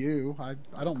on Wii U. I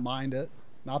don't mind it.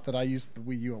 Not that I use the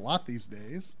Wii U a lot these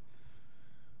days.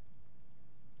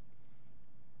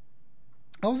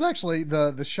 I was actually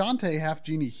the Shantae Half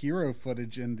Genie Hero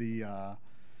footage in the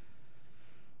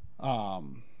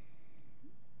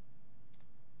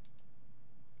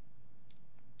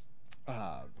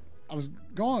I was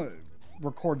going to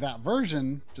record that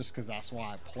version just because that's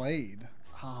why I played.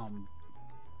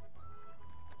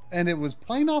 And it was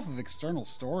playing off of external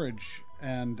storage,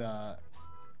 and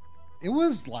it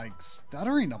was like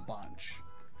stuttering a bunch.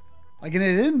 Like, and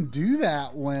it didn't do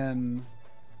that when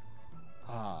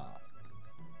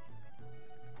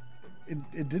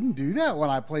it didn't do that when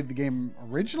I played the game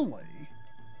originally.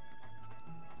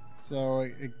 So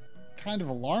it kind of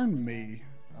alarmed me,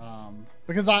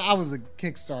 because I was a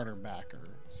Kickstarter backer.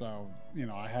 So, you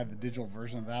know, I had the digital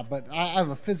version of that, but I have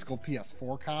a physical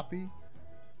PS4 copy.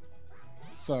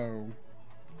 So,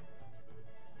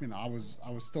 you know, I was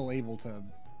still able to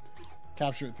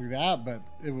capture it through that, but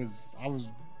I was,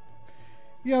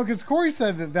 you know, because Corey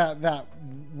said that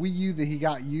Wii U that he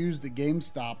got used at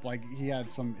GameStop, like, he had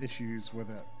some issues with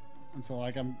it. And so,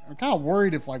 like, I'm kind of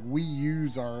worried if, like, Wii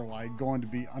U's are, like, going to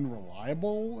be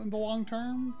unreliable in the long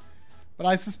term. But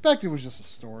I suspect it was just a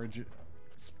storage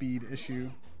speed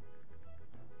issue.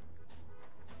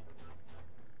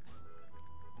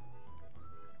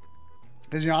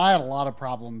 Because, you know, I had a lot of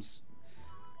problems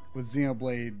with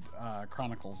Xenoblade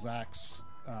Chronicles X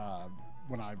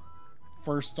when I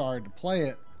first started to play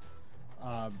it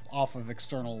off of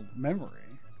external memory.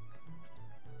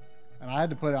 And I had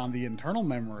to put it on the internal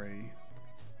memory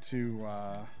to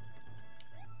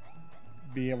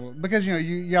be able... Because, you know,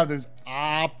 you have those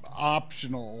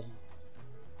optional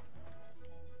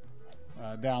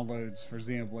downloads for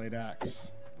Xenoblade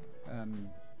X. And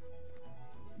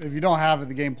if you don't have it,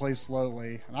 the game plays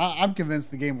slowly. And I'm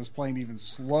convinced the game was playing even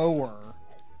slower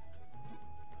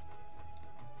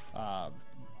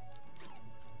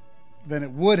than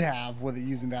it would have with it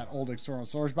using that old external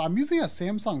storage. But I'm using a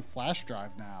Samsung flash drive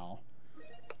now.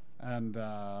 And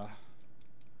I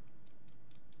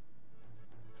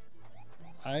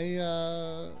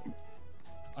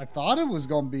thought it was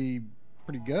going to be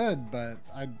pretty good, but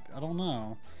I don't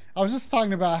know. I was just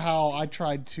talking about how I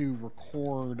tried to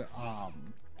record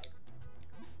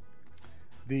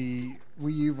the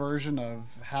Wii U version of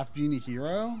Half Genie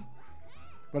Hero,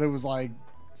 but it was like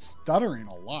stuttering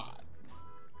a lot.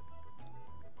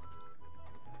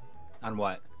 On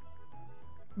what?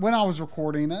 When I was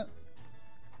recording it.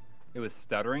 It was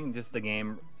stuttering, just the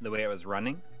game, the way it was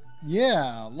running.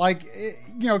 Yeah, like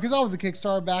because I was a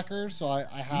Kickstarter backer, so I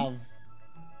have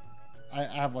I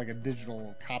have like a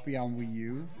digital copy on Wii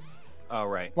U, Oh,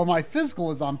 right. but my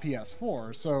physical is on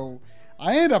PS4. So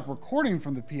I ended up recording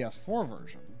from the PS4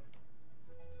 version.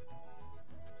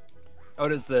 Oh,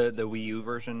 does the Wii U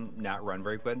version not run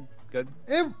very good? Good.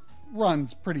 It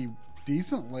runs pretty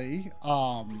decently,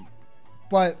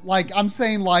 but like I'm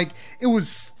saying, like it was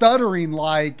stuttering,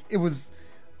 like it was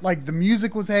like the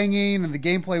music was hanging and the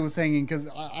gameplay was hanging because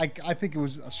I think it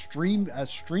was a streaming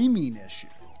issue.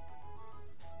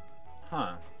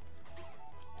 Huh.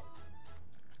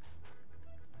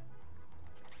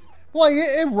 Well,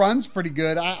 it runs pretty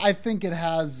good. I think it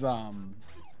has some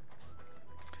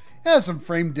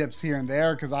frame dips here and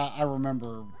there because I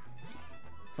remember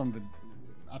from the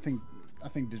I think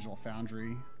Digital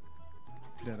Foundry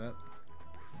did it.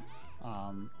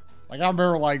 Like I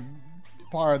remember like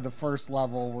part of the first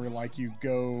level where like you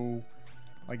go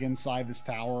like inside this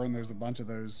tower and there's a bunch of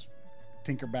those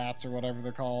Tinkerbats or whatever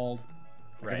they're called.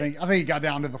 Like, Right. I think it got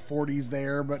down to the 40s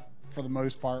there, but for the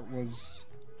most part was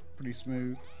pretty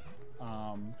smooth.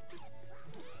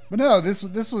 But no, this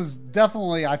was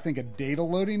definitely I think a data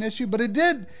loading issue. But it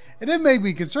did make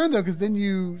me concerned though, because then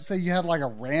you say you had like a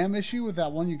RAM issue with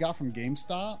that one you got from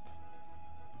GameStop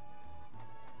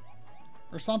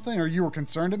or something, or you were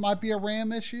concerned it might be a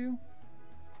RAM issue.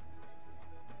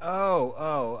 No,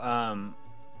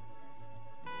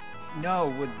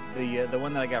 with the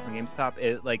one that I got from GameStop,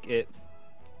 it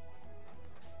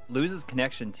loses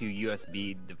connection to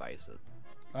USB devices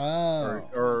Oh,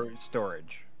 or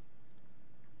storage.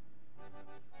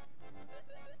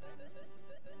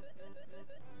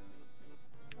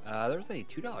 There's a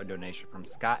 $2 donation from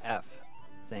Scott F.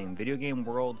 saying Video Game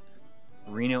World,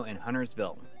 Reno and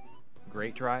Huntersville.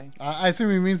 Great try. I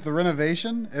assume he means the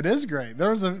renovation. It is great. There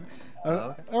was a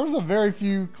very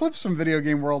few clips from Video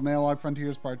Game World and Analog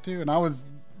Frontiers Part 2, and I was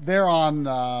there on.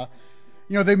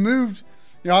 They moved.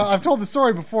 I've told the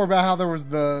story before about how there was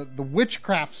the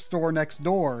witchcraft store next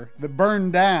door that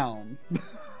burned down.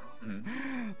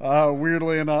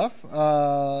 Weirdly enough,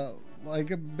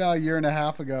 like about a year and a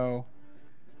half ago,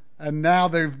 and now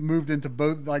they've moved into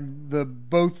both. Like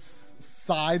both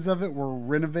sides of it were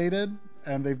renovated,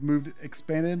 and they've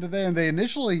expanded into there. And they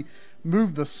initially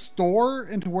moved the store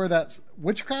into where that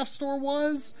witchcraft store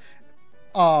was.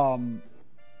 Now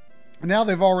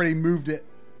they've already moved it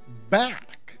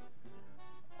back.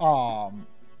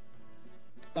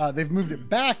 They've moved it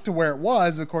back to where it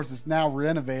was. Of course, it's now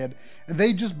renovated, and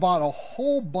they just bought a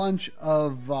whole bunch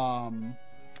of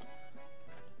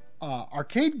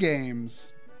arcade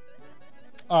games.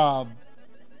 From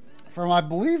I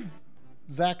believe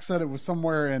Zach said it was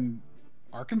somewhere in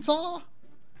Arkansas,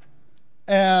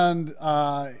 and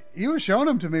he was showing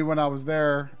them to me when I was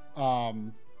there. I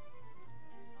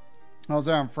was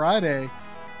there on Friday.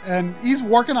 And he's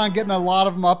working on getting a lot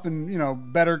of them up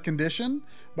in, better condition.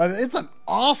 But it's an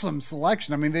awesome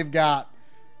selection. I mean, they've got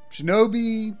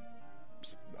Shinobi,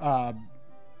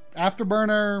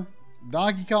 Afterburner,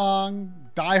 Donkey Kong,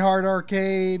 Die Hard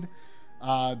Arcade,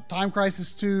 Time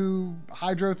Crisis 2,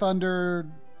 Hydro Thunder,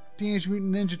 Teenage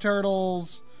Mutant Ninja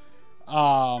Turtles,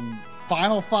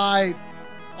 Final Fight.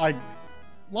 Like,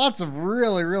 lots of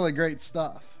really, really great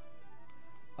stuff.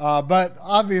 But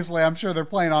obviously, I'm sure they're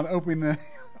planning on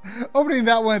opening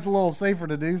that one. It's a little safer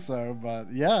to do so,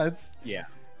 but yeah, it's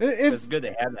good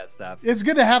to have that stuff. It's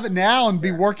good to have it now and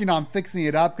be working on fixing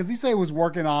it up, because he said he was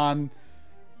working on,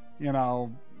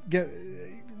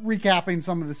 recapping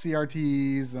some of the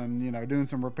CRTs and doing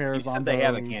some repairs on those. They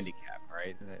have a candy cap,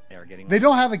 right? They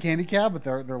don't have a candy cap, but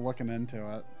they're looking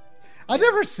into it. I've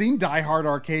never seen Die Hard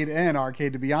Arcade and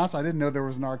Arcade, to be honest. I didn't know there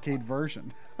was an arcade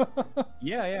version.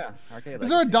 Yeah. Arcade. Is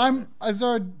there a dime?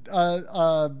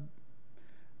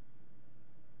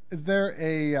 Is there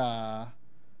a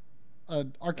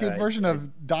arcade version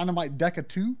of Dynamite Deca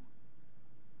 2?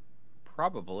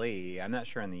 Probably. I'm not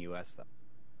sure in the U.S.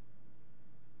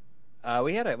 though.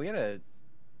 We had a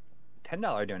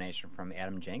 $10 donation from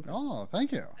Adam Jenkins. Oh,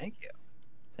 thank you. Thank you.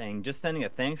 Saying, just sending a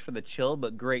thanks for the chill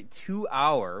but great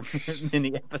 2-hour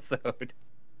mini episode.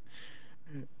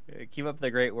 Keep up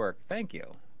the great work. Thank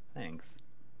you. Thanks.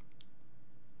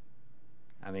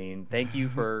 I mean, thank you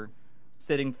for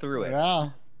sitting through it. Yeah.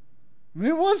 I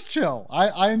mean, it was chill.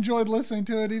 I enjoyed listening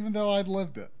to it, even though I'd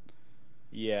lived it.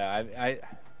 Yeah,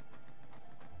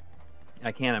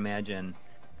 I can't imagine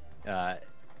a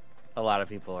lot of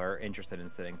people are interested in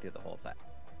sitting through the whole thing.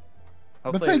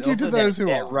 But thank you to those who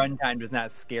that are. Runtime does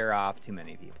not scare off too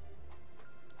many people.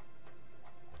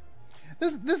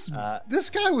 This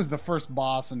guy was the first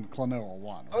boss in Klonoa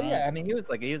 1, right? Oh yeah, I mean he was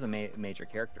a major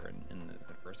character in the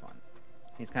first one.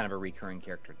 He's kind of a recurring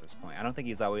character at this point. I don't think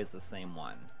he's always the same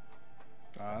one.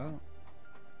 Oh.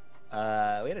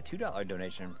 We had a $2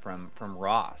 donation from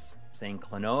Ross saying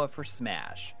Klonoa for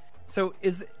Smash. So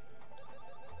is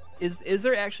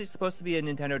there actually supposed to be a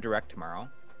Nintendo Direct tomorrow?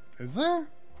 Is there?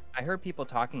 I heard people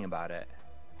talking about it.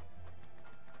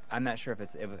 I'm not sure if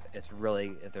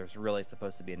there's really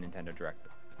supposed to be a Nintendo Direct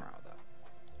tomorrow though.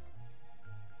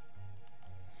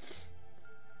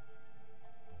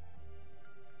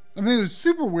 I mean, it was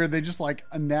super weird. They just like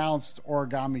announced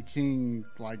Origami King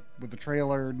like with the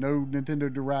trailer, no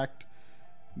Nintendo Direct,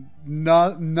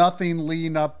 nothing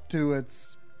leading up to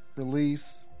its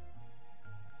release.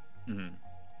 Mm-hmm.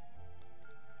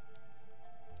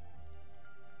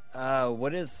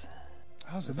 What is?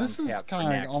 Oh, so this is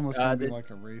kind of almost going to be like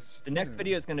a race. The next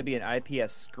video is going to be an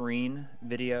IPS screen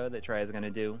video that Troy is going to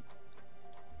do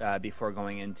before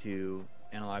going into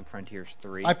Analog Frontiers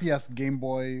 3. IPS Game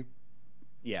Boy.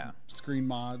 Yeah. Screen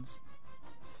mods.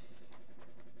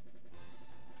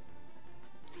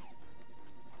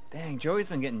 Dang, Joey's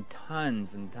been getting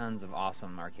tons and tons of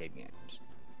awesome arcade games.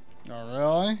 Oh,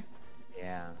 really?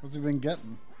 Yeah. What's he been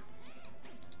getting?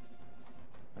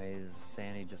 He's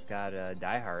saying he just got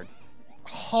Die Hard.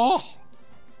 Oh!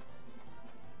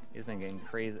 He's been getting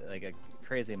crazy, like a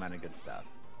crazy amount of good stuff.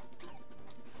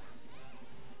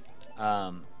 What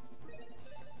was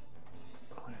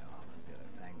the other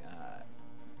thing?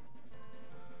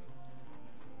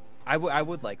 I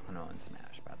would like Klonoa and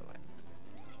Smash, by the way.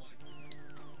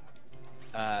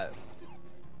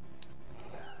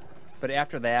 But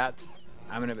after that,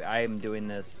 I am doing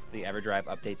the EverDrive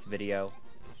updates video,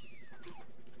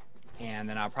 and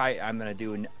then I'm gonna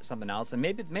do something else, and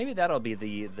maybe that'll be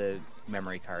the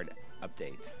memory card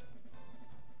update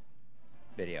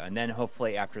video, and then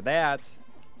hopefully after that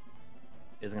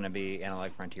is gonna be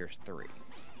Analog Frontiers 3.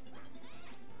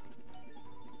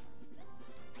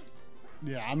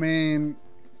 Yeah, I mean,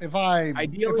 if I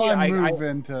move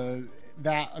into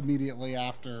that immediately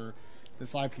after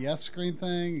this IPS screen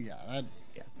thing,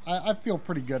 I feel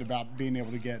pretty good about being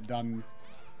able to get it done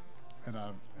in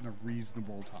a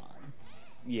reasonable time.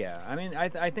 Yeah, I mean,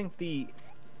 I think the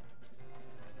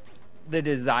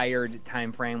desired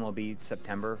time frame will be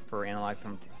September for Analog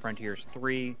Frontiers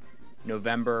 3,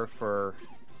 November for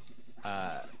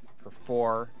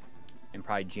 4, and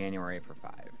probably January for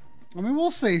 5. I mean,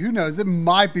 we'll see. Who knows? It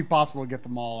might be possible to get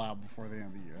them all out before the end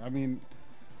of the year. I mean,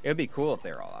 it would be cool if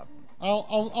they were all out.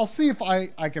 I'll see if I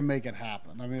can make it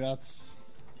happen. I mean, that's.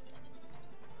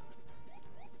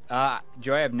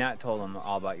 Joy, I've not told him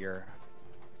all about your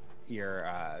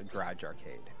garage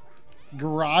arcade.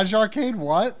 Garage arcade?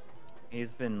 What?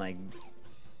 He's been like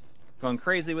going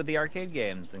crazy with the arcade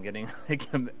games and getting like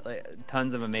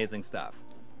tons of amazing stuff.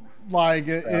 Like,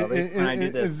 So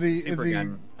is he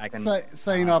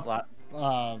setting up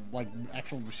like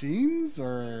actual machines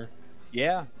or?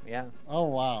 Yeah. Oh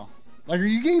wow! Like, are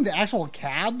you getting the actual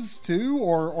cabs too,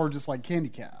 or just like candy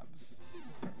cabs?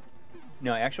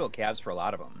 No, actual cabs for a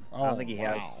lot of them. I don't think he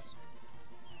has.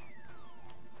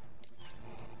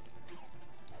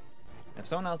 If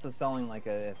someone else is selling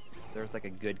if there's like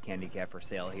a good candy cab for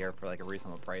sale here for like a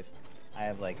reasonable price, I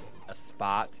have like a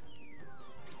spot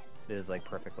that is like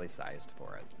perfectly sized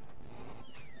for it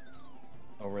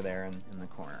over there in the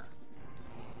corner.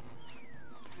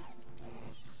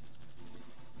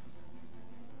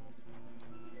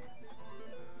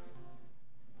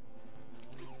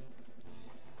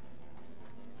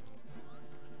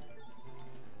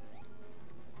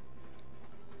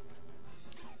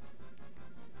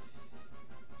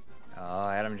 Oh,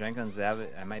 Adam Jenkins,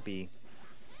 I might be.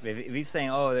 If he's saying,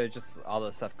 "Oh, they're just all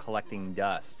this stuff collecting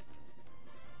dust,"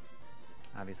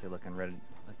 obviously looking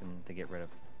to get rid of.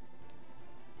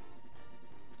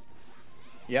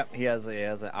 Yep, he has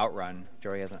an outrun.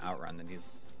 Joey has an outrun that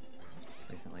he's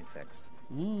recently fixed.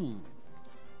 You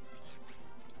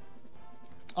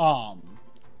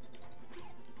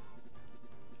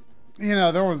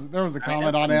know, there was a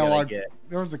comment on Analog.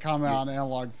 There was a comment on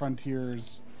Analog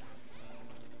Frontiers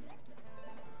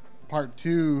Part 2,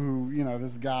 who, you know,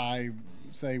 this guy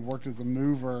say worked as a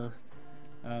mover,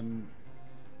 and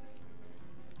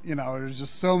you know, there's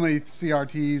just so many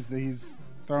CRTs that he's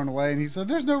thrown away, and he said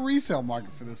there's no resale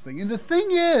market for this thing. And the thing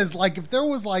is, like, if there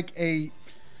was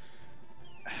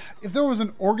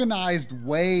an organized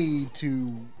way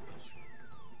to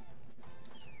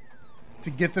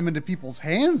get them into people's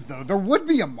hands, though, there would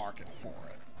be a market for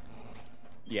it.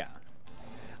 Yeah.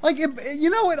 Like,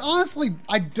 it honestly,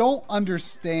 I don't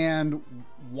understand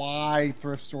why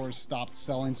thrift stores stopped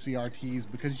selling CRTs,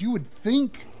 because you would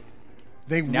think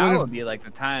they would Now have. would be like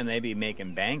the time they'd be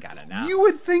making bank on it now. You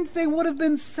would think they would have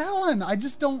been selling. I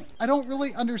don't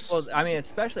really Well, understand. I mean,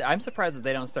 especially, I'm surprised that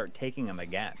they don't start taking them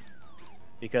again.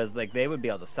 Because, like, they would be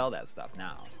able to sell that stuff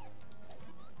now.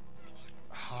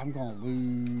 I'm going to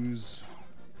lose.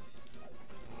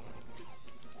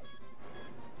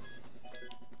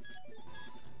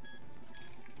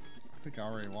 I think I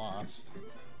already lost.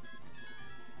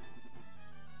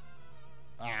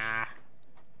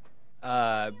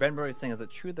 Ben Brody is saying, is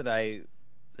it true that is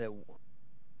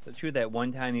it true that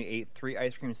one time you ate 3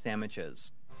 ice cream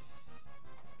sandwiches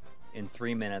in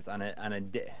 3 minutes on a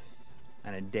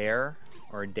dare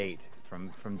or a date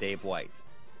from Dave White?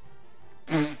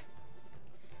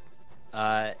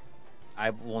 I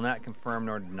will not confirm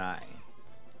nor deny,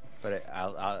 but it's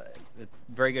a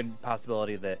very good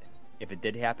possibility that if it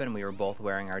did happen, we were both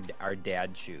wearing our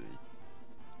dad shoes.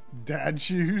 Dad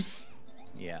shoes?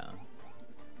 Yeah.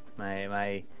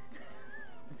 My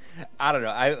I don't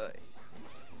know.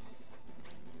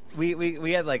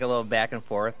 We had like a little back and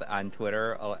forth on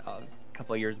Twitter a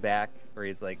couple of years back where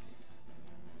he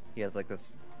has like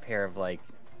this pair of like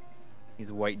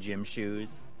these white gym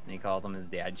shoes and he calls them his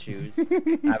dad shoes. I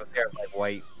have a pair of like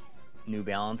white New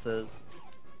Balances.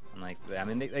 And like, I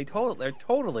mean, they're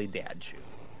totally dad shoes.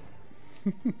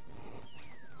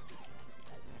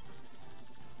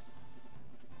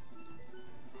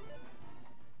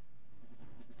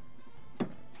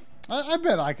 I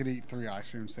bet I could eat 3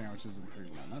 ice cream sandwiches in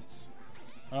 3 minutes.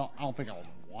 I don't think I would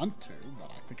want to, but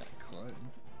I think I could.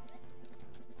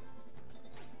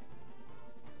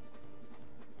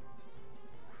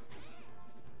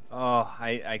 Oh,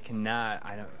 I cannot.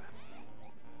 I don't.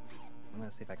 I'm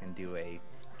gonna see if I can do a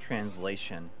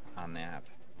translation on that.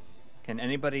 Can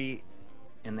anybody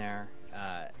in there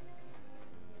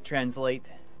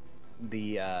translate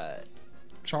the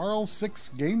Charles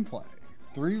 6 gameplay?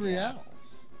 3 reals.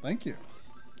 Thank you.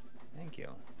 Thank you.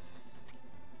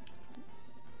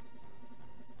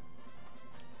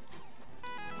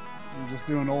 I'm just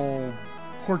doing old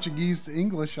Portuguese to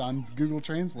English on Google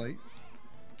Translate.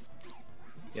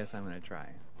 Yes, I'm gonna try.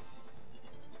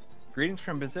 Greetings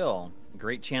from Brazil.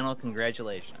 Great channel.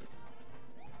 Congratulations.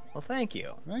 Well, thank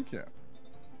you. Thank you.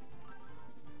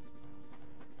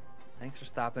 Thanks for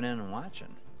stopping in and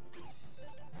watching.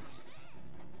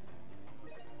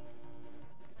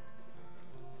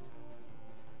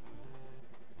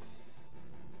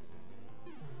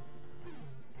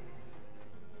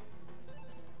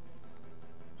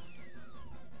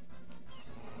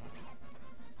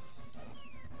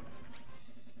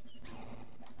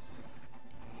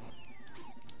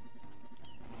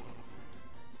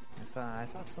 I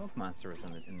saw Smoke Monster was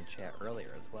in the chat earlier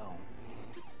as well.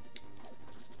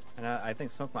 And I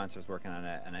think Smoke Monster's working on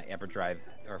an EverDrive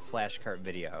or Flashcart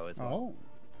video as well. Oh.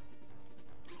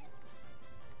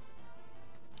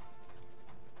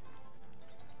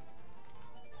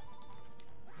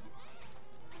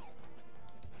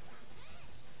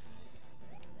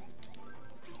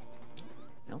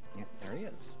 Nope. Yeah, there he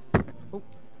is. Oh,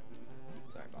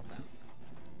 sorry about that.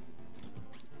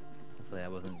 Hopefully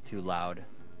that wasn't too loud.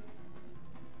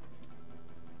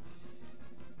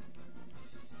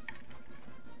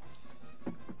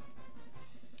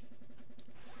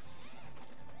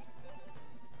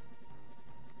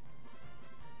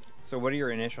 So what are your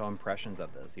initial impressions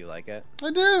of this? You like it?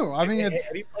 I do. I mean, Have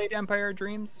you played Empire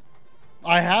Dreams?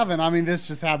 I haven't. I mean, this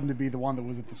just happened to be the one that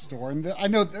was at the store. And I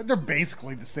know they're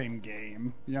basically the same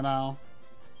game, you know?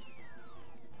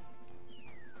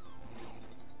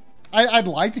 I'd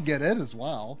like to get it as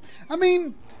well. I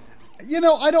mean, you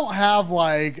know, I don't have,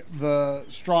 like, the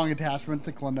strong attachment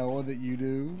to Klonoa that you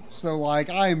do. So, like,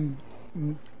 I'm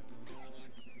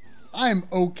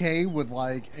okay with,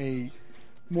 like, a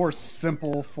more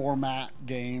simple format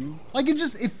game. Like,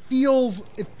 it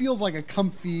feels like a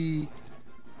comfy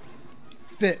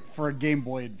fit for a Game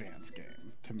Boy Advance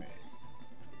game to me.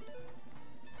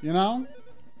 You know?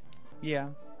 Yeah.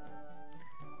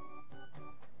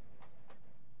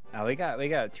 We got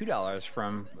 $2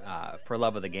 from for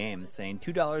Love of the Game saying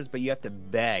 $2, but you have to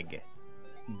beg,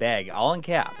 all in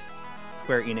caps,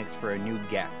 Square Enix for a new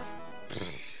Gex.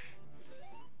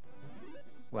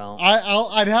 Well,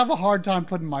 I'd have a hard time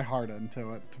putting my heart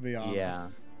into it, to be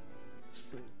honest.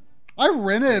 Yeah. I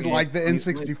rented like the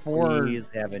N64. Please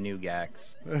have a new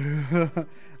Gex.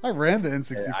 I ran the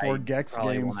N64 I Gex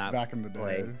probably will games not back in the day,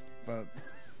 play. but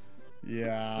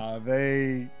yeah,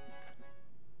 the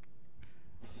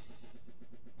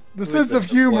was sense of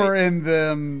the humor point? in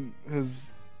them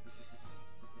has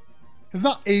has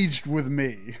not aged with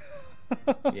me.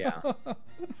 Yeah.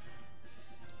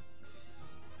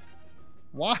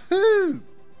 Wahoo!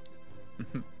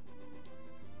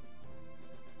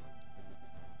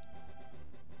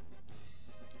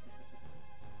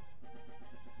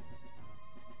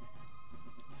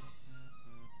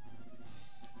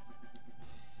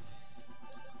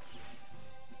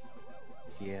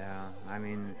 Yeah, I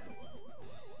mean,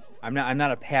 I'm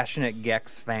not a passionate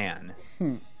Gex fan.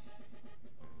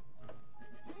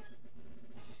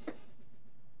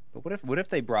 But what if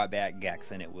they brought back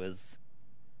Gex and it was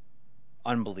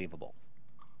unbelievable?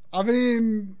 I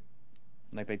mean,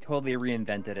 Like they totally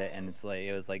reinvented it and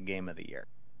it was like game of the year.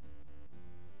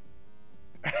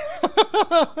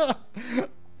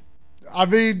 I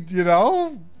mean, you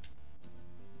know,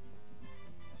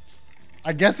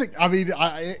 I guess it. I mean,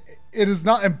 it is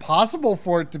not impossible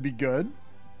for it to be good.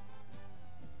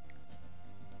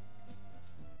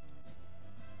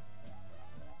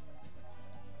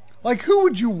 Like, who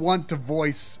would you want to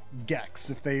voice Gex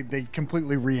if they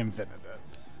completely reinvented it?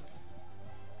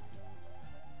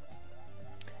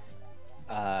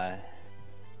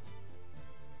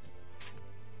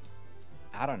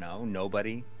 I don't know,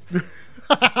 nobody. Could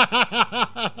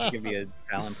be a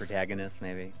silent protagonist,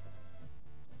 maybe.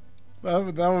 That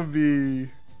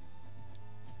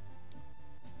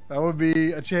would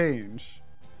be a change.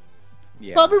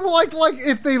 Yeah. But people like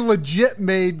if they legit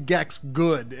made Gex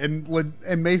good and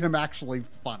made him actually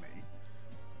funny.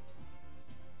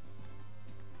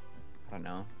 I don't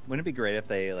know. Wouldn't it be great if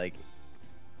if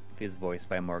he was voiced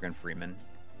by Morgan Freeman?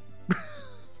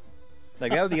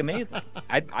 Like that would be amazing.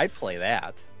 I'd play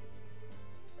that.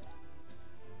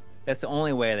 That's the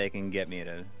only way they can get me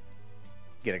to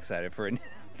get excited for a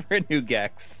new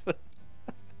Gex.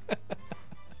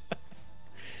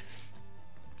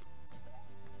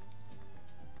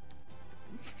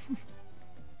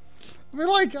 I mean,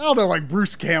 like, I don't know, like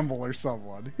Bruce Campbell or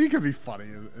someone. He could be funny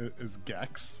as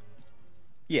Gex.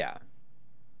 Yeah.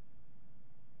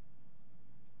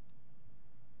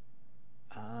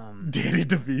 Danny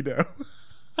DeVito.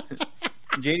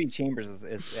 JD Chambers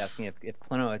is asking if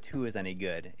Klonoa 2 is any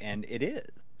good, and it is.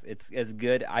 It's as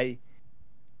good. I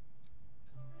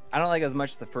don't like it as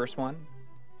much as the first one,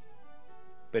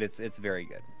 but it's very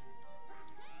good.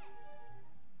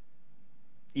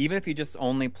 Even if you just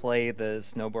only play the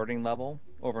snowboarding level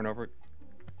over and over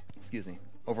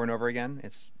again,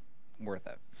 it's worth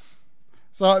it.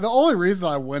 So the only reason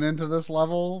I went into this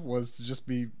level was to just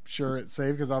be sure it's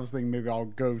saved, because I was thinking maybe I'll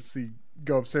go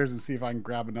upstairs and see if I can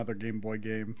grab another Game Boy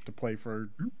game to play for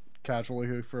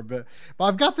casually for a bit. But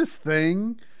I've got this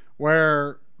thing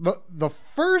where the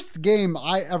first game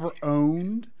I ever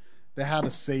owned that had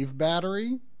a save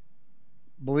battery,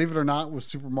 believe it or not, was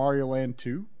Super Mario Land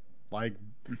 2. Like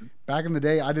back in the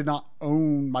day, I did not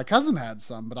own. My cousin had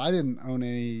some, but I didn't own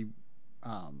any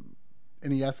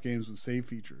NES games with save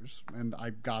features, and I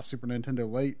got Super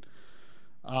Nintendo late.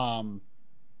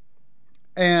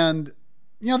 And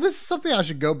this is something I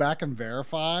should go back and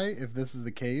verify if this is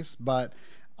the case, but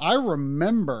I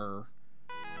remember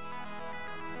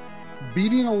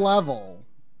beating a level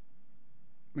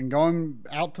and going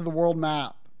out to the world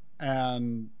map,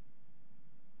 and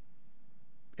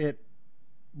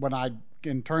when I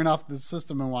can turn off the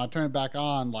system and when I turn it back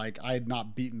on, like I had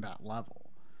not beaten that level.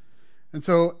 And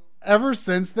so ever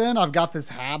since then, I've got this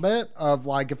habit of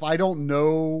like, if I don't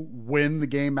know when the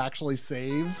game actually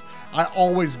saves, I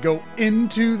always go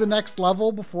into the next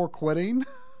level before quitting.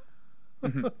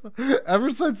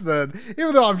 Ever since then,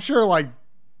 even though I'm sure like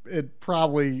it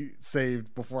probably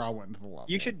saved before I went into the level.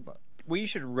 What you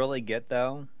should really get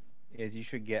though is you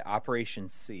should get Operation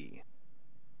C,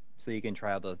 so you can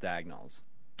try out those diagonals.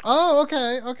 Oh,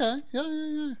 okay,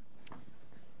 yeah.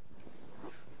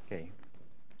 Okay.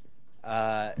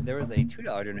 There was a $2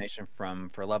 donation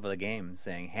for Love of the Game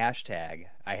saying hashtag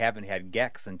I haven't had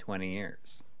Gex in 20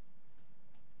 years.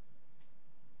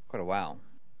 Quite a while.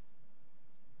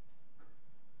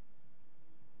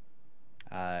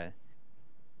 $2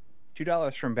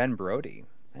 from Ben Brody.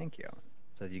 Thank you.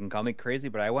 Says you can call me crazy,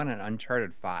 but I want an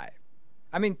Uncharted 5.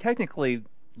 I mean, technically,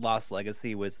 Lost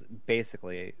Legacy was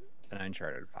basically an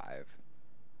Uncharted 5.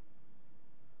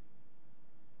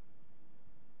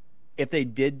 If they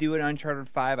did do an Uncharted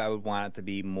 5, I would want it to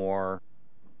be more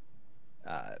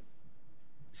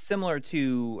similar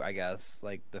to, I guess,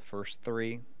 like the first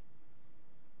three,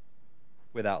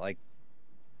 without like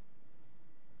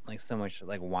so much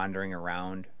like wandering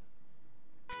around,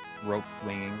 rope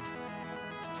swinging.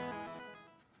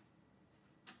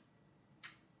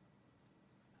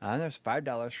 And there's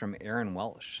 $5 from Aaron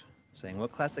Welsh saying,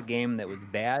 what classic game that was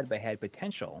bad but had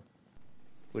potential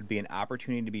would be an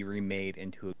opportunity to be remade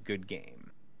into a good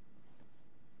game?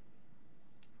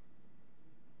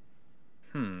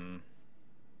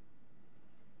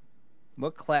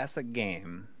 What classic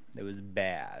game that was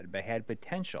bad but had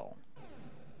potential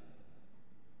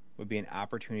would be an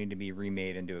opportunity to be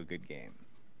remade into a good game?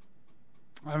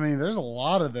 I mean, there's a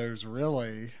lot of those,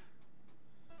 really.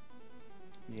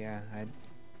 Yeah, I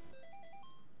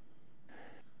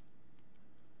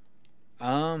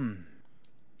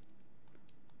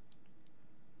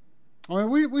mean,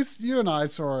 we you and I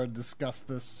sort of discussed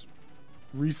this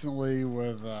recently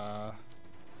with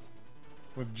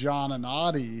John and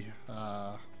Adi,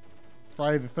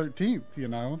 Friday the 13th. You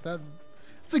know that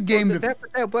it's a game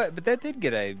but that did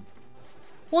get a.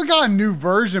 Well, it got a new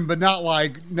version, but not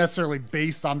like necessarily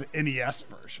based on the NES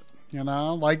version. You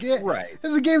know, like Right.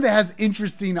 It's a game that has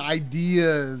interesting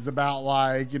ideas about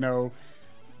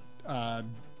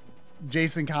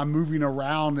Jason kind of moving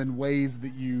around in ways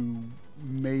that you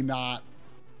may not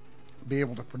be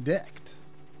able to predict.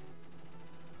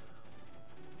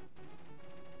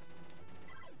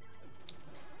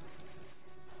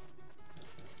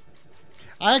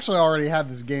 I actually already had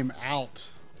this game out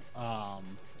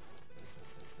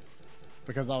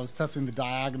because I was testing the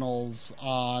diagonals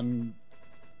on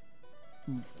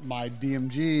my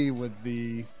DMG with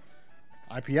the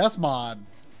IPS mod.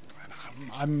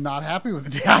 I'm not happy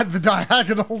with the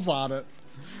diagonals on it.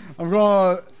 I'm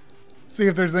going to see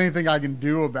if there's anything I can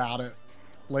do about it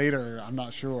later. I'm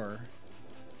not sure.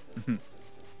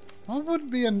 What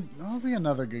would be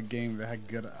another good game that had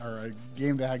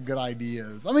good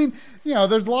ideas? I mean, you know,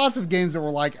 there's lots of games that were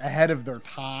like ahead of their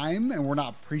time and were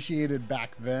not appreciated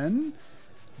back then.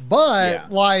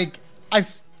 But like, I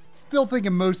still think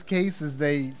in most cases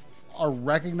they are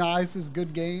recognized as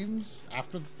good games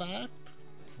after the fact,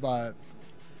 or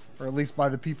at least by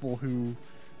the people who,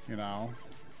 you know,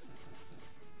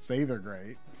 say they're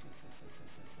great.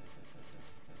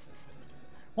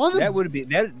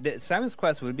 Simon's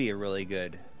Quest would be a really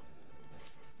good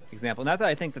example. Not that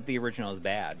I think that the original is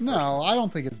bad. No, personally. I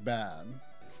don't think it's bad.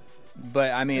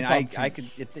 But I mean, I could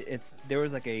if there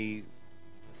was like a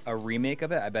remake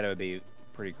of it, I bet it would be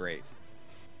pretty great.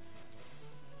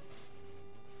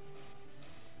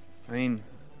 I mean,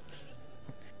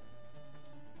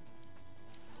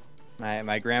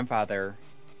 my grandfather,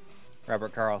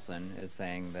 Robert Carlson, is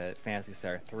saying that Phantasy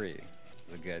Star 3 is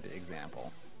a good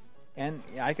example. And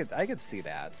yeah, I could see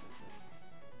that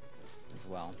as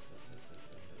well.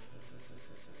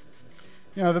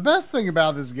 You know, the best thing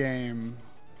about this game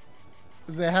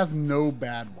is it has no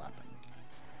bad weapon.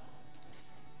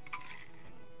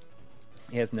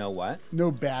 He has no what? No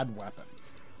bad weapon.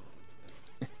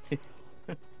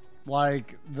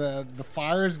 Like the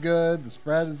fire is good, the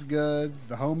spread is good,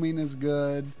 the homing is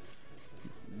good,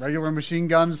 regular machine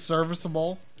gun is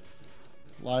serviceable.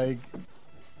 Like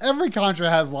every Contra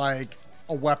has like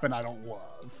a weapon I don't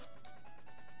love.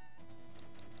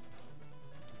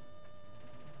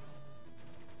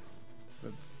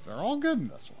 But they're all good in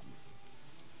this one.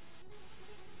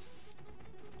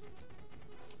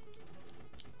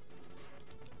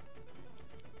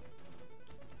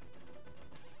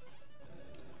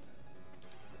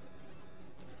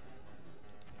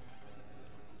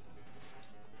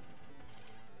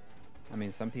 I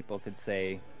mean, some people could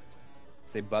say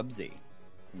Bubsy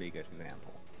would be a good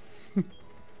example.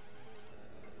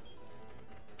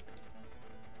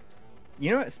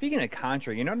 You know, speaking of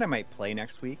Contra, you know what I might play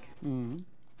next week? Mm-hmm.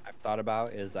 I've thought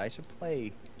about is I should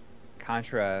play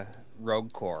Contra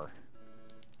Rogue Core.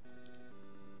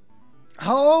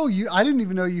 Oh, I didn't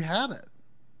even know you had it.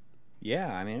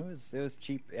 Yeah, I mean it was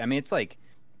cheap. I mean it's like,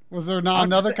 was there not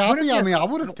another copy? I mean, I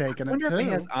would have taken it too. I wonder if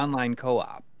it has online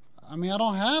co-op. I mean, I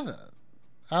don't have it.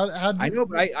 I know,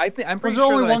 but I think I'm pretty sure.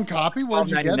 Was there only one copy? Where'd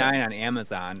you get it? $12.99 on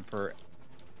Amazon for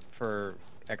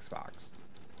Xbox.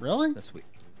 Really? This week.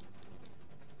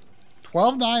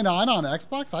 $12.99 on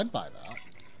Xbox? I'd buy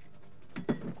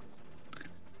that.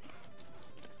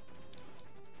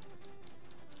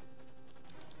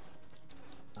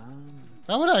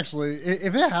 That would actually,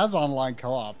 if it has online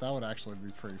co-op, that would actually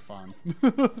be pretty fun.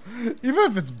 Even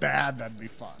if it's bad, that'd be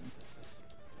fun.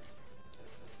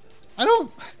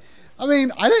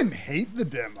 I didn't hate the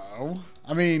demo.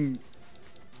 I mean,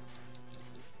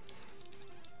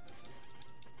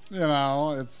 you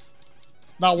know, it's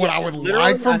not what I would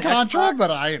like from Contra, Xbox,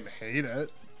 but I didn't hate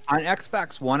it. On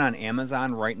Xbox One on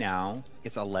Amazon right now,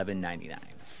 it's $11.99.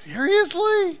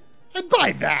 Seriously? I'd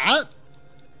buy that.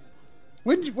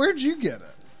 Where'd you get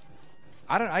it?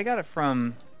 I got it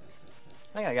from.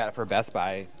 I think I got it for Best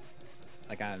Buy,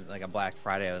 like on a Black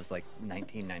Friday. It was like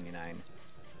 $19.99.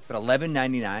 But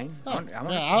 $11.99. Oh, I wonder yeah, if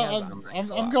it has online I'm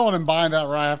co-op. going and buying that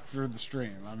right after the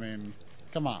stream. I mean,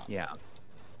 come on. Yeah.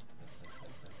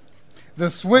 The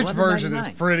Switch version is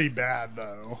 $11.99. pretty bad,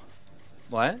 though.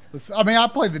 What? I mean, I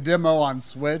played the demo on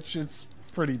Switch. It's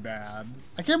pretty bad.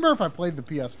 I can't remember if I played the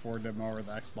PS4 demo or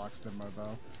the Xbox demo,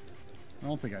 though. I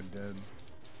don't think I did.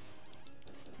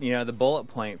 You know, the bullet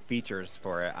point features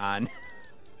for it on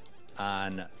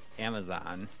on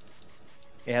Amazon.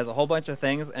 It has a whole bunch of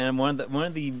things, and one of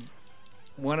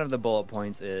the bullet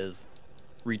points is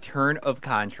Return of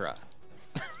Contra.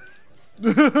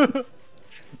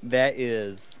 That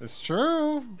is It's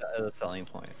true. the selling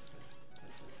point.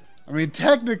 I mean,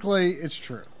 technically, it's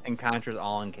true. And Contra's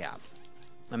all in caps.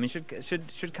 I mean,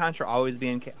 should Contra always be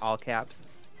in all caps?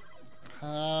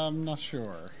 I'm not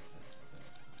sure.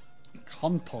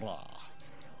 Contra.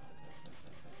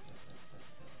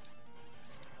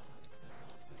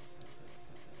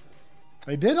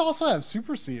 They did also have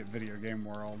Super C at Video Game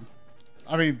World.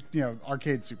 I mean, you know,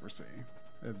 Arcade Super C.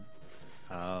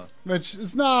 Which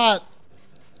is not...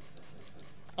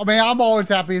 I mean, I'm always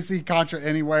happy to see Contra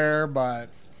anywhere, but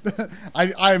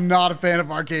I am not a fan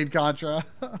of Arcade Contra.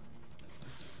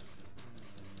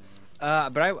 But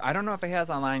I don't know if it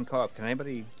has online co-op. Can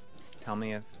anybody tell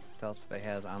us if it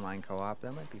has online co-op?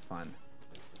 That might be fun.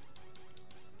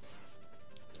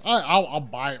 I'll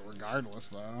buy it regardless,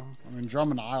 though. I mean,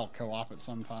 Drum and I'll co-op it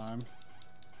sometime.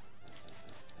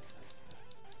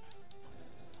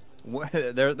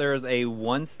 There's a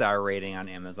 1-star rating on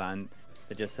Amazon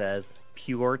that just says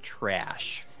pure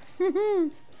trash.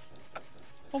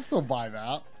 I'll still buy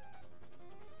that.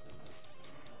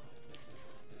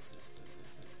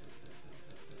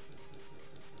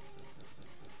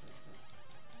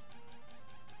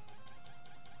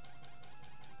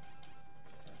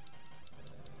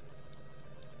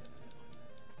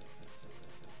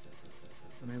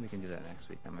 Maybe we can do that next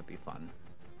week. That might be fun.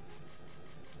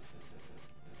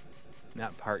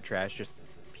 Not part trash, just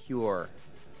pure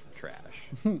trash.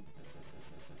 I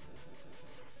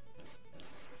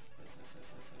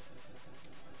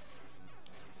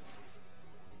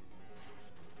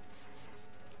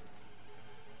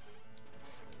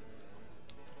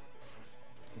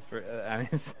mean,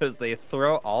 it says they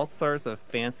throw all sorts of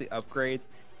fancy upgrades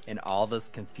and all this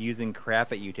confusing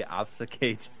crap at you to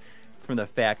obfuscate from the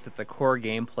fact that the core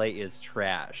gameplay is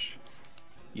trash.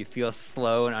 You feel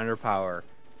slow and underpowered.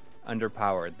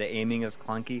 The aiming is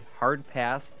clunky. Hard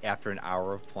pass after an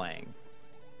hour of playing.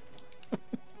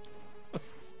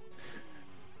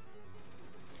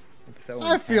 It's so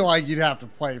I feel intense. like you'd have to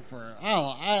play for...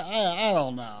 I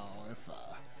don't know if an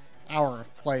hour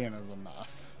of playing is enough.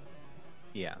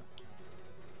 Yeah.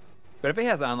 But if it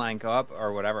has online co-op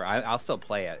or whatever, I'll still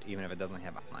play it, even if it doesn't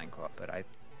have online co-op. But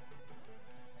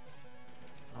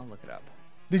I'll look it up.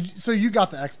 So you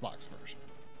got the Xbox version?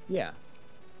 Yeah.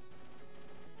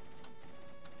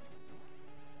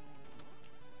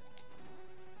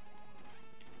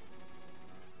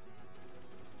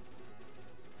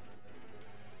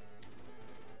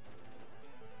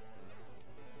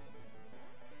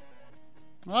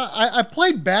 I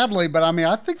played badly, but I mean,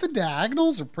 I think the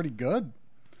diagonals are pretty good.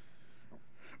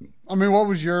 I mean, what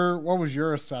was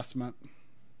your assessment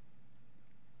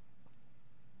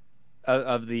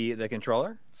Of the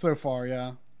controller? so far?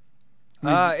 Yeah.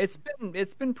 It's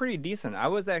been pretty decent. I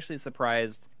was actually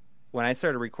surprised when I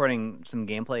started recording some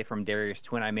gameplay from Darius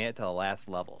Twin. I made it to the last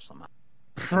level somehow.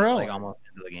 Really? Like almost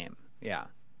into the game. Yeah.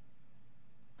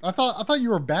 I thought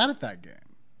you were bad at that game.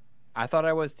 I thought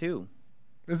I was too.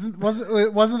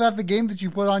 Wasn't that the game that you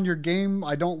put on your game?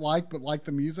 I don't like, but like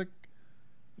the music.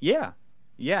 Yeah.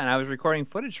 Yeah, and I was recording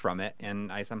footage from it,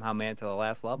 and I somehow made it to the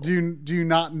last level. Do you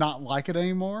not like it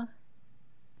anymore?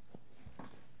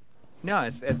 No,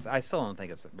 it's. I still don't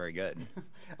think it's very good.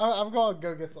 I'm going to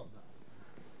go get something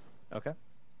else. Okay.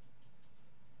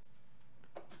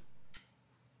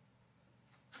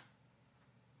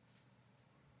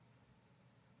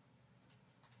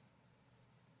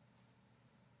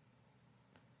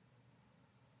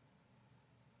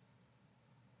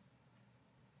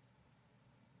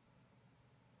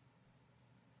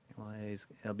 Well,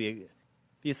 he'll be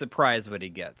a surprise what he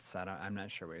gets. I'm not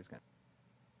sure what he's gonna.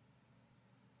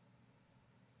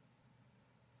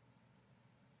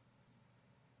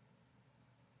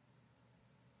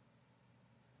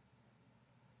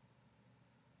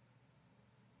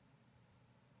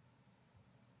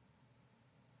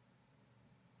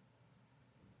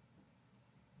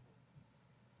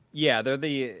 Yeah, they're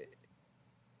the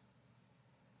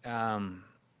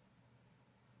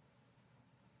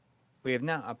we have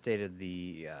now updated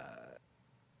the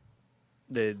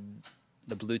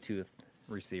Bluetooth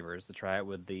receivers to try it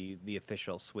with the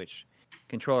official Switch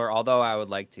controller. Although I would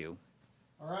like to.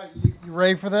 All right, you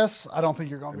ready for this? I don't think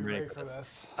you're going to be ready for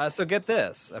this. So get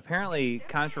this. Apparently,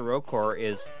 Contra Road Corps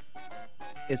is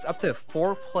up to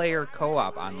 4-player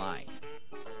co-op online.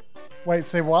 Wait,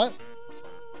 say what?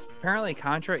 Apparently,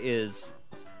 Contra is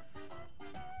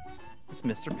it's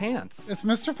Mr. Pants. It's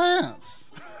Mr.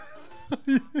 Pants.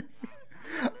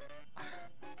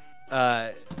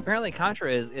 Apparently,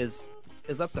 Contra is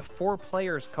up to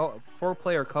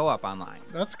 4-player co-op online.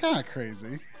 That's kind of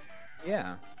crazy.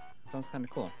 Yeah, sounds kind of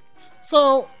cool.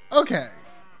 So, okay.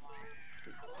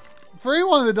 For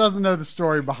anyone that doesn't know the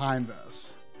story behind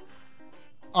this,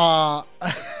 I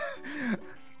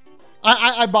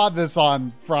bought this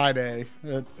on Friday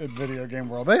at Video Game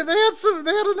World. They had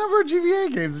a number of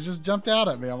GBA games that just jumped out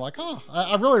at me. I'm like, oh,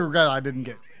 I really regret I didn't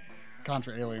get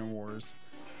Contra Alien Wars.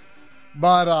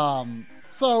 But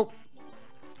so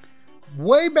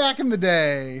way back in the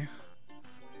day,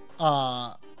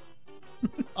 there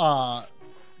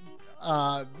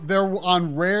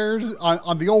on Rare's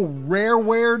on the old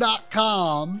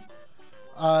Rareware.com,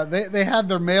 they had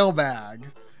their mailbag,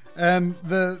 and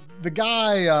the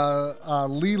guy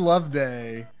Lee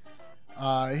Loveday,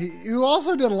 who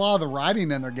also did a lot of the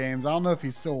writing in their games. I don't know if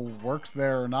he still works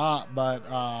there or not, but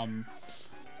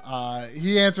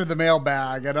he answered the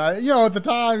mailbag, and at the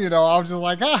time, I was just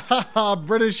like,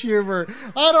 British humor.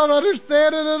 I don't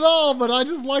understand it at all, but I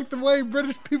just like the way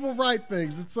British people write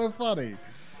things. It's so funny.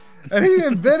 And he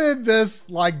invented this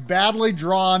like badly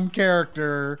drawn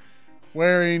character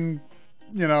wearing,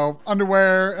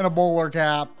 underwear and a bowler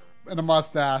cap and a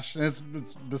mustache, and it's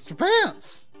Mr.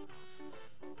 Pants.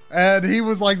 And he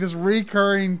was like this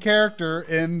recurring character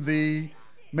in the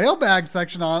mailbag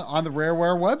section on the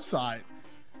Rareware website.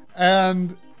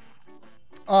 And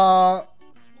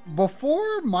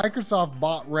before Microsoft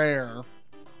bought Rare,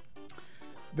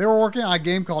 they were working on a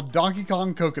game called Donkey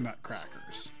Kong Coconut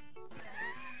Crackers.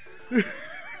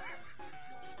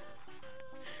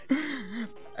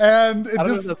 And I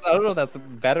don't know if that's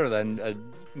better than a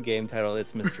game title.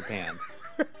 It's Mr.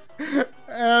 Pants.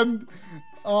 And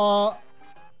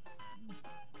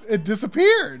it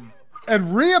disappeared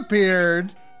and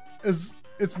reappeared as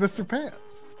it's Mr.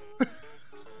 Pants.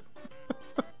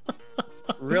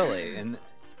 Really? And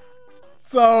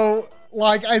so,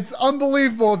 like, it's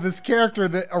unbelievable. This character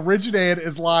that originated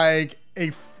as like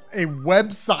a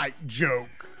website joke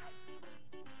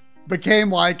became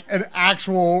like an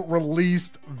actual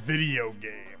released video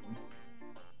game.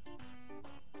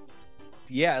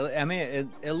 yeah, I mean,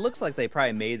 it looks like they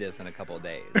probably made this in a couple of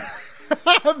days.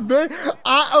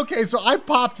 Okay, so I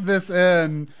popped this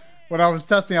in when I was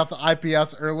testing out the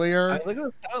IPS earlier. Look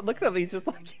at him. He's just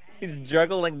like he's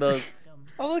juggling those.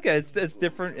 Oh, look at it. It's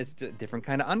different. It's a different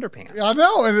kind of underpants. I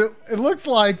know, and it looks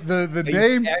like the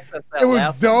name. It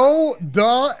was Doe,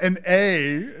 Duh, and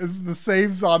A is the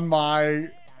saves on my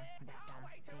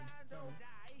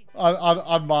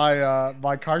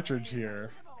my cartridge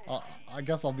here. I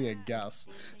guess I'll be a guess.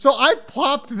 So I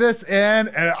popped this in,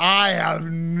 and I have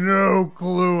no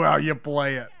clue how you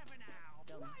play it.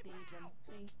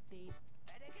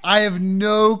 I have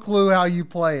no clue how you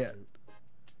play it.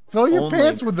 Fill your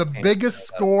pants with the biggest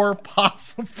score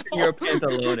possible. Your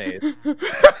pantalones.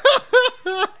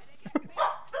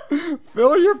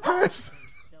 Fill your pants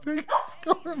with the biggest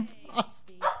score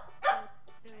possible.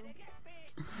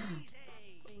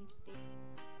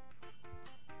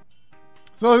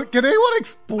 So, can anyone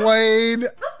explain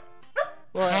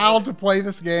how to play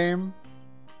this game?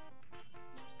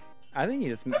 I think you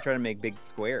just try to make big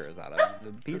squares out of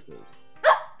the pieces.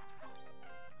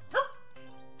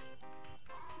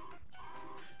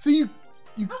 So you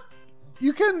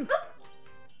can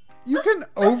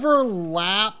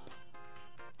overlap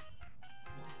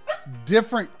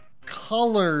different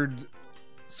colored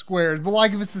squares, but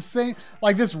like if it's the same,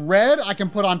 like this red, I can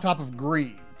put on top of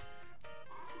green.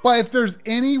 But if there's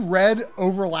any red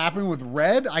overlapping with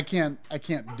red, I can't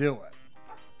do it.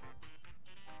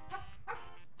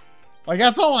 Like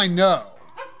that's all I know,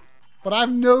 but I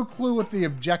have no clue what the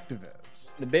objective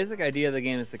is. The basic idea of the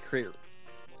game is to create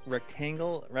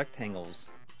rectangles,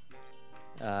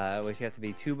 which have to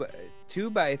be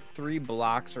 2 by 3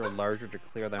 blocks or larger to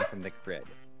clear them from the grid.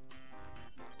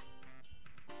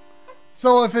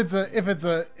 So if it's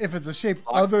a shape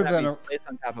Blocks other than a placed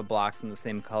on top of blocks in the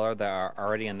same color that are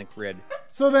already on the grid.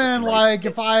 So then, like,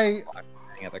 if I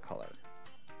any other color.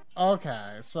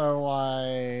 Okay, so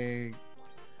like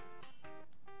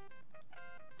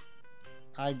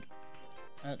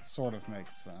that sort of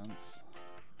makes sense.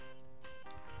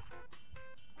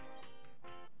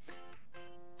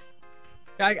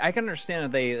 I can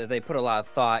understand that they put a lot of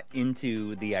thought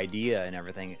into the idea and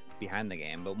everything behind the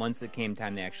game, but once it came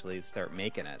time to actually start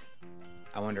making it,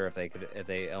 I wonder if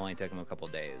they only took them a couple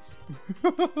days.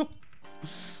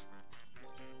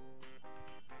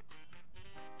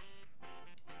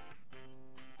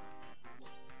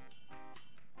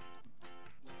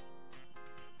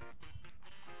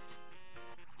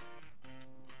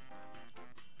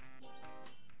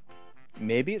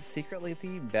 Maybe it's secretly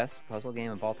the best puzzle game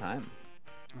of all time.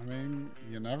 I mean,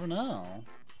 you never know.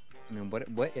 I mean,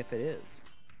 what if it is?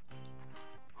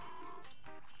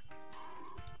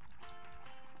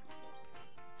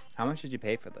 How much did you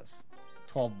pay for this?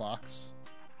 $12.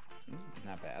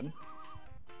 Not bad.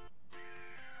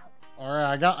 All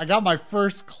right, I got my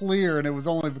first clear, and it was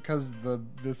only because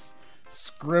this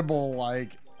scribble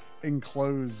like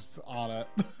enclosed on it.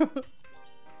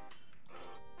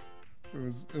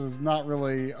 It was not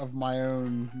really of my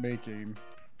own making.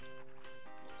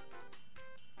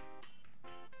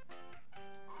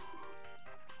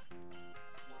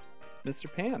 Mr.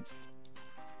 Pants.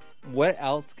 What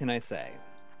else can I say?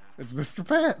 It's Mr.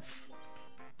 Pants.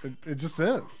 It just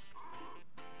is.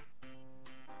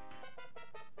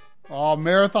 Oh,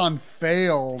 Marathon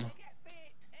failed.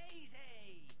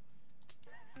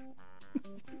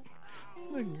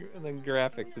 The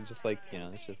graphics are just like, you know,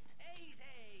 it's just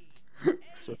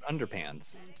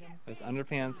underpants. There's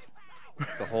underpants,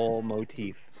 the whole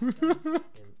motif. I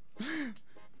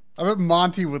bet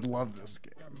Monty would love this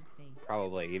game.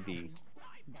 Probably, he'd be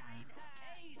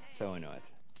so into it.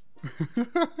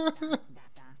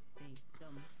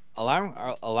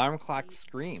 Alarm clock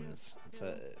screams.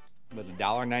 With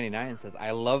 $1.99 says,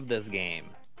 "I love this game.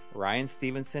 Ryan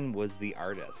Stevenson was the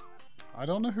artist." I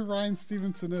don't know who Ryan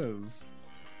Stevenson is.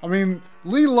 I mean,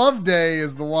 Lee Loveday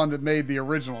is the one that made the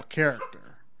original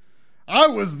character. I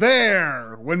was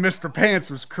there when Mr. Pants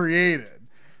was created.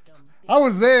 I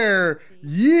was there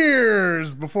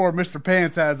years before Mr.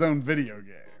 Pants had his own video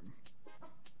game.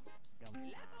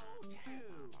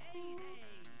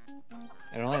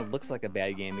 It only looks like a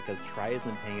bad game because Try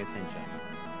isn't paying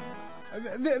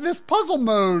attention. This puzzle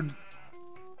mode,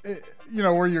 you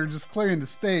know, where you're just clearing the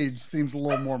stage, seems a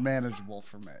little more manageable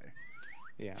for me.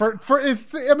 Yeah. I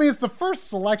mean, it's the first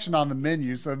selection on the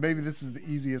menu, so maybe this is the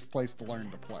easiest place to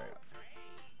learn to play it.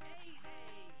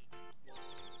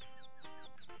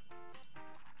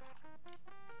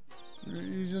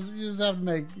 You just have to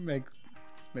make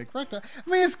correct. I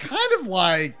mean, it's kind of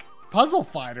like Puzzle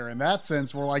Fighter in that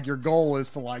sense, where like your goal is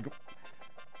to like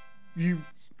you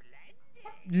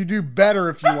do better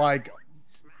if you like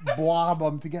blob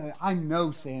them together. I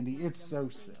know, Sandy, it's so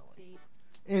silly.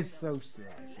 It's so silly.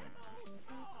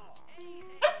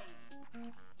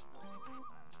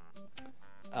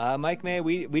 Mike May,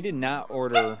 we did not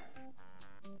order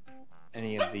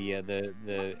any of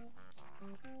the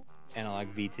Analog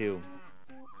V2.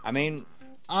 I mean,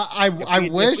 I if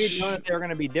wish we'd known that they were going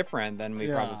to be different, then we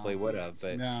probably would have.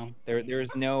 But no.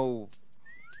 There's no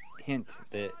hint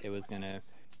that it was going to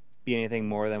be anything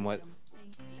more than what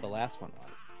the last one was.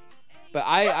 But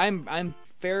I'm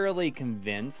fairly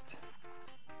convinced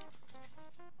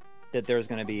that there's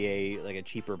going to be a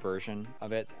cheaper version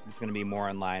of it. It's going to be more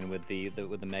in line with the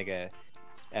Mega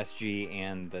SG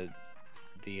and the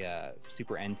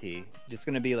Super NT. Just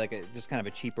going to be like just kind of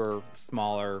a cheaper,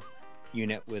 smaller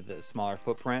unit with a smaller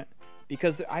footprint.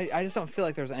 Because I just don't feel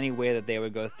like there's any way that they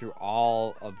would go through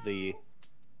all of the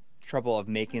trouble of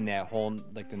making that whole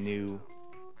like the new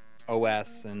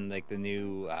OS and like the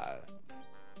new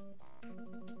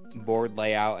board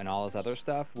layout and all this other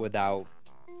stuff without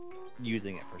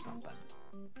using it for something.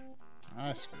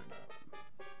 I screwed up.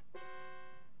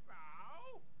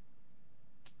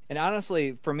 And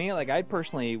honestly, for me, like I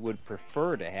personally would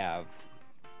prefer to have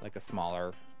like a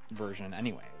smaller version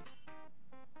anyways.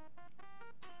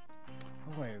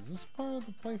 Oh wait, is this part of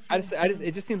the playfield?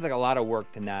 It just seems like a lot of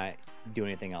work to not do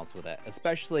anything else with it,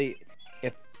 especially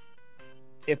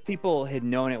if people had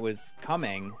known it was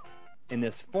coming in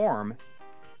this form,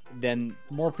 then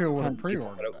more people would have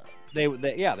pre-ordered it. They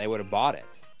would have bought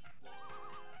it.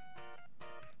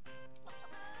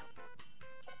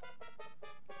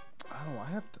 Oh, I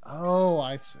have to. Oh,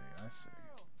 I see.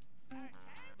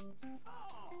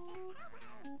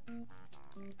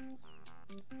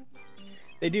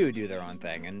 They do their own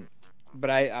thing,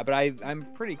 but I'm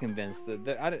pretty convinced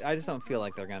that I just don't feel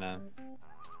like they're gonna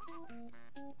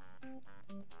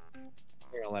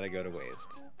let it go to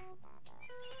waste.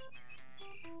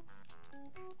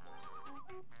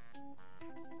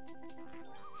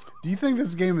 Do you think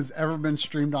this game has ever been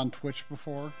streamed on Twitch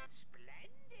before?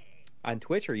 On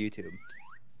Twitch or YouTube?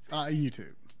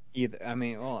 YouTube. Either. I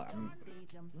mean, well,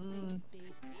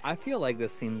 I feel like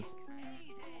this seems.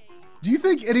 Do you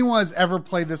think anyone has ever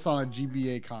played this on a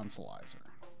GBA consolizer?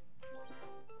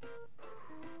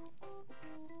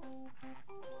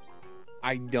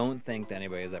 I don't think that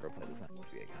anybody has ever played this on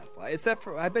GBA console, except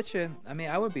for I bet you. I mean,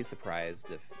 I would be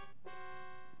surprised if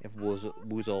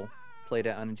Woozle played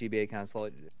it on a GBA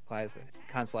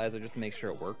consolizer just to make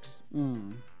sure it works.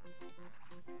 Mm.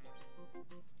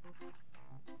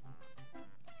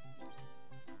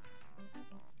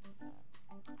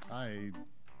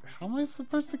 How am I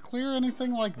supposed to clear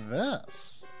anything like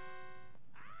this?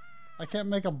 I can't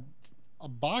make a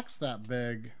box that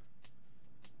big.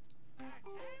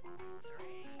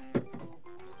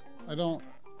 I don't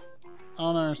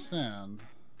understand.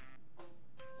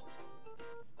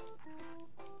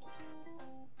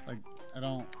 Like, I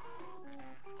don't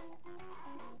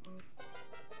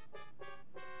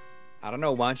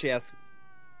know. Why don't you ask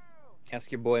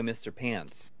your boy Mr.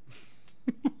 Pants?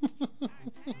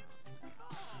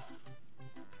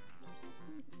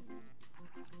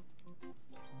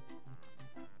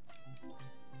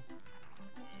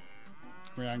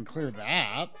 I mean, I can clear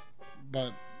that,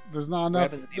 but there's not What enough.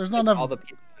 happens if you There's put not enough. all the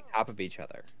pieces on top of each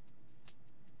other.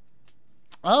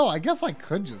 Oh, I guess I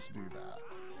could just do that.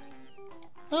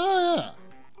 Oh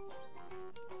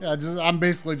yeah. Yeah, I'm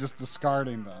basically just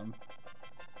discarding them.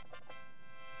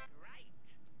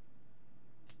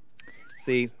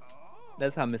 See,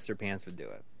 that's how Mr. Pants would do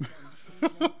it.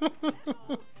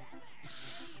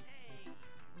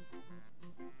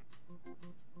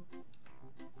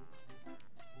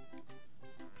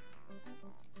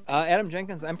 Adam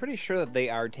Jenkins, I'm pretty sure that they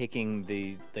are taking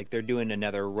they're doing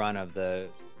another run of the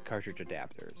cartridge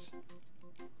adapters.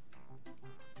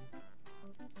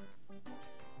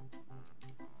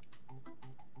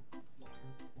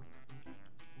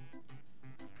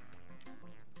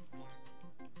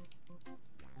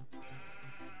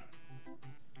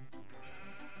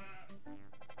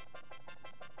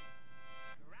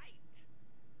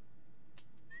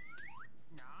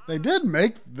 They did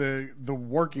make the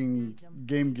working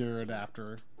Game Gear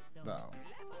adapter, though.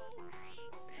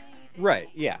 Right,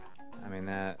 yeah. I mean,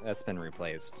 that's been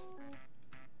replaced.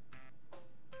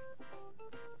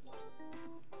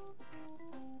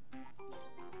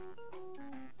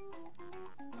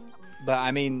 But,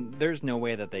 I mean, there's no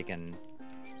way that they can,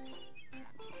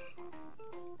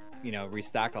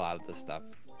 restock a lot of this stuff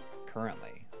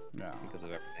currently. No. Because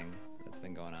of everything that's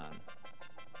been going on.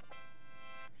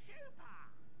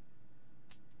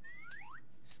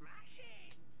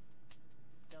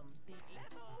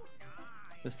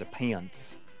 Mr.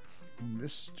 Pants.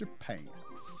 Mr.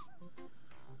 Pants.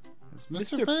 Is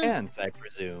Mr. Pants, I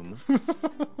presume.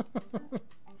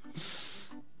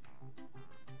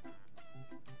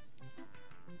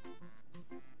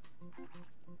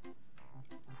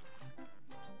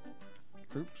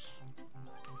 Oops.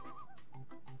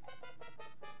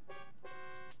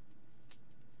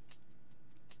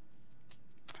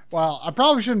 Well, I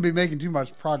probably shouldn't be making too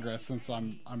much progress since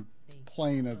I'm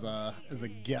playing as a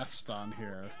guest on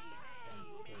here.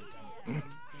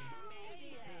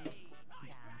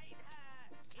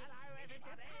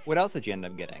 What else did you end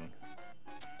up getting?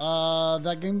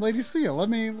 That game Lady Seal. Let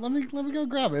me go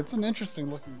grab it. It's an interesting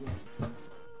looking game.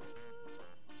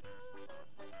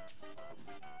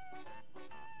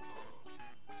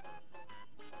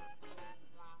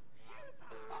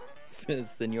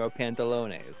 Senor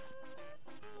Pantalones.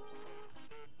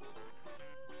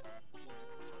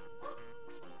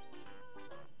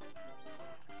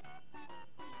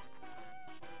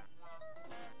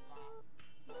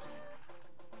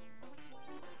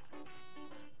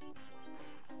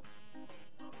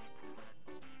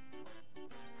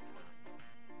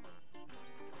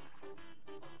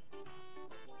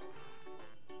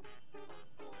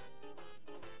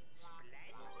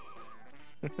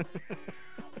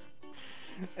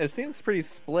 It seems pretty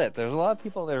split. There's a lot of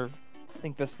people that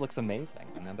think this looks amazing,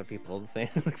 and other people say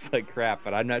it looks like crap.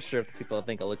 But I'm not sure if the people that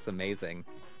think it looks amazing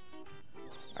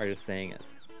are just saying it.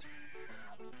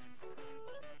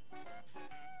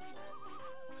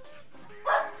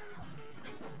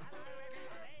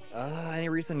 Any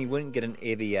reason you wouldn't get an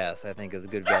AVS, I think, is a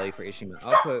good value for HDMI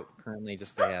output currently,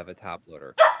 just to have a top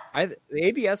loader. The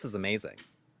AVS is amazing,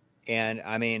 and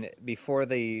I mean, before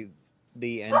the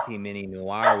NT Mini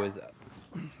Noir was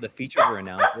the features were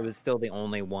announced, it was still the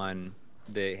only one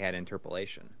that had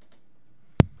interpolation.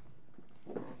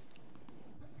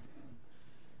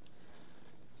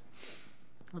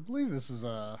 I believe this is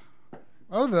the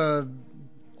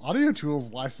Audio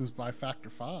Tools licensed by Factor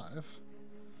 5.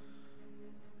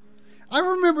 I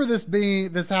remember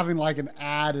this having like an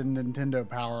ad in Nintendo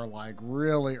Power like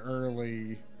really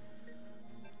early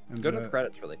And Go to the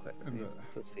credits really quick. and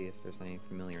Let's see if there's any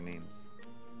familiar names.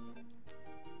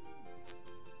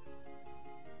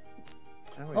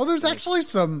 Oh, there's actually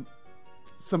some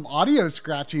audio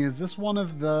scratching. Is this one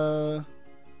of the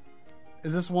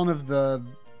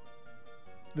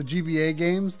GBA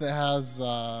games that has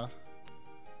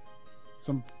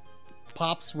some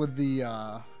pops with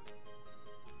the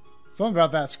something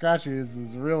about that scratching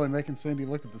is really making Sandy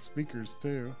look at the speakers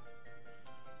too.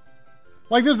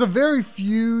 Like, there's a very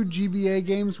few GBA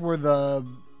games where the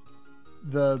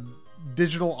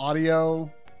digital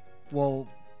audio will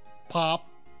pop.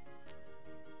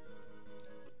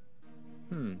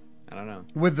 I don't know.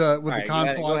 With the Right,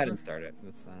 console. go ahead and start it. I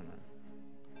don't know.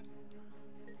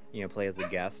 You know, play as a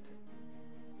guest.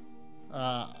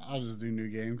 I'll just do new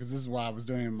game because this is what I was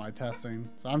doing in my testing.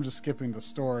 So I'm just skipping the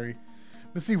story.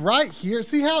 But see right here,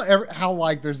 see how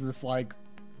like there's this like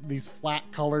these flat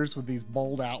colors with these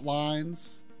bold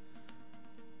outlines.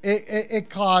 It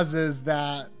causes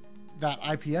that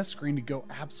IPS screen to go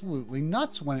absolutely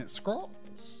nuts when it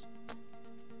scrolls.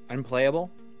 Unplayable?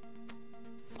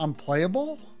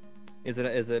 Unplayable? Is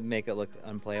it make it look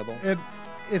unplayable?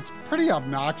 It's pretty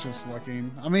obnoxious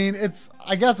looking. I mean, it's,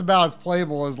 I guess, about as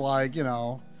playable as, like, you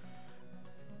know,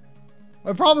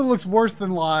 it probably looks worse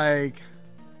than like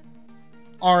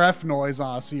RF noise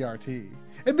on a CRT.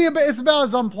 It's about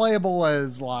as unplayable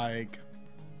as, like,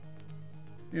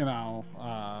 you know,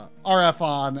 RF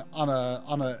on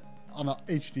a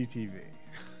HD TV.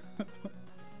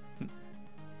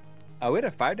 We had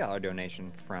a $5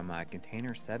 donation from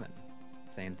Container7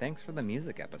 saying, thanks for the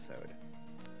music episode.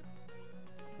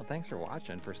 Well, thanks for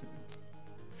watching, for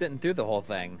sitting through the whole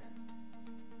thing.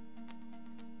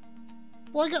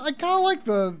 Well, I kind of like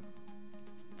the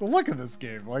look of this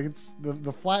game. Like, it's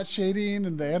the flat shading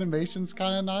and the animation's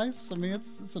kind of nice. I mean,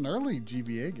 it's an early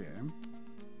GBA game.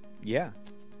 Yeah.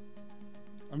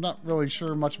 I'm not really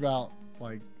sure much about,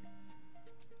 like...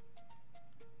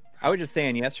 I was just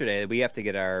saying yesterday that we have to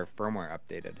get our firmware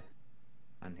updated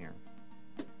on here.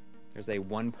 There's a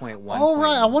 1.1. Oh,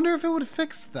 right. I wonder if it would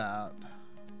fix that.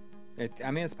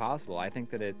 I mean, it's possible. I think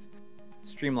that it's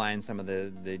streamlined some of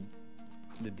the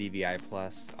DVI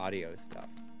Plus audio stuff.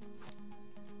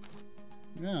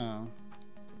 Yeah.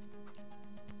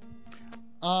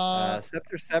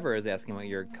 Scepter Sever is asking what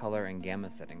your color and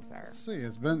gamma settings are. Let's see.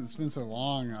 It's been so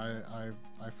long. I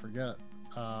forget.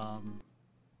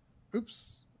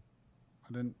 Oops.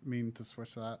 I didn't mean to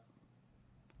switch that.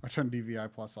 I turned DVI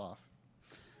Plus off.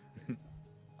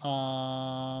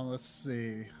 Let's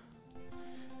see.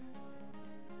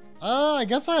 I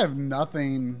guess I have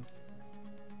nothing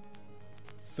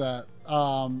set.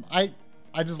 I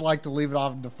just like to leave it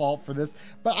off default for this,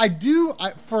 but I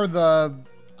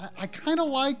kind of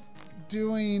like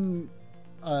doing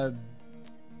a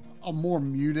more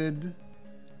muted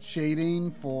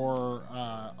shading for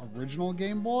original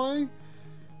Game Boy,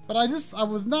 but I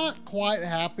was not quite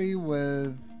happy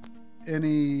with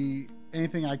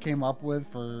anything I came up with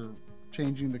for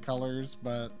changing the colors.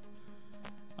 But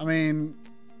I mean,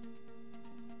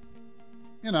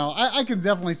 you know, I can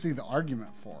definitely see the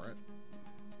argument for it.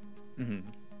 Mm-hmm.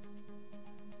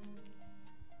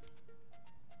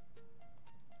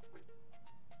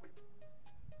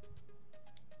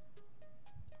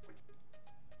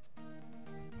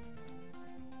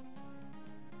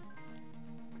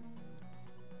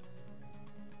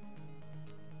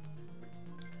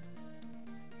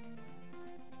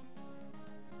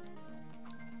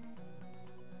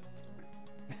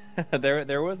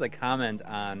 There was a comment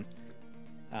on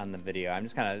the video. I'm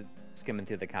just kind of skimming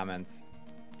through the comments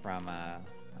from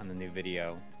on the new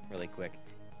video really quick,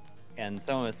 and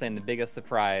someone was saying the biggest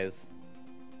surprise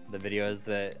of the video is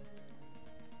that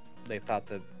they thought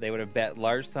that they would have bet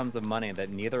large sums of money that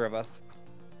neither of us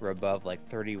were above like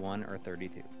 31 or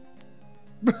 32.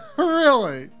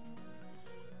 Really?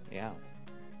 Yeah.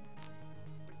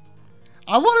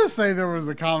 I want to say there was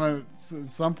a comment at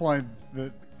some point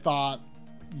that thought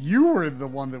you were the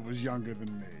one that was younger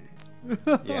than me.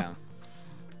 Yeah.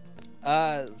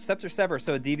 Scepter Sever.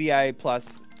 So DVI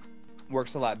Plus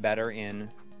works a lot better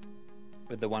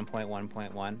with the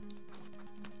 1.1.1.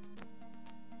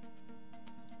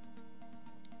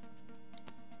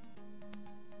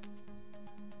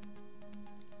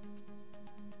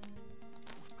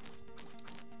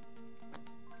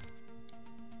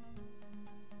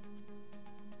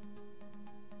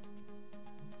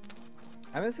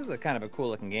 I mean, this is a kind of a cool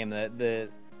looking game. The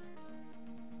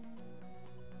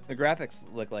graphics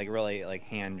look like really like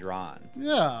hand drawn.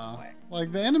 Yeah,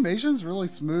 like the animation's really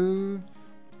smooth.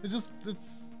 It's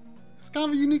kind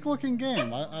of a unique looking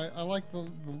game. I like the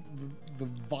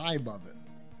vibe of it.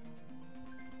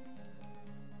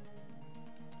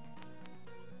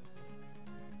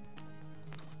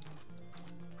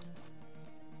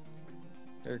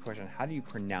 Third question: how do you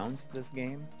pronounce this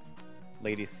game?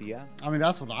 Lady Sia? I mean,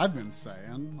 that's what I've been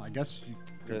saying. I guess you.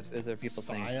 Is there people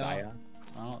saying Saya?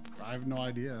 Saya? I have no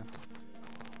idea.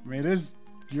 I mean, it is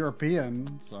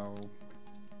European, so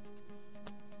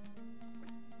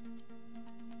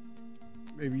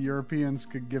maybe Europeans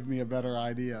could give me a better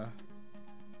idea.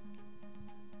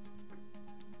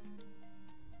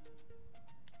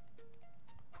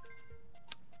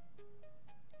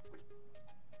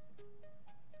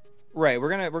 Right, we're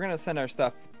gonna send our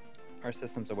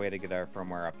systems away to get our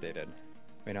firmware updated.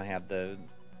 We don't have the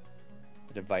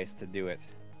device to do it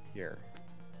here.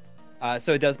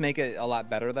 So it does make it a lot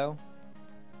better, though.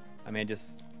 I mean,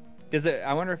 does it?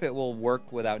 I wonder if it will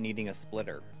work without needing a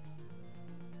splitter.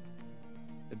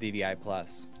 The DVI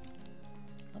Plus.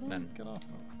 How do I get off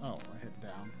of? Oh, I hit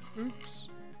down. Oops.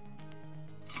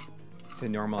 To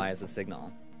normalize the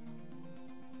signal.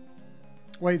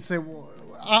 Wait, say,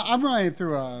 I'm running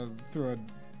through a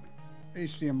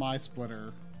HDMI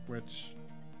splitter, which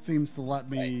seems to let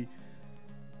me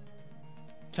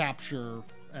capture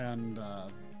and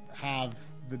have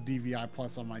the DVI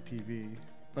Plus on my TV.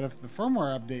 But if the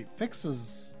firmware update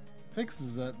fixes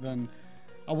it, then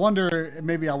I wonder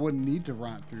maybe I wouldn't need to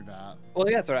run it through that. Well,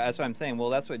 yeah, that's what I'm saying.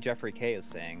 Well, that's what Jeffrey K is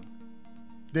saying.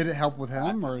 Did it help with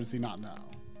him, or does he not know?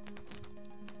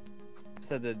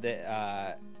 Said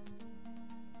that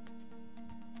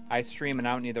I stream and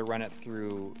I don't need to run it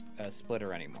through a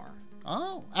splitter anymore.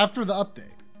 Oh, after the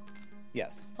update.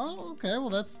 Yes. Oh, okay. Well,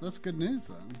 that's good news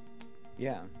then.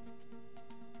 Yeah.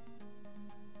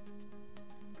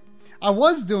 I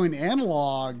was doing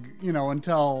analog,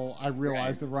 until I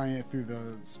realized that running it through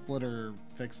the splitter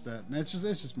fixed it, and it's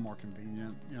just more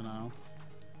convenient,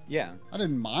 Yeah. I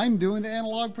didn't mind doing the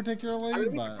analog particularly, I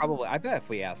mean, but I bet if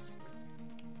we asked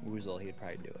Woozle, he'd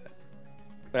probably do it.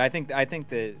 But I think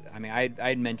that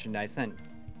I mentioned I sent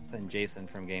Jason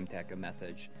from GameTech a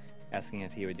message asking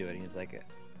if he would do it. And he's like,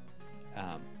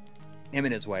 him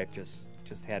and his wife just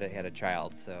had a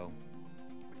child, so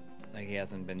like he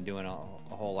hasn't been doing a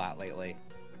whole lot lately.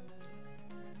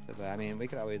 So, but I mean, we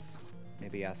could always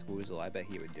maybe ask Woozle. I bet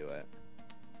he would do it.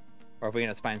 Or if we can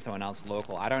just find someone else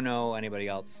local. I don't know anybody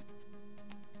else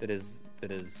that is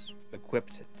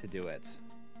equipped to do it.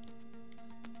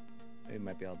 We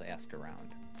might be able to ask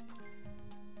around.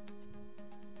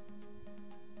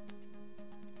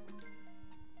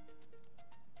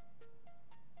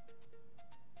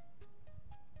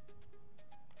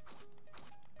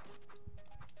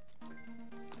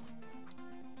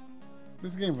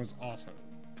 this game was also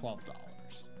 $12.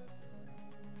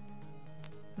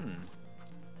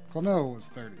 Klonoa was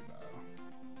 $30 though.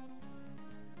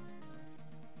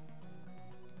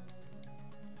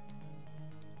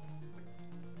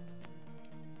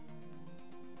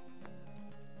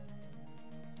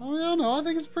 Oh yeah, no, I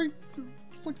think it's pretty.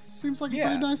 Seems like a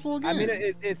pretty nice little game. I mean,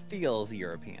 it feels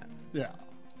European. Yeah.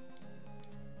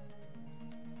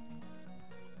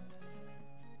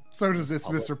 So does this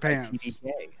Mr. Pants.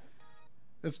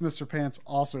 This Mr. Pants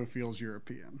also feels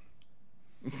European.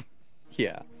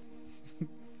 Yeah.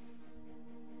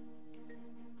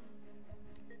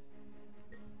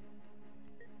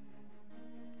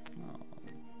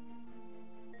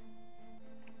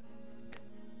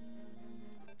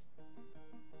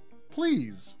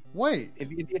 Please wait. If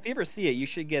you ever see it, you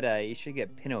should get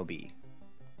Pinobi,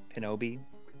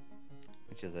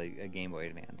 which is a Game Boy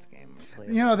Advance game.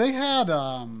 They had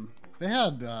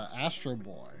Astro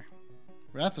Boy.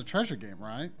 That's a treasure game,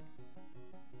 right?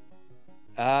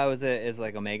 Is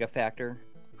like Omega Factor.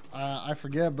 I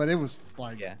forget, but it was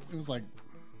like it was like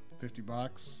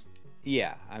 $50.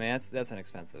 Yeah, I mean that's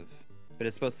inexpensive, but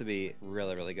it's supposed to be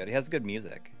really, really good. It has good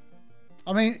music.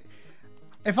 I mean,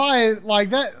 if I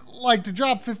to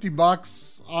drop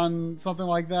 $50 on something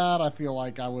like that, I feel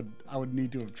like I would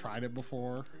need to have tried it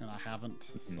before, and I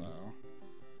haven't. So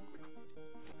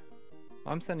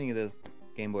I'm sending you this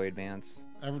Game Boy Advance.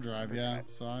 EverDrive, yeah.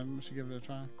 So I should give it a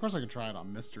try. Of course, I could try it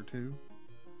on Mister too.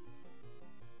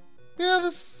 Yeah,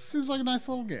 this seems like a nice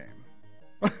little game.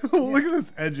 Look at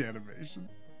this edge animation.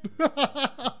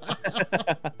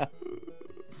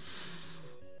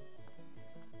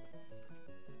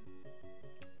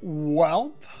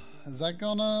 Welp, is that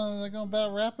gonna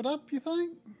about wrap it up, you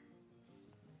think?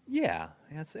 Yeah,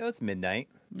 it's midnight.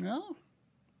 Yeah. I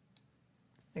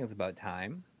think it's about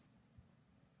time.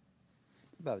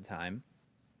 It's about time.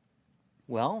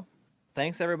 Well,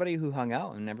 thanks everybody who hung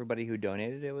out and everybody who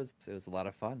donated. It was a lot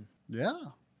of fun.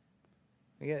 Yeah.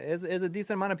 It's a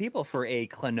decent amount of people for a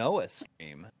Klonoa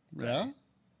stream. Yeah.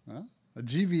 A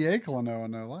GVA Klonoa,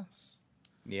 no less.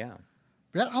 Yeah.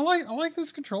 Yeah, I like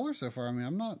this controller so far. I mean,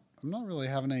 I'm not not really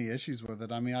having any issues with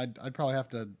it. I mean, I'd probably have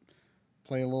to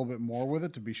play a little bit more with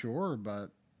it to be sure, but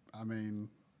I mean,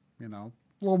 you know,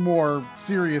 a little more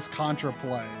serious Contra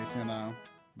play, you know.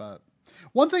 But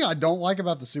one thing I don't like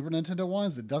about the Super Nintendo one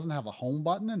is it doesn't have a home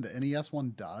button, and the NES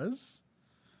one does.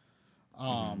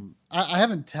 I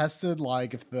haven't tested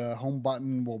like if the home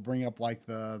button will bring up like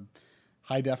the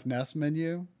high def NES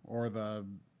menu or the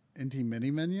NT Mini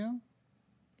menu.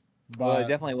 Well, it But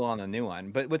definitely will on the new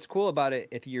one. But what's cool about it,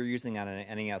 if you're using on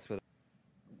an NES with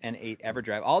N8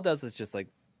 EverDrive, all it does is just like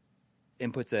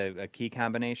inputs a key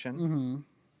combination. mm-hmm.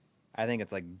 I think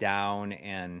it's like down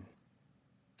and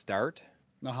start.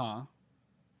 Uh-huh.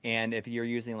 And if you're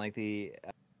using like the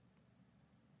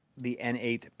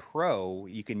N8 Pro,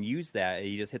 you can use that.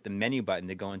 You just hit the menu button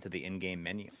to go into the in-game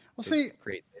menu. Well, to see,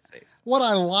 create space. what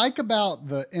I like about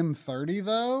the M30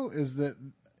 though is that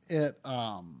it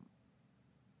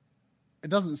it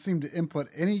doesn't seem to input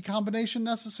any combination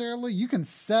necessarily. You can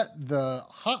set the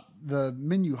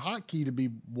menu hotkey to be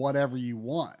whatever you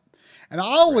want. And I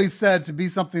always said to be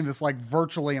something that's like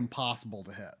virtually impossible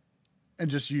to hit and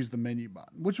just use the menu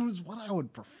button, which was what I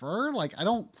would prefer. Like I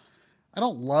don't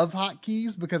love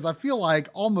hotkeys because I feel like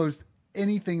almost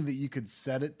anything that you could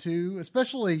set it to,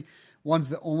 especially ones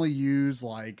that only use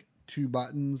like two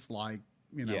buttons, like,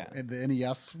 you know, the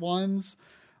NES ones,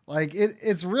 like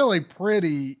it's really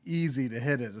pretty easy to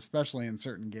hit it, especially in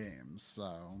certain games.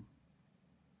 So,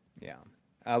 yeah.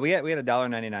 We had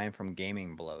 $1.99 from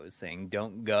Gaming Blows saying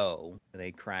 "Don't go" with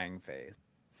a crying face.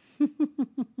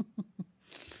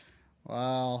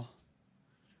 Well,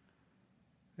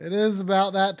 it is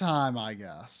about that time, I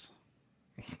guess.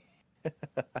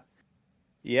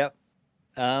 Yep.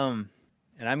 And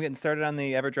I'm getting started on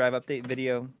the EverDrive update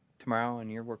video tomorrow,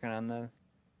 and you're working on the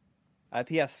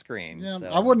IPS screen. Yeah, so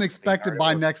I wouldn't expect it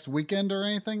by next weekend or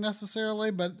anything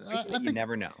necessarily, but I you think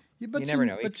never know. You never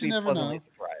know. But you you never never pleasantly know.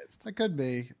 surprised. That could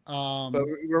be. But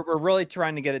we're really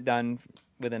trying to get it done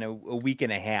within a week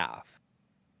and a half,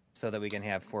 so that we can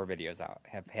have 4 videos out.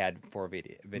 Have had 4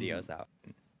 videos out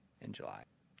in July.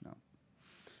 No.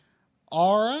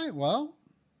 All right. Well.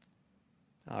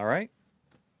 All right.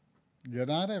 Good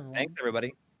night, everyone. Thanks,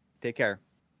 everybody. Take care.